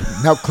aren't poop.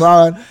 Now,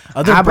 Claude,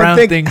 Other I've been brown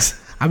think- things.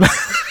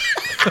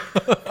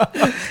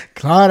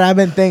 Claude, I've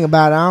been thinking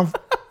about it.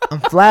 I'm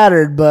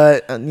flattered,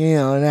 but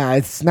no,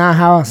 it's not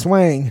how I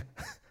swing.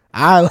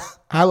 I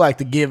like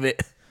to give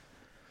it.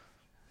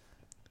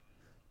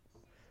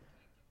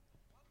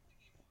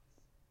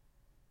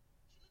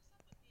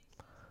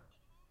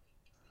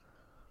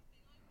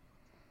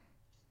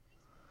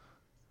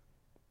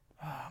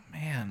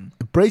 Man.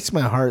 It breaks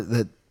my heart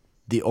that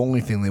the only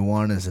thing they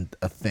want isn't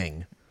a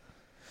thing.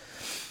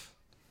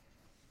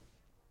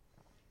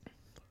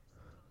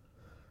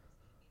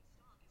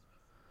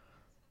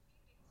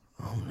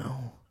 Oh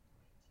no.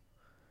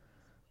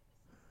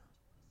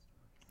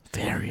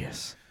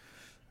 Various.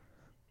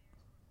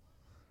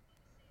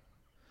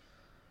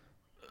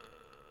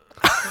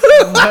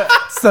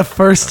 It's the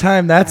first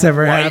time that's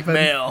ever happened.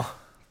 Male.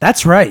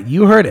 That's right.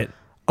 You heard it.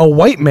 A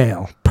white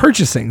male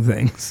purchasing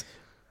things.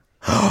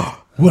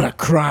 What a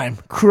crime.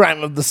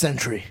 Crime of the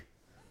century.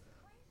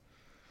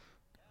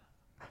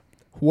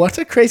 What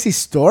a crazy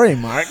story,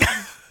 Mark.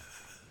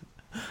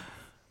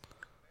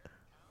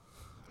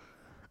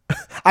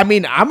 I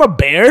mean, I'm a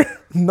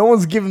bear. No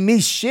one's giving me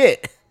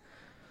shit.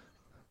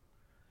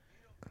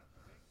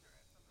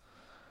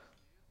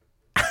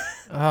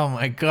 Oh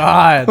my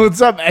God.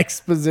 What's up,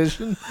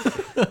 exposition?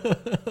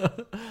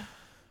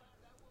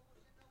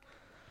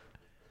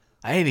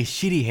 I have a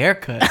shitty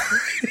haircut.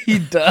 He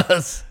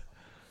does.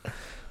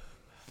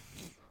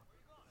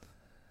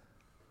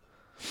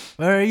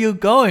 Where are you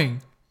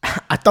going?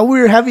 I thought we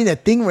were having a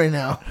thing right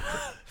now.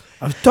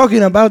 I was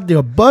talking about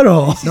your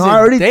butthole.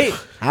 No, a date.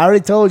 I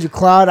already told you,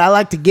 Claude. I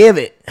like to give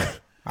it.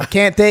 I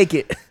can't take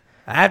it.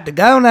 I have to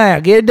go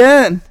now. Get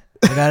done.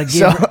 I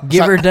gotta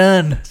give her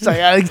done. So I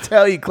gotta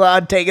tell you,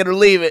 Claude, take it or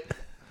leave it.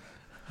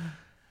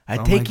 I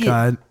Oh take my it.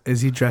 God.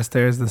 Is he dressed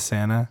there as the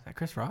Santa? Is that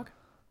Chris Rock?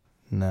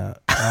 No.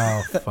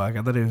 Oh, fuck.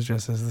 I thought he was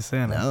dressed as the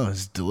Santa. No,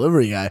 it's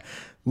delivery guy.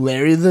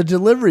 Larry the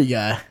delivery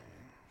guy.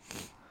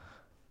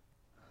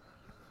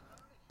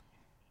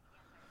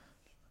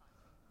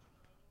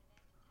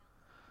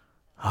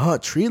 Oh,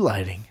 tree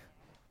lighting.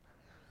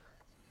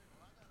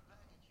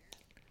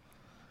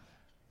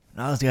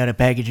 I also got a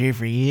package here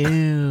for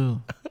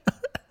you.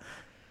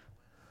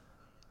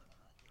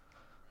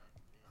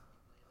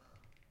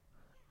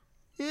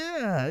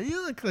 Yeah,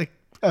 you look like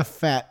a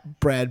fat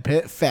Brad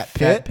Pitt. Fat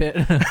Pit. Pitt.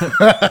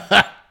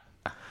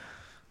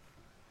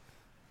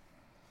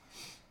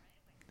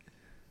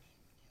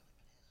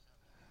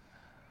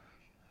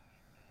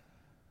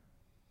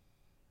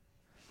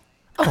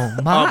 Oh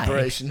my!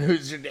 Operation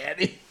Who's Your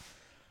Daddy?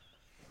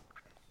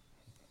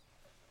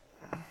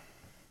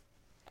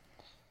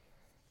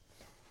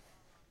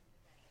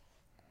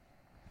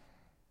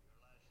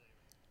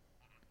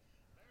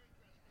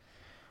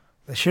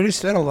 They should have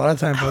spent a lot of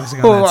time focusing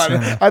on Hold that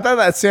on. Santa. I thought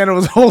that Santa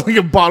was holding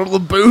a bottle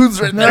of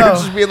booze right there, No.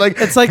 just being like,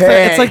 It's like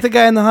hey. it's like the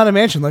guy in the Haunted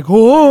Mansion, like,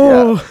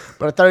 whoa. Yeah.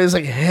 But I thought he was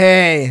like,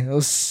 hey,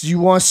 you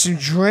want some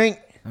drink?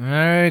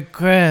 Merry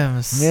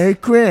Christmas. Merry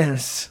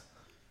Christmas.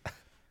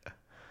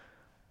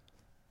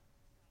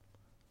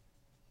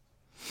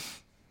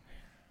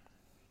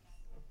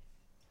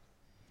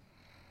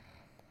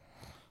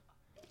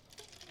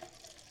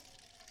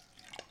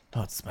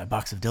 Oh, it's my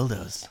box of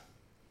dildos.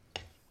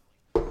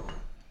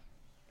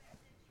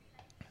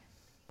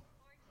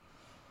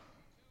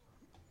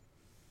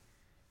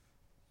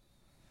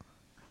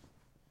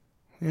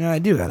 You know, I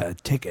do gotta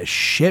take a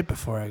shit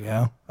before I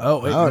go. Oh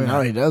wait, Oh, wait, no,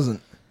 wait. he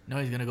doesn't. No,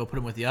 he's gonna go put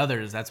him with the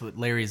others. That's what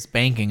Larry's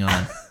banking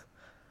on.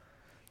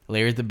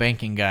 Larry's the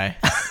banking guy.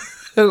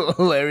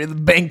 Larry, the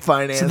bank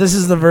finance. So this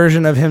is the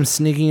version of him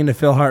sneaking into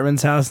Phil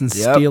Hartman's house and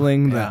Yep.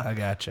 stealing the. Yeah. I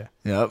gotcha.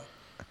 Yep.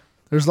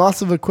 There's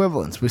lots of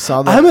equivalents. We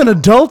saw that. I'm an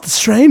adult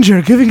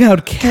stranger giving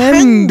out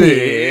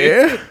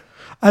candy.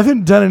 I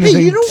haven't done anything.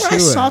 Hey, you know what to I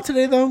saw it.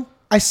 today, though?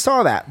 I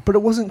saw that, but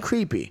it wasn't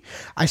creepy.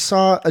 I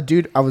saw a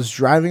dude. I was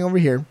driving over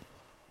here,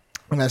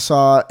 and I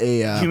saw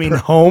a. You mean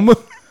home?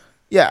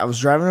 Yeah, I was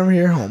driving over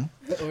here home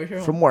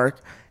from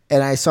work,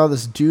 and I saw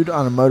this dude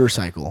on a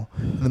motorcycle.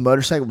 And the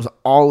motorcycle was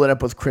all lit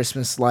up with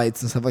Christmas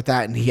lights and stuff like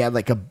that, and he had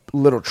like a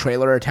little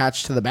trailer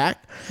attached to the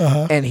back.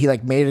 And he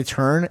like made a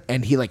turn,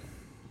 and he like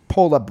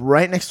pulled up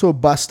right next to a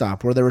bus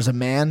stop where there was a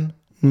man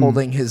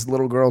holding his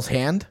little girl's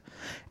hand,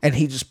 and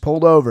he just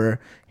pulled over,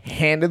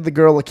 handed the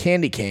girl a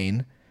candy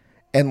cane.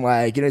 And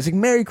like, you know, he's like,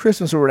 Merry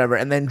Christmas or whatever,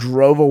 and then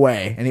drove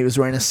away. And he was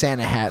wearing a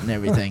Santa hat and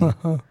everything.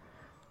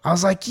 I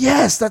was like,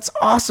 yes, that's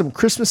awesome.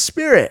 Christmas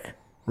spirit,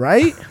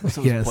 right? So it was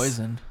Yes.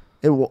 poisoned.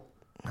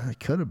 It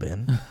could have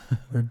been.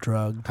 They're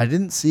drugged. I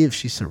didn't see if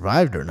she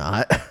survived or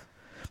not.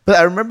 But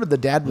I remember the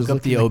dad was Look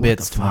up looking the like, what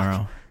obits fuck?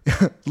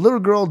 tomorrow. Little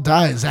girl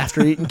dies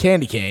after eating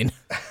candy cane.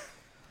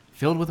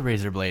 Filled with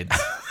razor blades.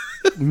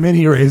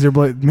 Mini razor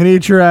blade,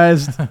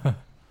 miniaturized.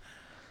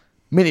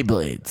 Mini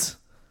blades.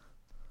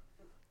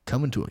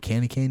 Coming to a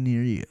candy cane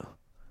near you.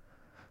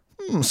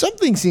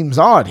 Something seems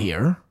odd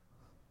here.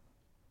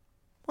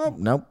 Well,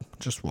 nope.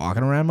 Just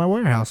walking around my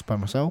warehouse by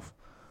myself.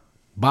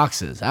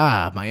 Boxes.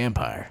 My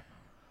empire.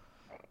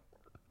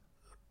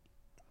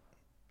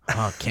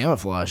 Oh,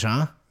 camouflage,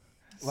 huh?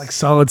 Like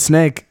Solid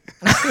Snake.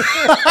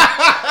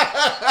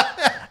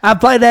 I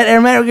played that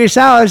in Metal Gear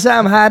Solid, so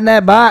I'm hiding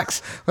that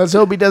box. Let's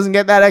hope he doesn't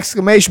get that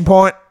exclamation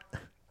point.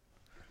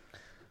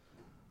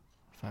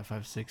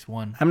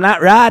 5561. I'm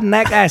not riding.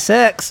 That guy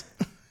sucks.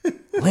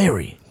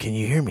 Larry, can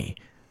you hear me?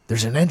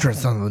 There's an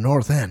entrance on the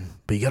north end,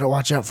 but you gotta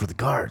watch out for the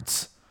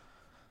guards.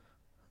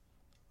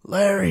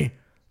 Larry.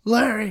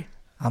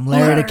 I'm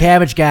Larry the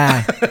Cabbage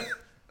Guy.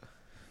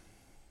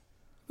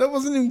 That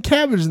wasn't even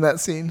cabbage in that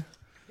scene.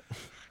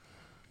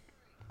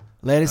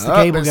 Lettuce the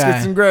Cable biscuits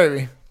Guy. and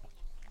gravy.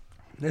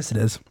 Yes, it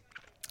is.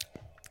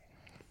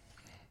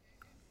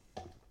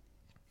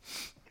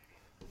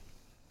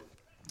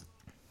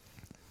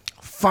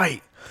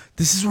 Fight.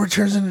 This is where it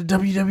turns into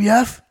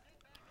WWF?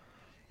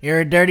 You're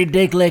a dirty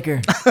dick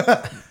licker.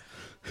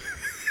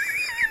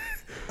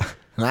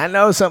 I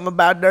know something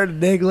about dirty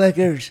dick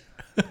lickers.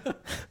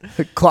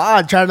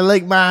 Claude tried to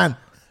lick mine.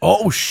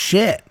 Oh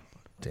shit!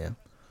 Damn.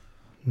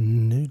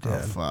 New Oh,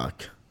 dad.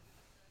 fuck.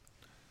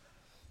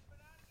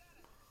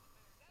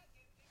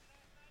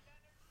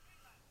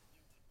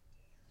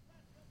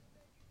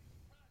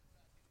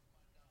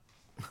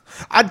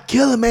 I'd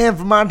kill a man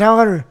for my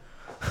daughter.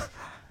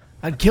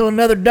 I'd kill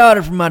another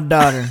daughter for my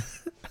daughter.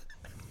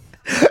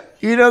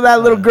 You know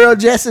that little girl,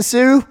 Jessa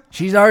Sue,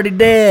 She's already from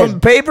dead. the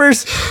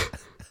papers?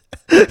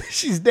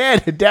 She's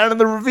dead down in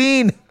the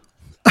ravine.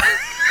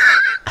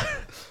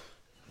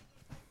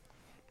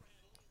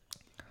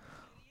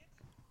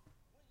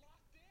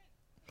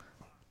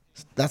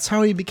 That's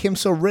how he became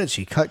so rich.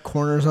 He cut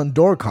corners on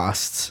door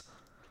costs.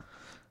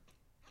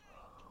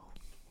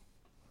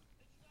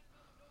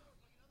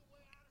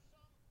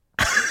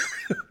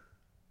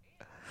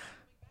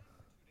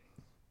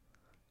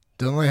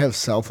 Don't they have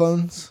cell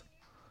phones?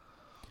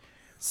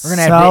 We're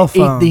gonna have to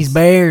eat these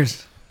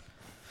bears.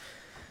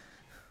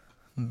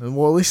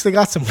 Well, at least they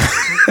got some.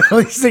 At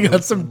least they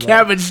got some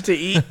cabbage to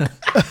eat.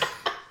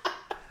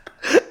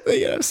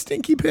 They have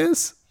stinky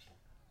piss.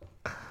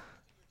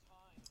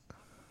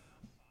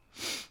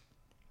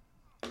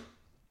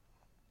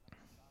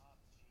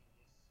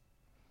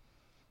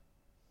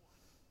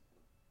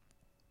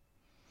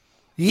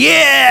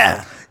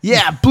 Yeah.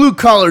 Yeah, blue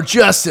collar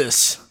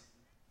justice.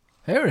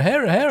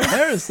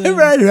 Harrison.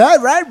 Right,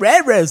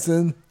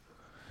 Harrison.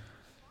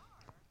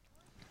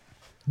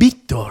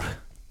 Victor.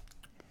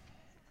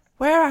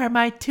 Where are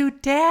my two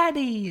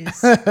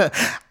daddies?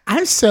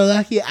 I'm so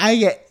lucky I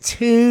get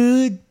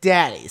 2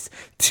 daddies,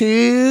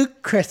 2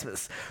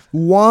 Christmas,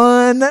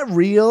 1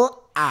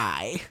 real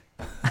eye.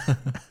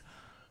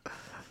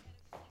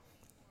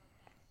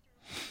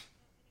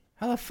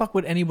 How the fuck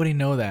would anybody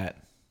know that?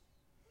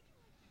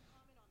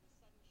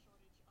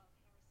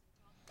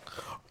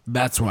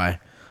 That's why.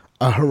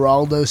 A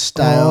Geraldo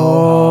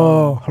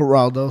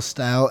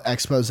style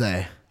expose.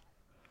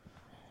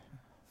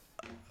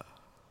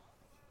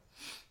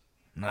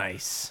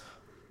 Nice.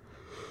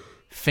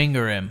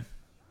 Finger him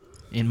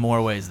in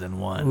more ways than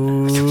one.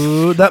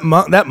 Ooh, that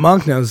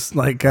monk knows.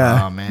 Like,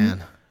 Oh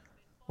man.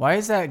 Why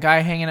is that guy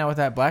hanging out with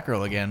that black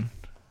girl again?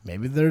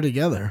 Maybe they're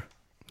together.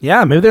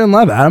 yeah, maybe they're in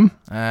love, Adam.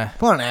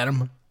 Come on,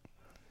 Adam.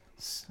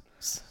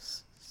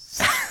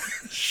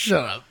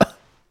 Shut up.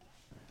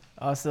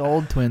 Oh, it's the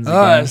old twins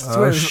again.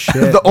 Oh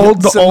shit! The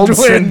old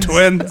Sin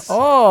twins.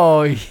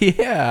 Oh,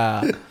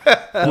 yeah.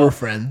 We're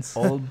friends.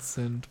 Old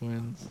Sin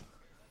twins.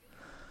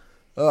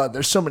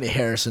 There's so many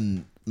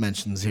Harrison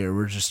mentions here.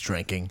 We're just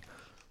drinking.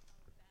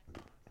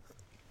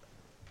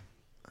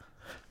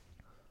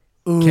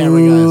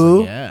 Camera guys,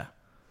 like, yeah.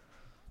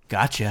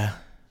 Gotcha.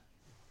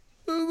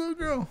 Little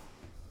girl.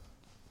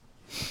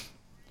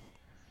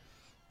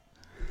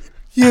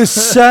 You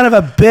son of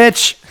a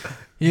bitch!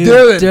 You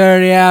Dylan.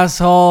 dirty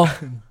asshole.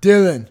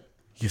 Dylan,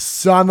 you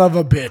son of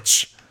a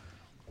bitch.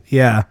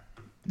 Yeah.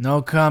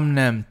 No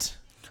comments.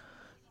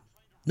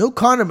 No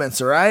condiments,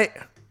 all right?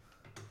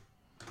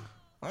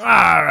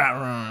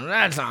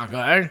 That's not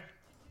good.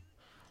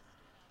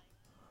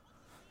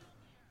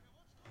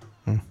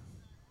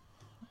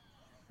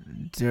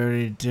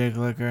 Dirty dick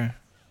liquor.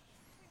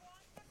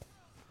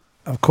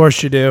 Of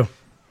course you do.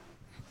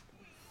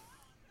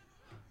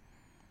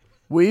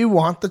 We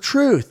want the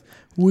truth.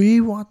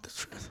 We want the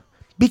truth.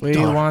 Victor. We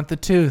want the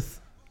tooth.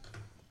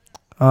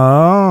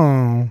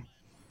 Oh.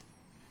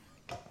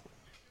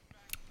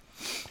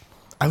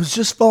 I was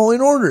just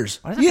following orders.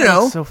 Why does that You look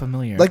know, so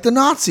familiar? like the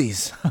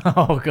Nazis.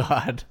 Oh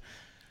God.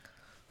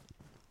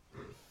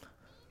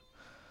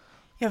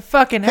 You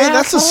fucking Hey, asshole.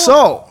 that's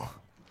assault.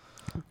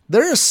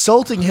 They're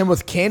assaulting him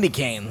with candy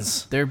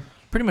canes. They're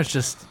pretty much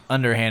just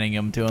underhanding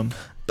him to him.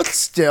 But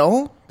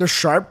still, they're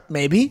sharp,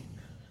 maybe.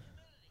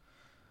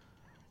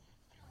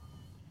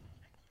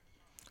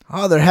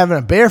 Oh, they're having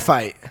a bear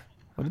fight.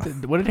 What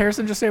did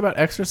Harrison just say about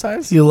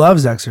exercise? He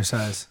loves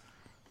exercise.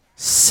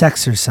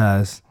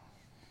 Sexercise.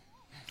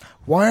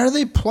 Why are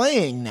they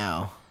playing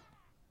now?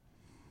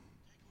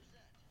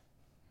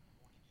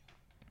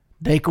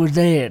 Dick was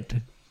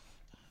dead.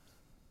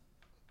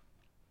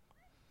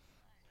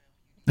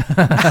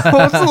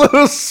 What's a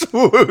little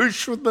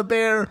swoosh with the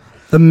bear?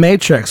 The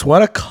Matrix.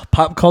 What a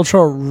pop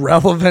cultural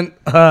relevant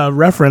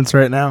reference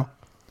right now.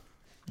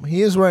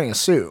 He is wearing a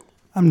suit.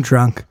 I'm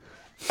drunk.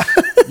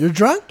 You're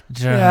drunk?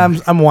 Yeah,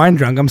 I'm wine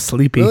drunk. I'm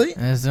sleepy. Really?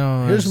 There's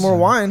no, Here's more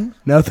wine.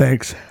 No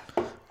thanks.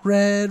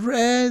 Red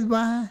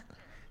wine.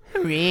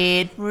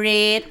 Red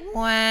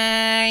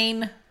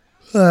wine.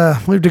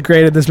 We've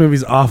degraded. This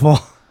movie's awful.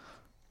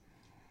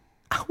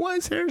 Why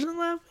is Harrison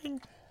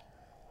laughing?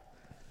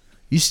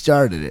 You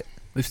started it.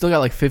 We've still got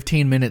like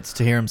 15 minutes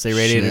to hear him say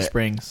Radiator Shit.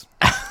 Springs.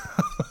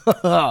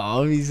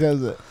 Oh, he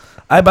says it.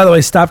 I, by the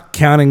way, stopped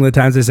counting the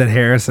times I said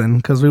Harrison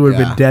because we would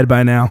have Yeah. been dead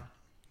by now.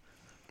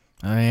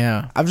 Oh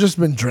yeah, I've just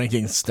been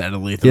drinking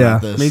steadily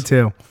throughout this. Me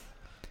too.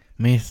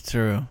 me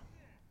too.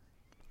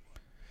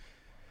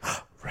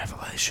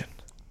 Revelation.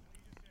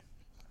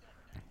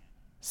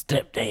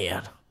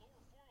 Stepdad.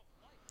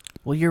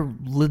 Well, you're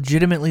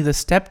legitimately the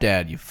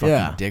stepdad, you fucking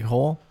Yeah.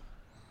 dighole.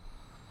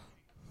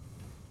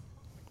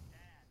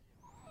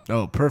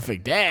 Oh,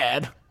 perfect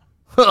dad.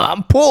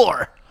 I'm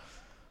poor.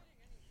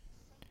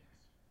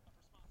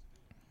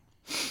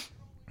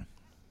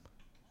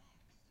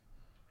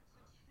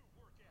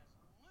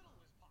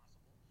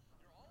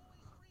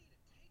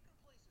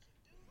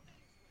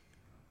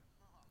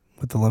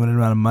 With the limited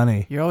amount of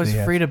money. You're always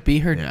Yeah. free to be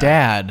her Yeah.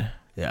 dad.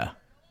 Yeah.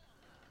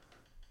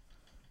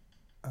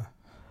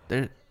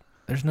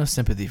 There's no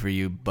sympathy for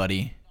you,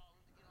 buddy.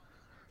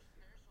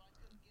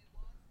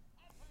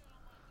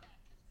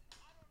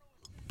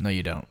 No,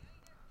 you don't.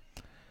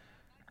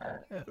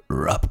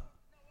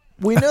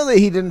 We know that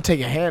he didn't take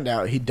a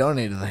handout. He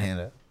donated the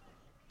handout.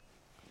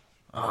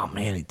 Oh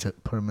man, he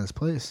put him in his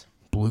place.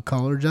 Blue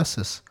collar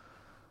justice.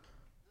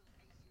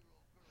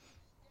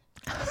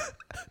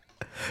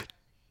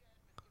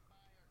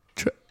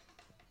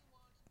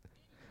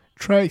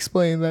 Try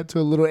explaining that to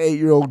a little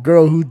 8-year-old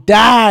girl who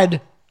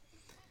died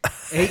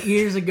 8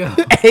 years ago.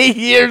 8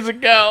 years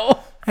ago.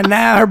 And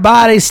now her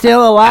body's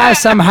still alive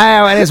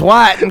somehow and is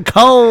white and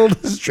cold.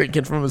 He's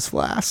drinking from his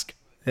flask.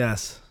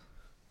 Yes.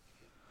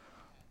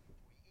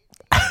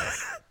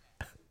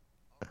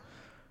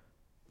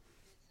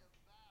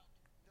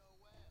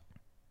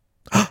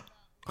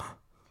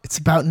 It's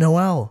about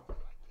Noel.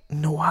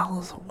 Noel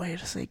is a way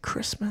to say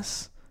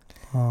Christmas.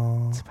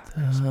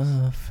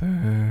 The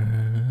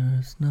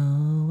first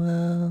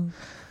Noel.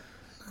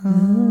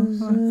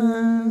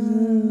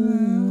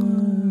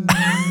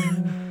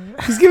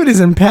 He's giving his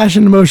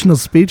impassioned, emotional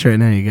speech right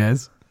now, you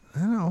guys. I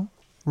don't know.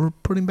 We're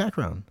putting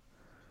background.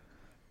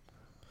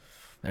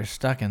 They're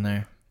stuck in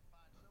there.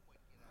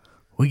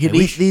 We could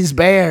eat these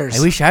bears.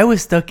 I wish I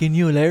was stuck in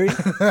you, Larry.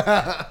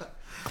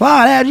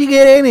 Claude, how'd you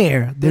get in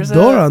here? The There's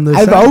door a- on this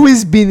I've side.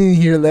 always been in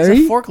here, There's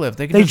Larry. a forklift.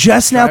 They, can They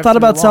just now drive thought through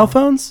the about cell wall.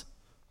 phones?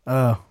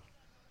 Oh.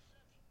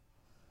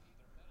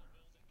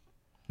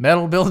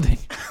 Metal building.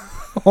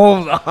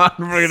 Hold on.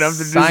 We're going to have to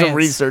do some Science.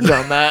 research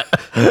on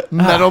that.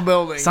 Metal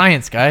building.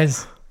 Science,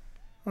 guys.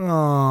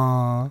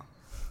 Aww.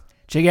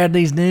 Check out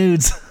these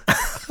nudes.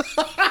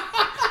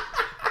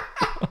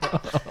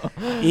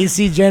 You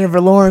see Jennifer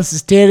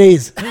Lawrence's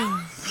titties.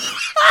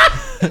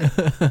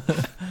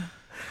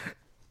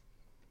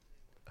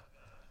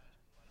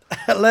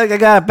 Look, I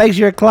got a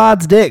picture of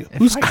Claude's dick.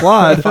 Who's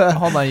Claude?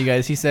 Hold on, you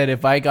guys. He said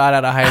if I got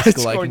out of high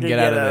school, I can get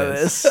out of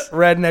this.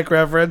 Redneck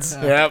reference.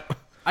 Yep.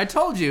 I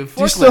told you.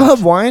 Do you still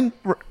have wine,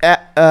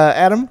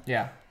 Adam?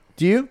 Yeah.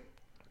 Do you?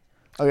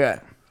 Okay.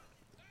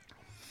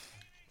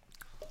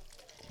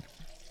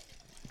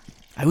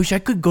 I wish I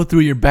could go through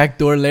your back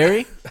door,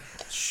 Larry.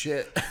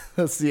 Shit.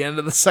 That's the end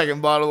of the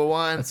second bottle of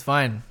wine. That's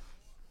fine.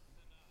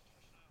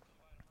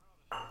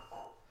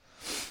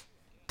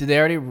 Did they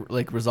already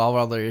resolve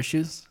all their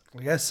issues?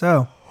 I guess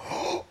so.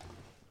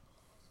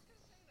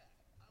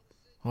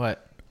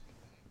 What?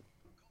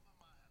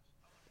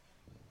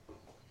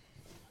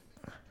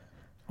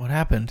 What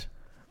happened?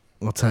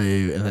 I'll tell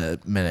you in a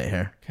minute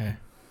here. Okay.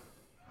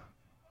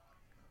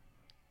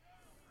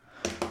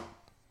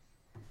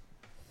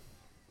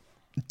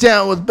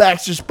 Down with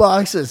Baxter's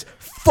boxes.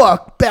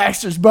 Fuck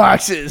Baxter's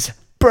boxes.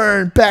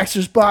 Burn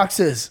Baxter's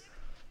boxes.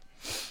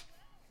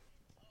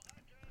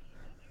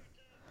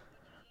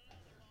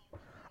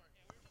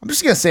 I'm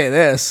just going to say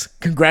this.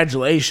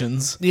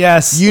 Congratulations.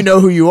 Yes. You know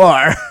who you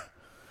are.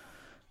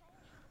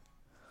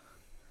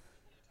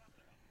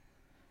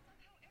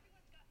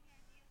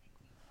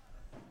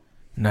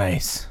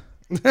 Nice.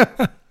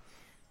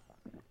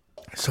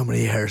 So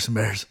many Harrison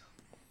Bears.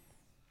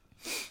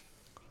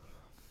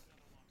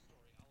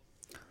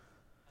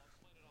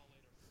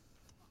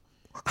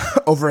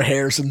 Over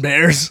Harrison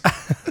Bears.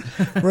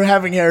 We're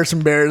having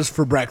Harrison Bears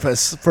for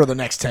breakfast for the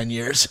next 10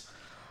 years.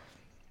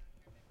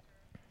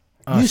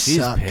 Oh, You she's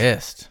suck.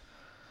 pissed.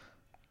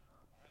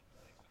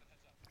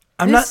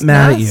 I'm not It's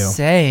mad at you.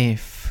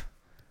 Safe.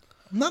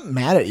 I'm not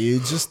mad at you.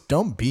 Just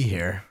don't be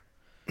here.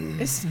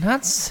 It's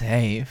not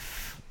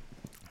safe.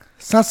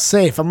 It's not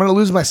safe. I'm going to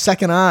lose my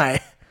second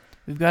eye.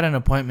 We've got an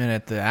appointment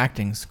at the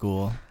acting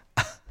school.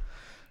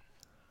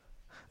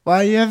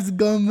 Why you have to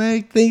go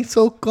make things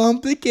so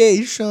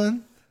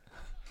complication?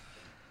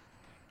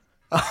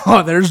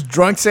 Oh, there's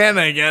drunk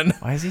Santa again.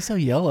 Why is he so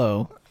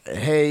yellow?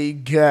 Hey, you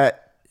got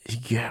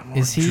more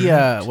Is he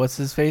drink. what's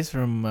his face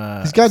from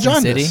He's got Sin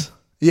jaundice. City?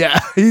 Yeah,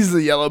 he's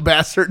the yellow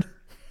bastard.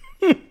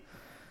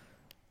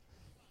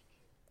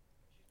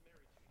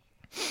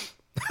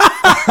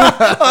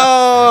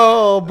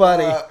 Oh,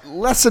 buddy.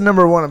 Lesson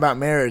number 1 about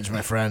marriage,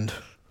 my friend.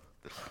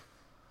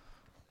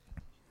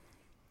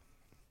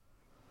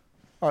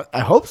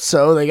 I hope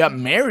so. They got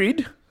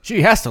married.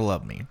 She has to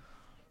love me.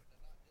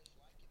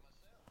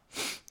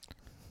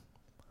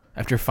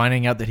 After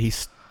finding out that he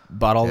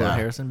bought all the Yeah.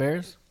 Harrison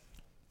Bears?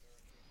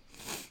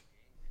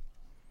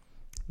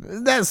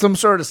 Is that some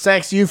sort of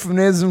sex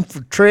euphemism for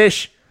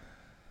Trish?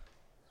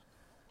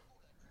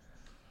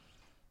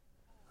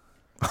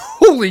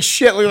 Holy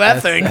shit, look at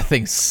that thing. That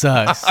thing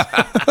sucks.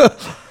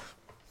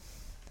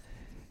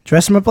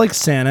 Dress him up like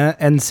Santa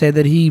and say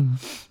that he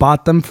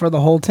bought them for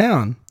the whole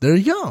town. There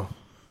you go.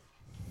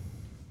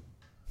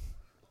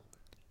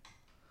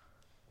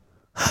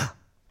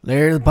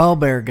 Larry the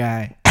pallbearer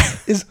guy.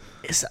 Is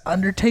the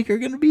Undertaker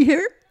going to be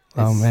here?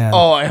 Oh, man.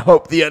 Oh, I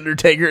hope the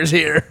Undertaker's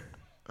here.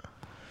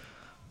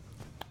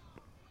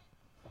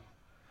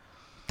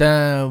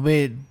 Down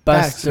with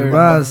Buster.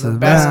 Buster,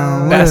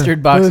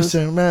 Bastard boxes.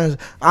 Booster, man.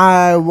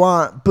 I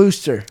want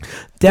Booster.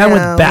 Down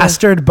with Down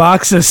bastard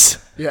boxes.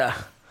 Yeah.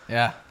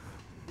 Yeah.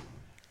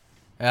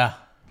 Yeah.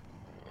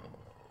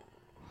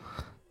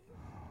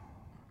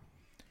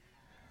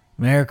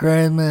 Merry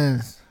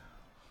Christmas.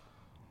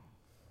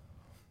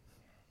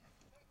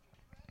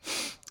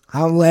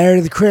 I'm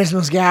Larry the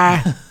Christmas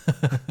guy.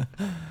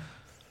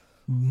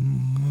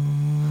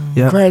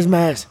 Yep.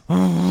 Christmas.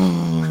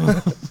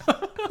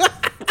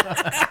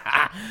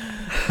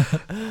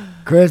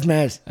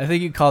 Christmas. I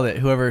think you called it.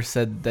 Whoever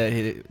said that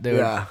they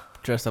Yeah. would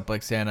dress up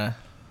like Santa.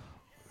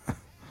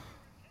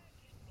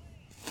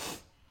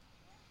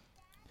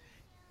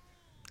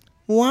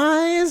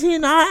 Why does he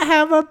not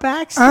have a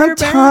Baxter? I'm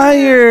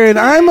tired.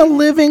 I'm a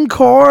living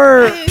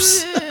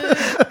corpse.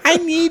 I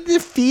need to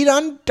feed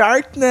on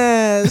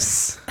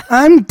darkness.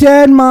 I'm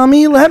dead,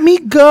 Mommy. Let me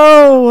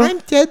go. I'm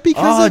dead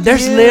because Oh, of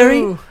there's you.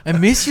 Larry. I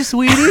miss you,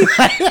 sweetie.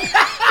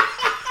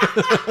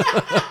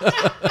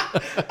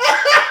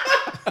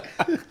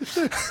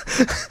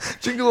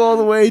 Jingle all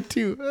the way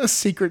to A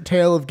Secret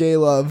Tale of Gay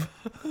Love.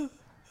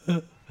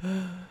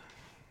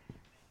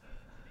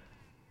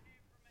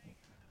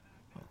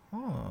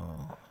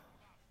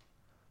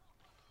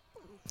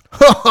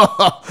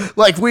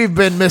 Like we've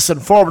been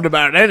misinformed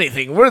about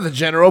anything. We're the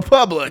general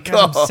public.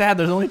 God, I'm sad.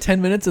 There's only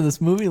 10 minutes of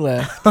this movie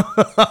left.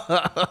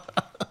 I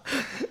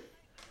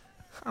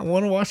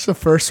want to watch the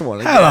first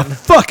one again. How the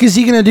fuck is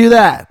he gonna do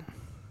that?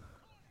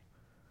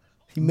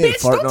 He made a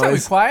Bitch, fart don't tell me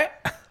noise. quiet.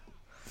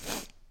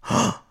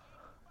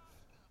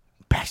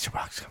 Baxter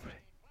Box Company.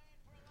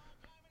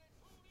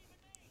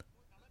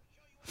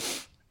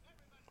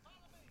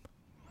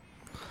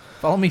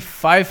 Follow me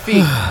 5 feet.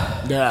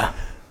 Yeah.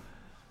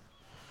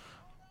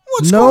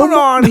 What's going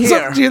on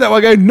here? Gee, that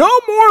one guy. No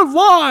more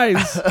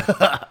lies.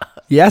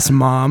 Yes,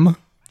 Mom.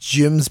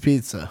 Jim's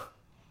Pizza.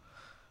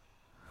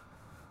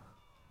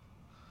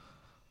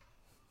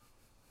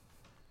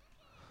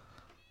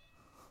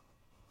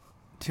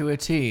 To a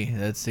T.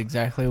 That's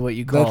exactly what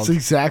you called. That's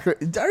exactly.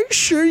 Are you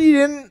sure you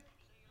didn't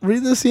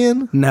read this,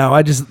 Ian? No,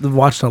 I just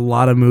watched a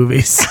lot of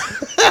movies.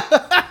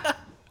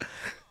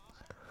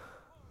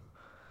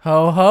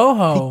 Ho, ho,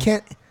 ho. He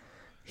can't.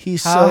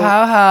 He's Ho, so.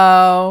 ho,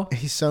 ho.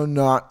 He's so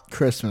not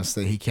Christmas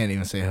that he can't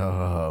even say ho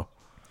ho ho.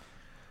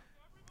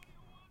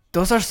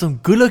 Those are some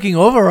good-looking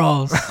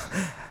overalls.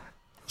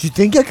 Do you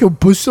think I could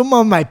put some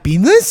on my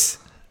penis?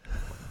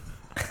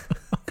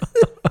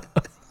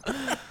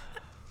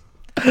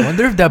 I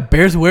wonder if that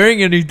bear's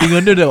wearing anything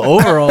under the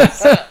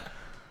overalls.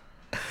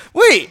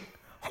 Wait,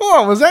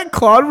 hold on. Was that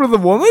Claude with a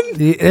woman?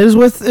 It was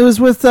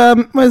with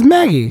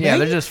Maggie. Yeah,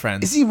 they're just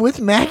friends. Is he with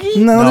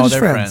Maggie? No, they're No, just they're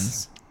friends.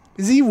 friends.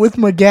 Is he with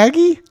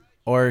McGaggy?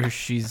 Or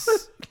she's...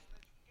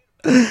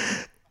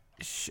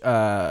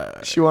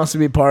 She wants to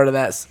be part of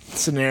that It's a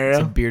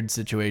scenario. beard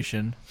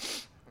situation.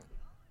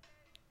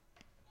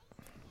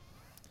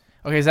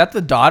 Okay, is that the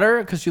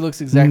daughter? Because she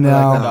looks exactly No.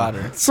 like the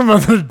daughter. Some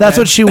other. That's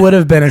what she would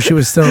have been if she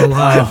was still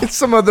alive. It's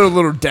some other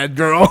little dead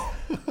girl.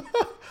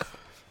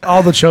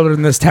 All the children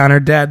in this town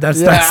are dead. That's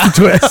the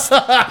twist.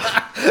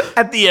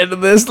 At the end of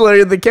this,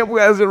 Larry, the camp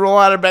guys would roll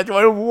out of bed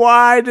going,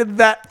 "Why did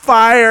that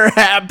fire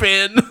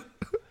happen?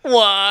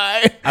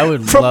 Why?" I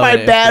would From love my it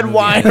if bad the movie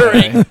had that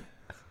wiring. way.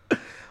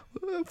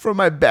 From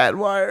my bad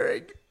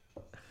wiring.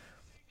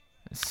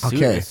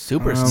 Okay.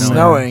 Super Oh, snowing.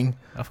 Snowing.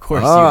 Of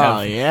course Oh,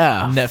 you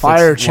have yeah. Netflix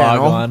Fire log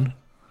channel. on.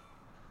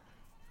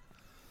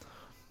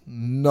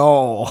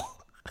 No.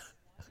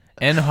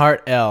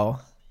 Enhart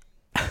L.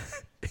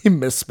 He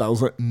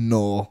misspells it.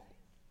 No.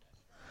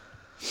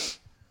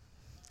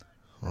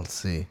 Let's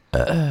see.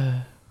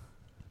 Oh,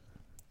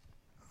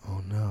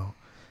 no.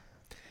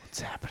 What's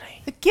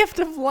happening? The gift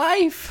of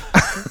life.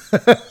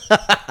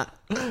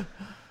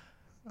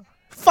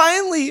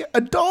 Finally, a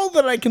doll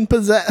that I can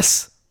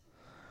possess.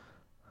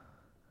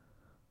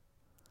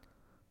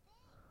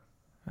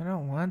 I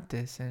don't want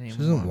this anymore. She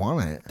doesn't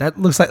want it. That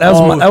looks like that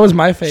was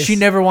my face. She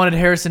never wanted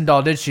Harrison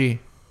doll, did she?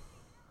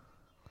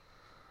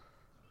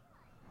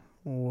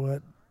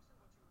 What?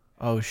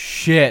 Oh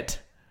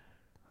shit.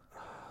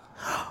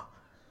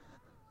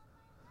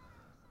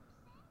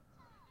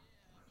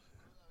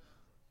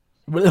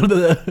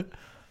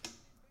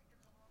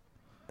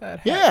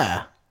 That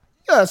Yeah.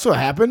 Yeah, that's what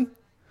happened.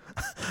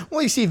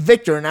 Well, you see,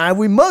 Victor and I,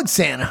 we mugged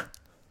Santa.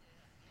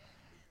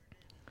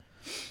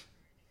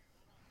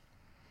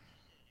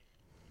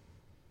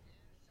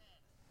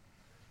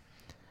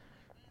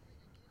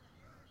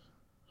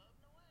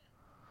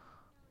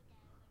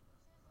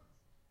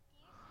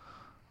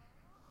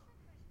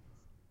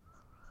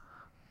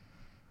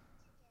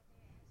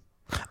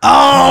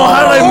 Oh,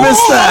 how did I miss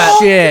that?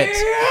 shit.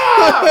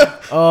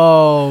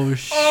 Oh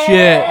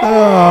shit.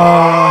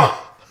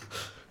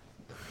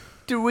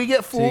 Did we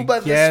get fooled by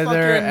this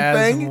Together fucking as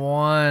thing?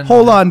 one.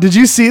 Hold on. Did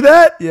you see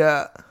that?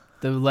 Yeah.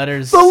 The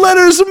letters. The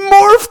letters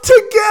morphed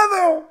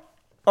together.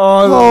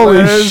 Oh, the Holy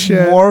letters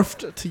shit.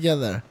 morphed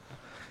together.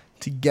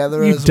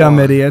 Together You as dumb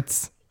one.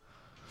 idiots.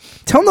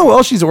 Tell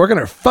Noelle she's working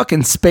her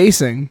fucking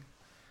spacing.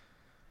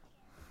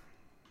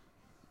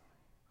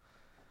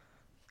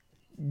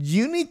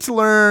 You need to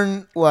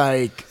learn,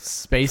 like,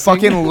 Spacing.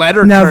 fucking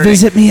letter Now turning.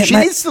 visit me at She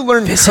my- needs to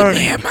learn Visit turning.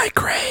 me at my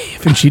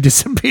grave. And she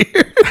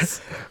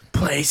disappears.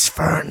 Place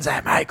ferns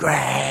at my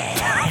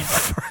grave.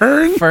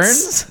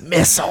 Ferns.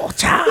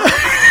 Mistletoe.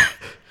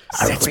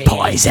 It's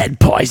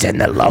poison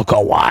the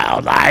local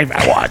wildlife.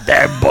 I want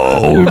their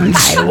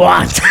bones.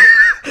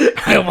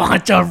 I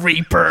want a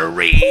reaper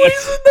reef.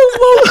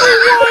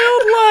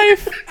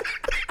 Wildlife.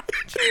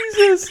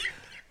 Jesus.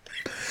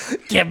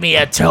 Give me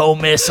a tow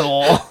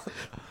missile.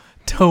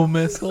 Toe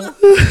missile.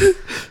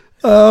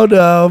 Oh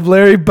no,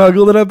 Larry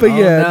bugled it up Oh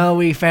again. no,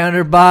 we found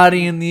her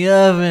body in the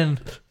oven.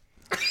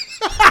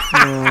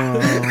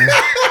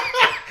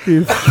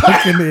 You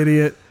fucking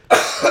idiot.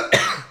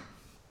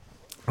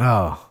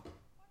 Oh.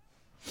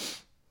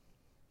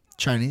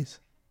 Chinese.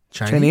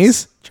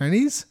 Chinese?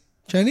 Chinese?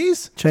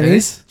 Chinese?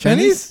 Chinese?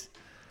 Chinese?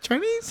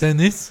 Chinese?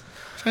 Tennis.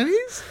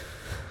 Chinese?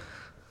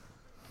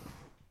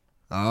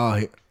 Oh,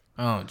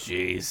 Oh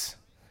jeez.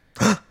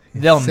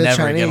 They'll said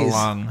never get Chinese.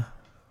 along.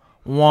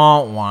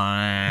 Wah wah.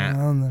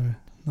 I'll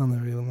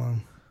never get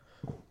along.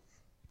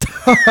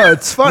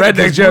 it's funny. Redneck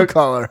Redneck joke.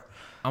 color.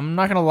 I'm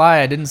not gonna lie,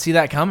 I didn't see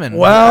that coming.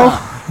 Well,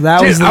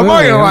 that was Dude, the I'm not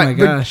movie. gonna Oh lie. my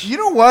The- gosh. you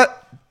know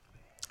what?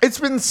 It's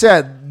been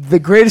said the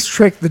greatest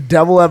trick the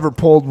devil ever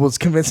pulled was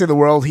convincing the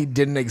world he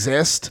didn't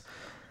exist.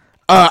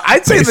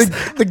 I'd say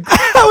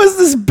How is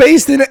this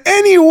based in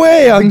any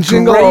way on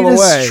Jingle All the Way?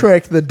 greatest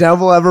trick the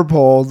devil ever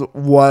pulled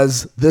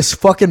was this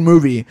fucking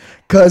movie.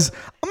 Because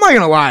I'm not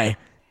gonna lie,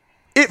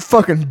 it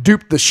fucking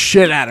duped the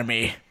shit out of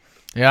me.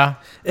 Yeah.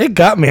 It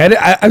got me.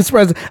 I'm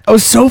surprised. I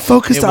was so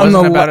focused It on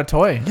wasn't the about a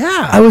toy.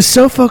 Yeah, I was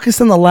so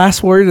focused on the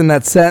last word in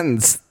that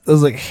sentence. I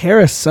was like,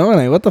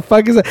 Harrisone. What the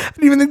fuck is that? I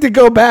didn't even think to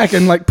go back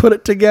and like put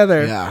it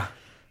together. yeah.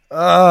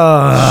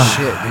 Oh,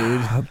 Shit,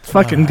 dude.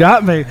 fucking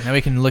got me. Now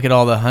we can look at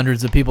all the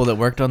hundreds of people that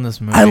worked on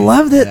this movie. I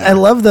loved it. I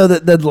love though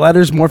that the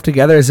letters morph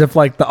together as if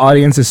like the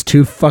audience is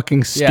too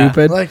fucking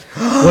stupid. Like,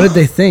 What did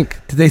they think?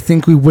 Did they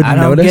think we wouldn't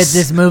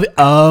notice? movie.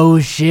 Oh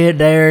shit!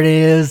 There it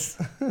is.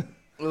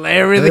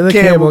 Larry Larry the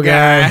Cable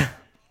Guy. I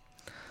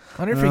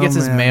wonder if he gets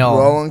his man. mail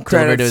Rolling delivered to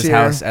credits his here.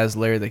 house as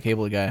Larry the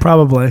Cable Guy.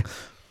 Probably.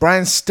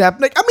 Brian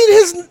Stepnick. I mean,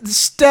 his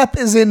step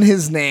is in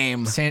his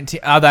name.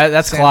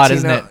 That's Claude,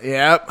 isn't it? Santino.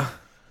 Yep.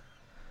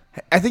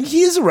 I think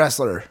he is a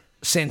wrestler.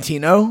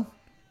 Santino.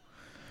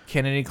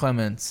 Kennedy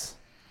Clements.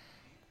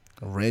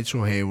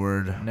 Rachel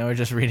Hayward. Now we're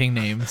just reading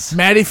names.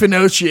 Matty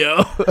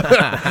Finocchio.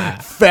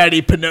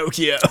 Fatty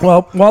Pinocchio.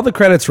 Well, while the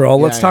credits roll,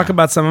 let's Yeah, talk yeah.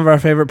 about some of our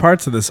favorite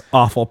parts of this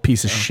awful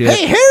piece of shit.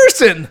 Hey,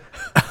 Harrison.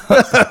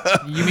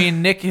 You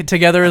mean Nick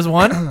together as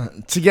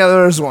one?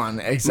 Together as one.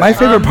 My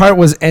Exactly. favorite part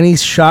was any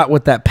shot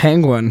with that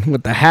penguin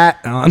with the hat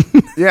on.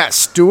 Yeah,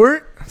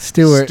 Stewart.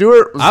 Stewart.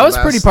 Stewart I was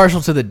the pretty best.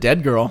 partial to the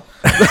dead girl.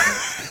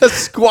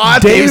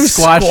 Squad. Dave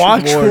Squatch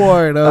Squatch Ward.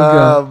 Ward.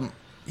 Oh, God.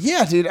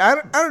 Yeah, dude. I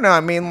don't know.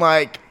 I mean,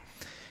 like,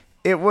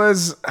 it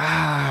was.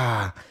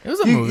 It was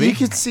a You movie.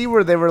 could see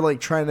where they were like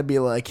trying to be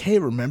like, hey,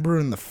 remember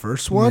in the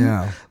first one?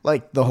 Yeah.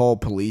 Like the whole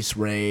police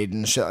raid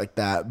and shit like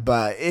that.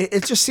 But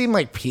it just seemed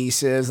like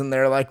pieces. And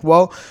they're like,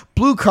 well,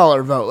 blue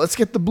collar vote. Let's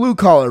get the blue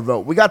collar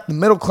vote. We got the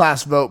middle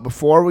class vote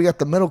before. We got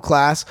the middle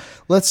class.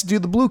 Let's do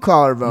the blue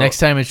collar vote. Next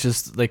time it's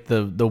just like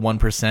the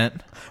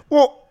 1%.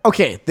 Well,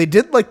 okay. They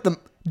did like the.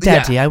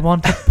 Daddy, yeah. I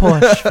want a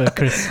Porsche for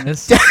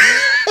Christmas.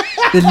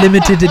 The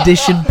limited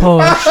edition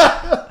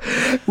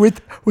Porsche.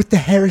 With the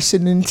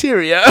Harrison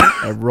interior.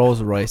 A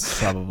Rolls Royce,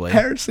 probably.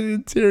 Harrison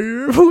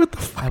interior. What the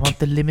fuck? I want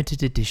the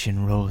limited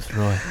edition Rolls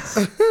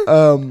Royce.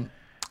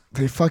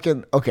 They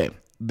fucking okay.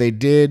 They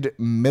did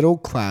middle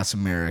class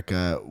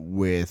America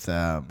with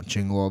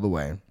Jingle All the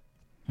Way.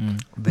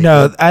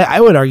 No,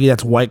 I would argue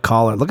that's white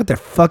collar. Look at their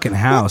fucking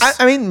house.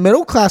 I mean,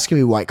 middle class can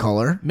be white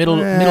collar. Middle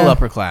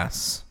upper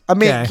class. I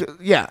mean, Okay.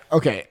 yeah,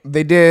 okay.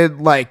 They did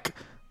like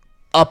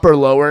upper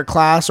lower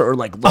class or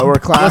like lower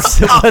class.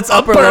 What's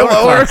upper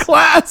lower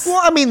class?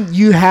 Well, I mean,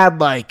 you had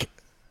like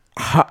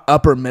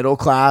upper middle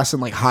class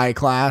and like high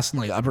class and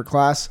like upper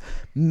class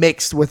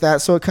mixed with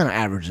that, so it kind of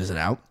averages it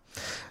out.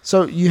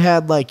 So you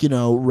had like, you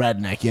know,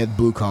 redneck, you had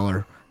blue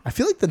collar. I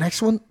feel like the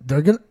next one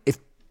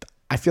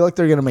I feel like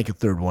they're gonna make a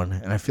third one,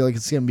 and I feel like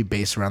it's gonna be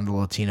based around the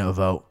Latino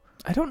vote.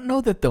 I don't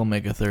know that they'll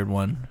make a third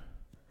one.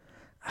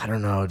 I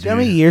don't know, dude. Do you know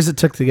how many years it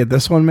took to get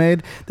this one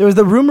made?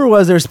 The rumor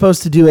was they were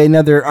supposed to do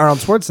another Arnold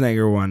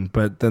Schwarzenegger one,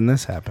 but then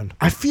this happened.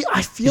 I feel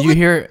Did you like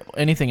hear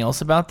anything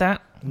else about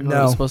that? What No.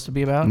 it was supposed to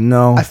be about?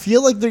 No. I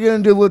feel like they're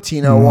gonna do a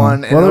Latino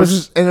one, and, Well, there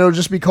was it'll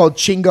just be called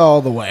Chinga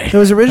All the Way. It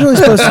was originally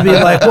supposed to be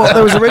like. Well,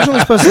 there was originally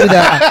supposed to be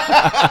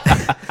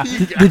that.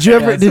 Did you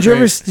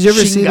ever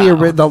see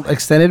the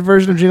extended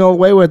version of Jingle All the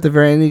Way where at the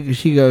very end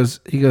he goes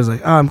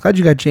like, oh, I'm glad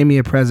you got Jamie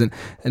a present,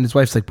 and his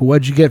wife's like, but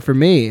what'd you get for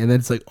me? And then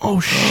it's like, oh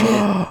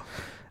shit.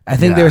 I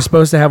think they were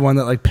supposed to have one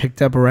that like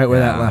picked up right where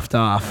that left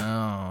off,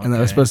 and that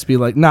was supposed to be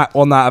like not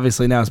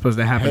obviously now it's supposed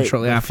to happen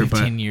shortly after, but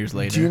 15 years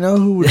later. Do you know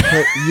who would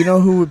play? You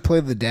know who would play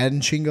the dad in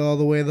Chinga All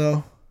the Way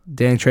though?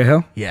 Danny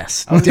Trejo.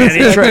 Yes, Danny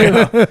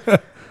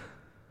Trejo.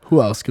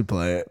 Who else could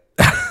play it?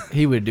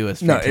 He would do a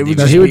No, it would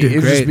No, just he would be, do it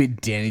would just great. be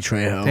Danny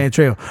Trejo. Danny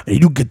Trejo. Hey,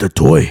 you get the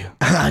toy.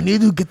 I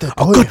need to get the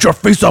I'll toy. cut your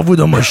face off with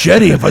a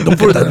machete if I don't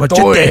get the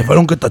machete. If I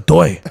don't get the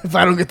toy. If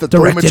I don't get the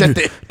toy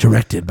machete.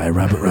 Directed by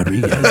Robert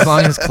Rodriguez. As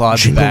long as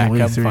Claude's Jingle back,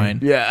 Way I'm 3. fine.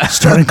 Yeah.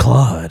 Starring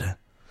Claude.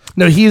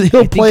 No,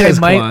 he'll play as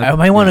I Claude.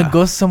 might want to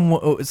go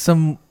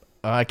some.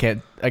 I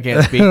can't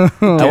speak. I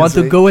want to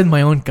speak. go with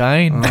my own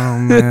kind. Oh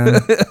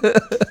man.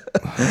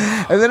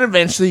 And then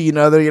eventually, you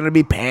know, they're gonna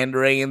be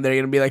pandering, and they're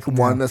gonna be like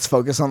one that's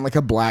focused on like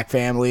a black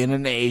family and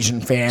an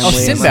Asian family. and,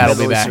 Sinbad like, will be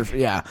Middle back. Eastern-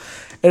 Yeah,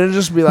 and it'll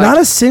just be like Not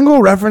a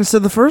single reference to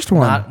the first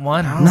one. Not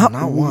one. Not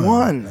not one.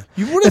 one.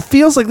 You would It have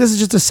feels like this is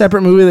just a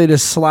separate movie they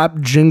just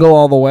slapped Jingle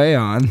All the Way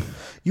on.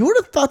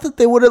 thought that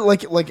they would have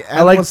like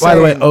I like, by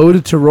the way,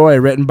 Ode to Roy,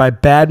 written by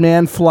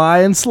Badman, Fly,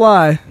 and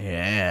Sly.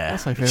 yeah,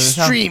 That's my favorite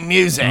song. extreme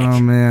music. Oh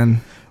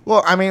man.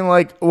 Well, I mean,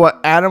 like what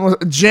Adam was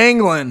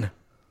Janglin.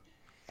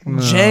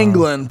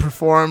 Janglin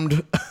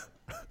performed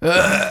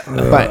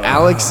by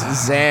Alex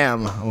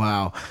Zam.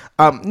 Wow.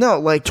 No,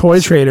 like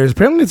Toy Traders.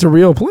 Apparently it's a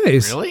real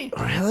place. Really?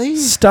 really?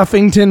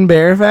 Stuffington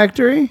Bear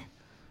Factory.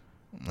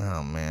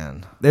 Oh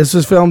man. This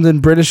was filmed in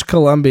British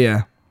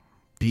Columbia.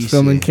 BC.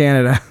 Filmed in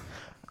Canada.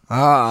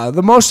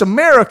 The most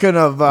American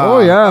of Oh,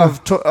 yeah.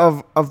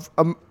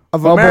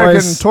 of Well, American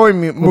boys, toy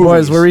movies. Well,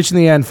 boys, we're reaching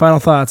the end. Final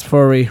thoughts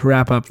before we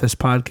wrap up this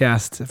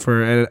podcast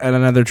for and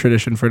another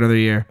tradition for another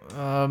year.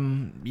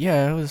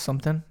 Yeah, it was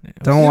something.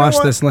 Don't know watch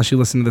what? this unless you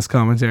listen to this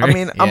commentary. I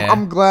mean, Yeah.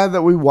 I'm glad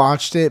that we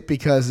watched it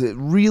because it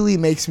really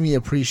makes me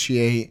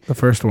appreciate the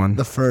first one.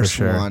 the first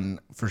sure. one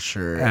for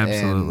sure.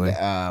 Absolutely.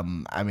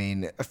 And, I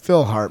mean,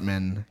 Phil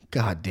Hartman,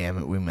 God damn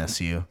it, we miss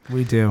you.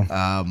 We do.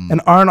 Um,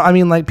 And Arnold, I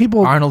mean, like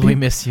people. Arnold, we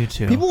miss you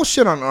too. people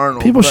shit on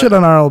Arnold. People but shit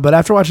on Arnold, but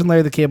after watching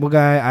Larry the Cable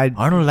Guy,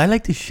 Arnold, I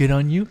like to shit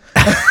on you.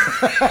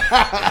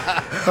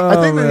 I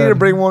think they need to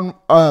bring one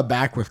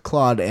back with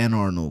Claude and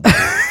Arnold.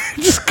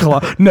 just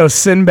no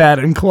Sinbad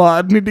and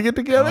Claude need to get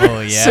together.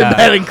 Oh yeah.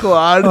 Sinbad and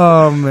Claude.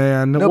 Oh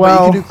man. No, well,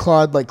 but you can do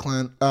Claude like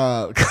clown.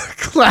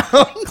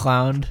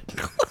 Clowned.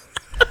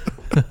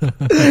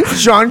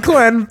 Jean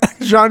Clown.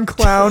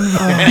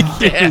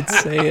 Dude,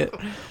 say it.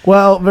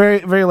 well, very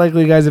very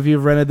likely, guys. If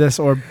you've rented this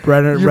or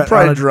rented, You're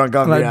probably drunk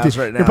off your ass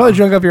right now. You're probably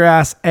drunk off your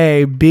ass.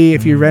 A, B.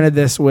 If you rented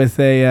this with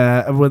a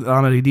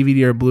on a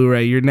DVD or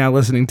Blu-ray, you're now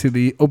listening to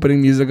the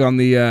opening music on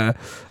the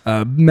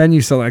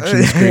menu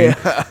selection screen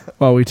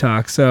while we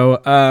talk.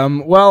 So,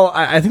 well,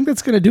 I think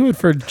that's gonna do it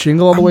for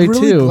Jingle All the Way I'm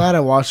really too. glad I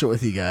watched it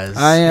with you guys.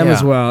 I am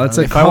as well. It's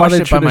a If I watched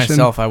holiday it by tradition.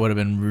 myself, I would have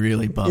been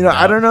really bummed. You know,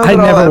 I don't know. I that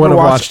I'll never ever would have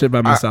watch- watched it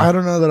by myself. I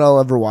don't know that I'll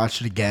ever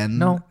watch it again.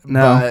 No. No.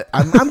 But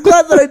I'm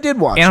glad that I did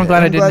watch it. And I'm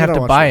glad I didn't have that to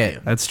watched buy with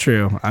it. That's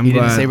true. I'm You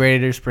glad. didn't say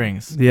Raider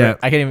Springs. Yeah.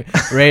 I can't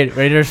even.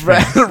 Raider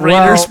Springs. you. Raiders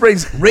Well-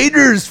 Springs.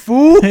 Raiders,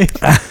 fool. I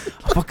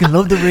fucking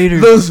love the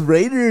Raiders. Those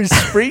Raiders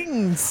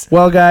Springs.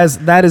 Well, guys,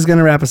 that is going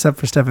to wrap us up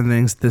for Stuff and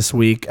Things this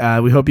week.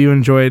 We hope you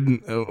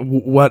enjoyed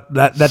what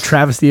that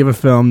travesty of a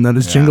film that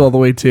is Jingle All the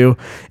Way 2.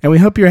 And we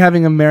hope you're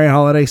having a merry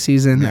holiday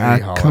season.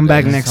 Merry Come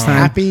back holidays. next time.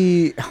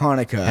 Happy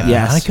Hanukkah.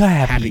 Yes. Hanukkah,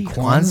 happy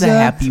Kwanzaa,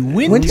 happy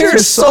Winter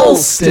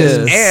solstice.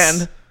 And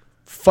And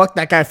fuck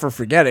that guy for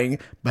forgetting,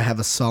 but have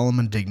a solemn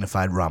and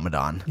dignified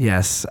Ramadan.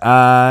 yes.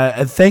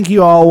 Thank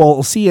you all.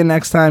 We'll see you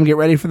next time. Get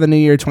ready for the new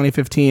year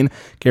 2015.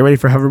 Get ready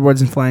for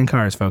hoverboards and flying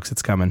cars, folks.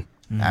 It's coming.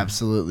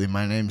 Absolutely.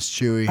 My name's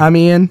Chewy. I'm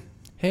Ian.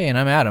 Hey, and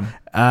I'm Adam.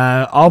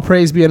 All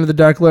praise be unto the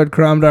Dark Lord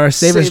Cromdar.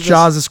 Save us,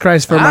 Jesus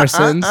Christ, from our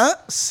sins.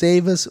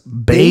 Save us,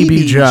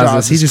 Baby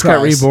Jesus. He just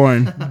got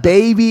reborn.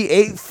 Baby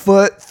 8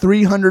 foot,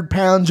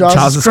 300-pound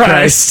Jesus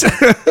Christ.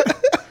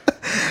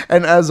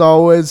 And as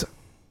always,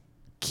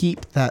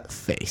 keep that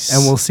face.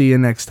 And we'll see you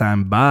next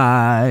time.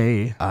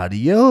 Bye.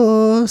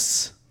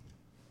 Adios.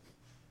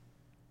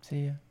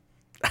 See ya.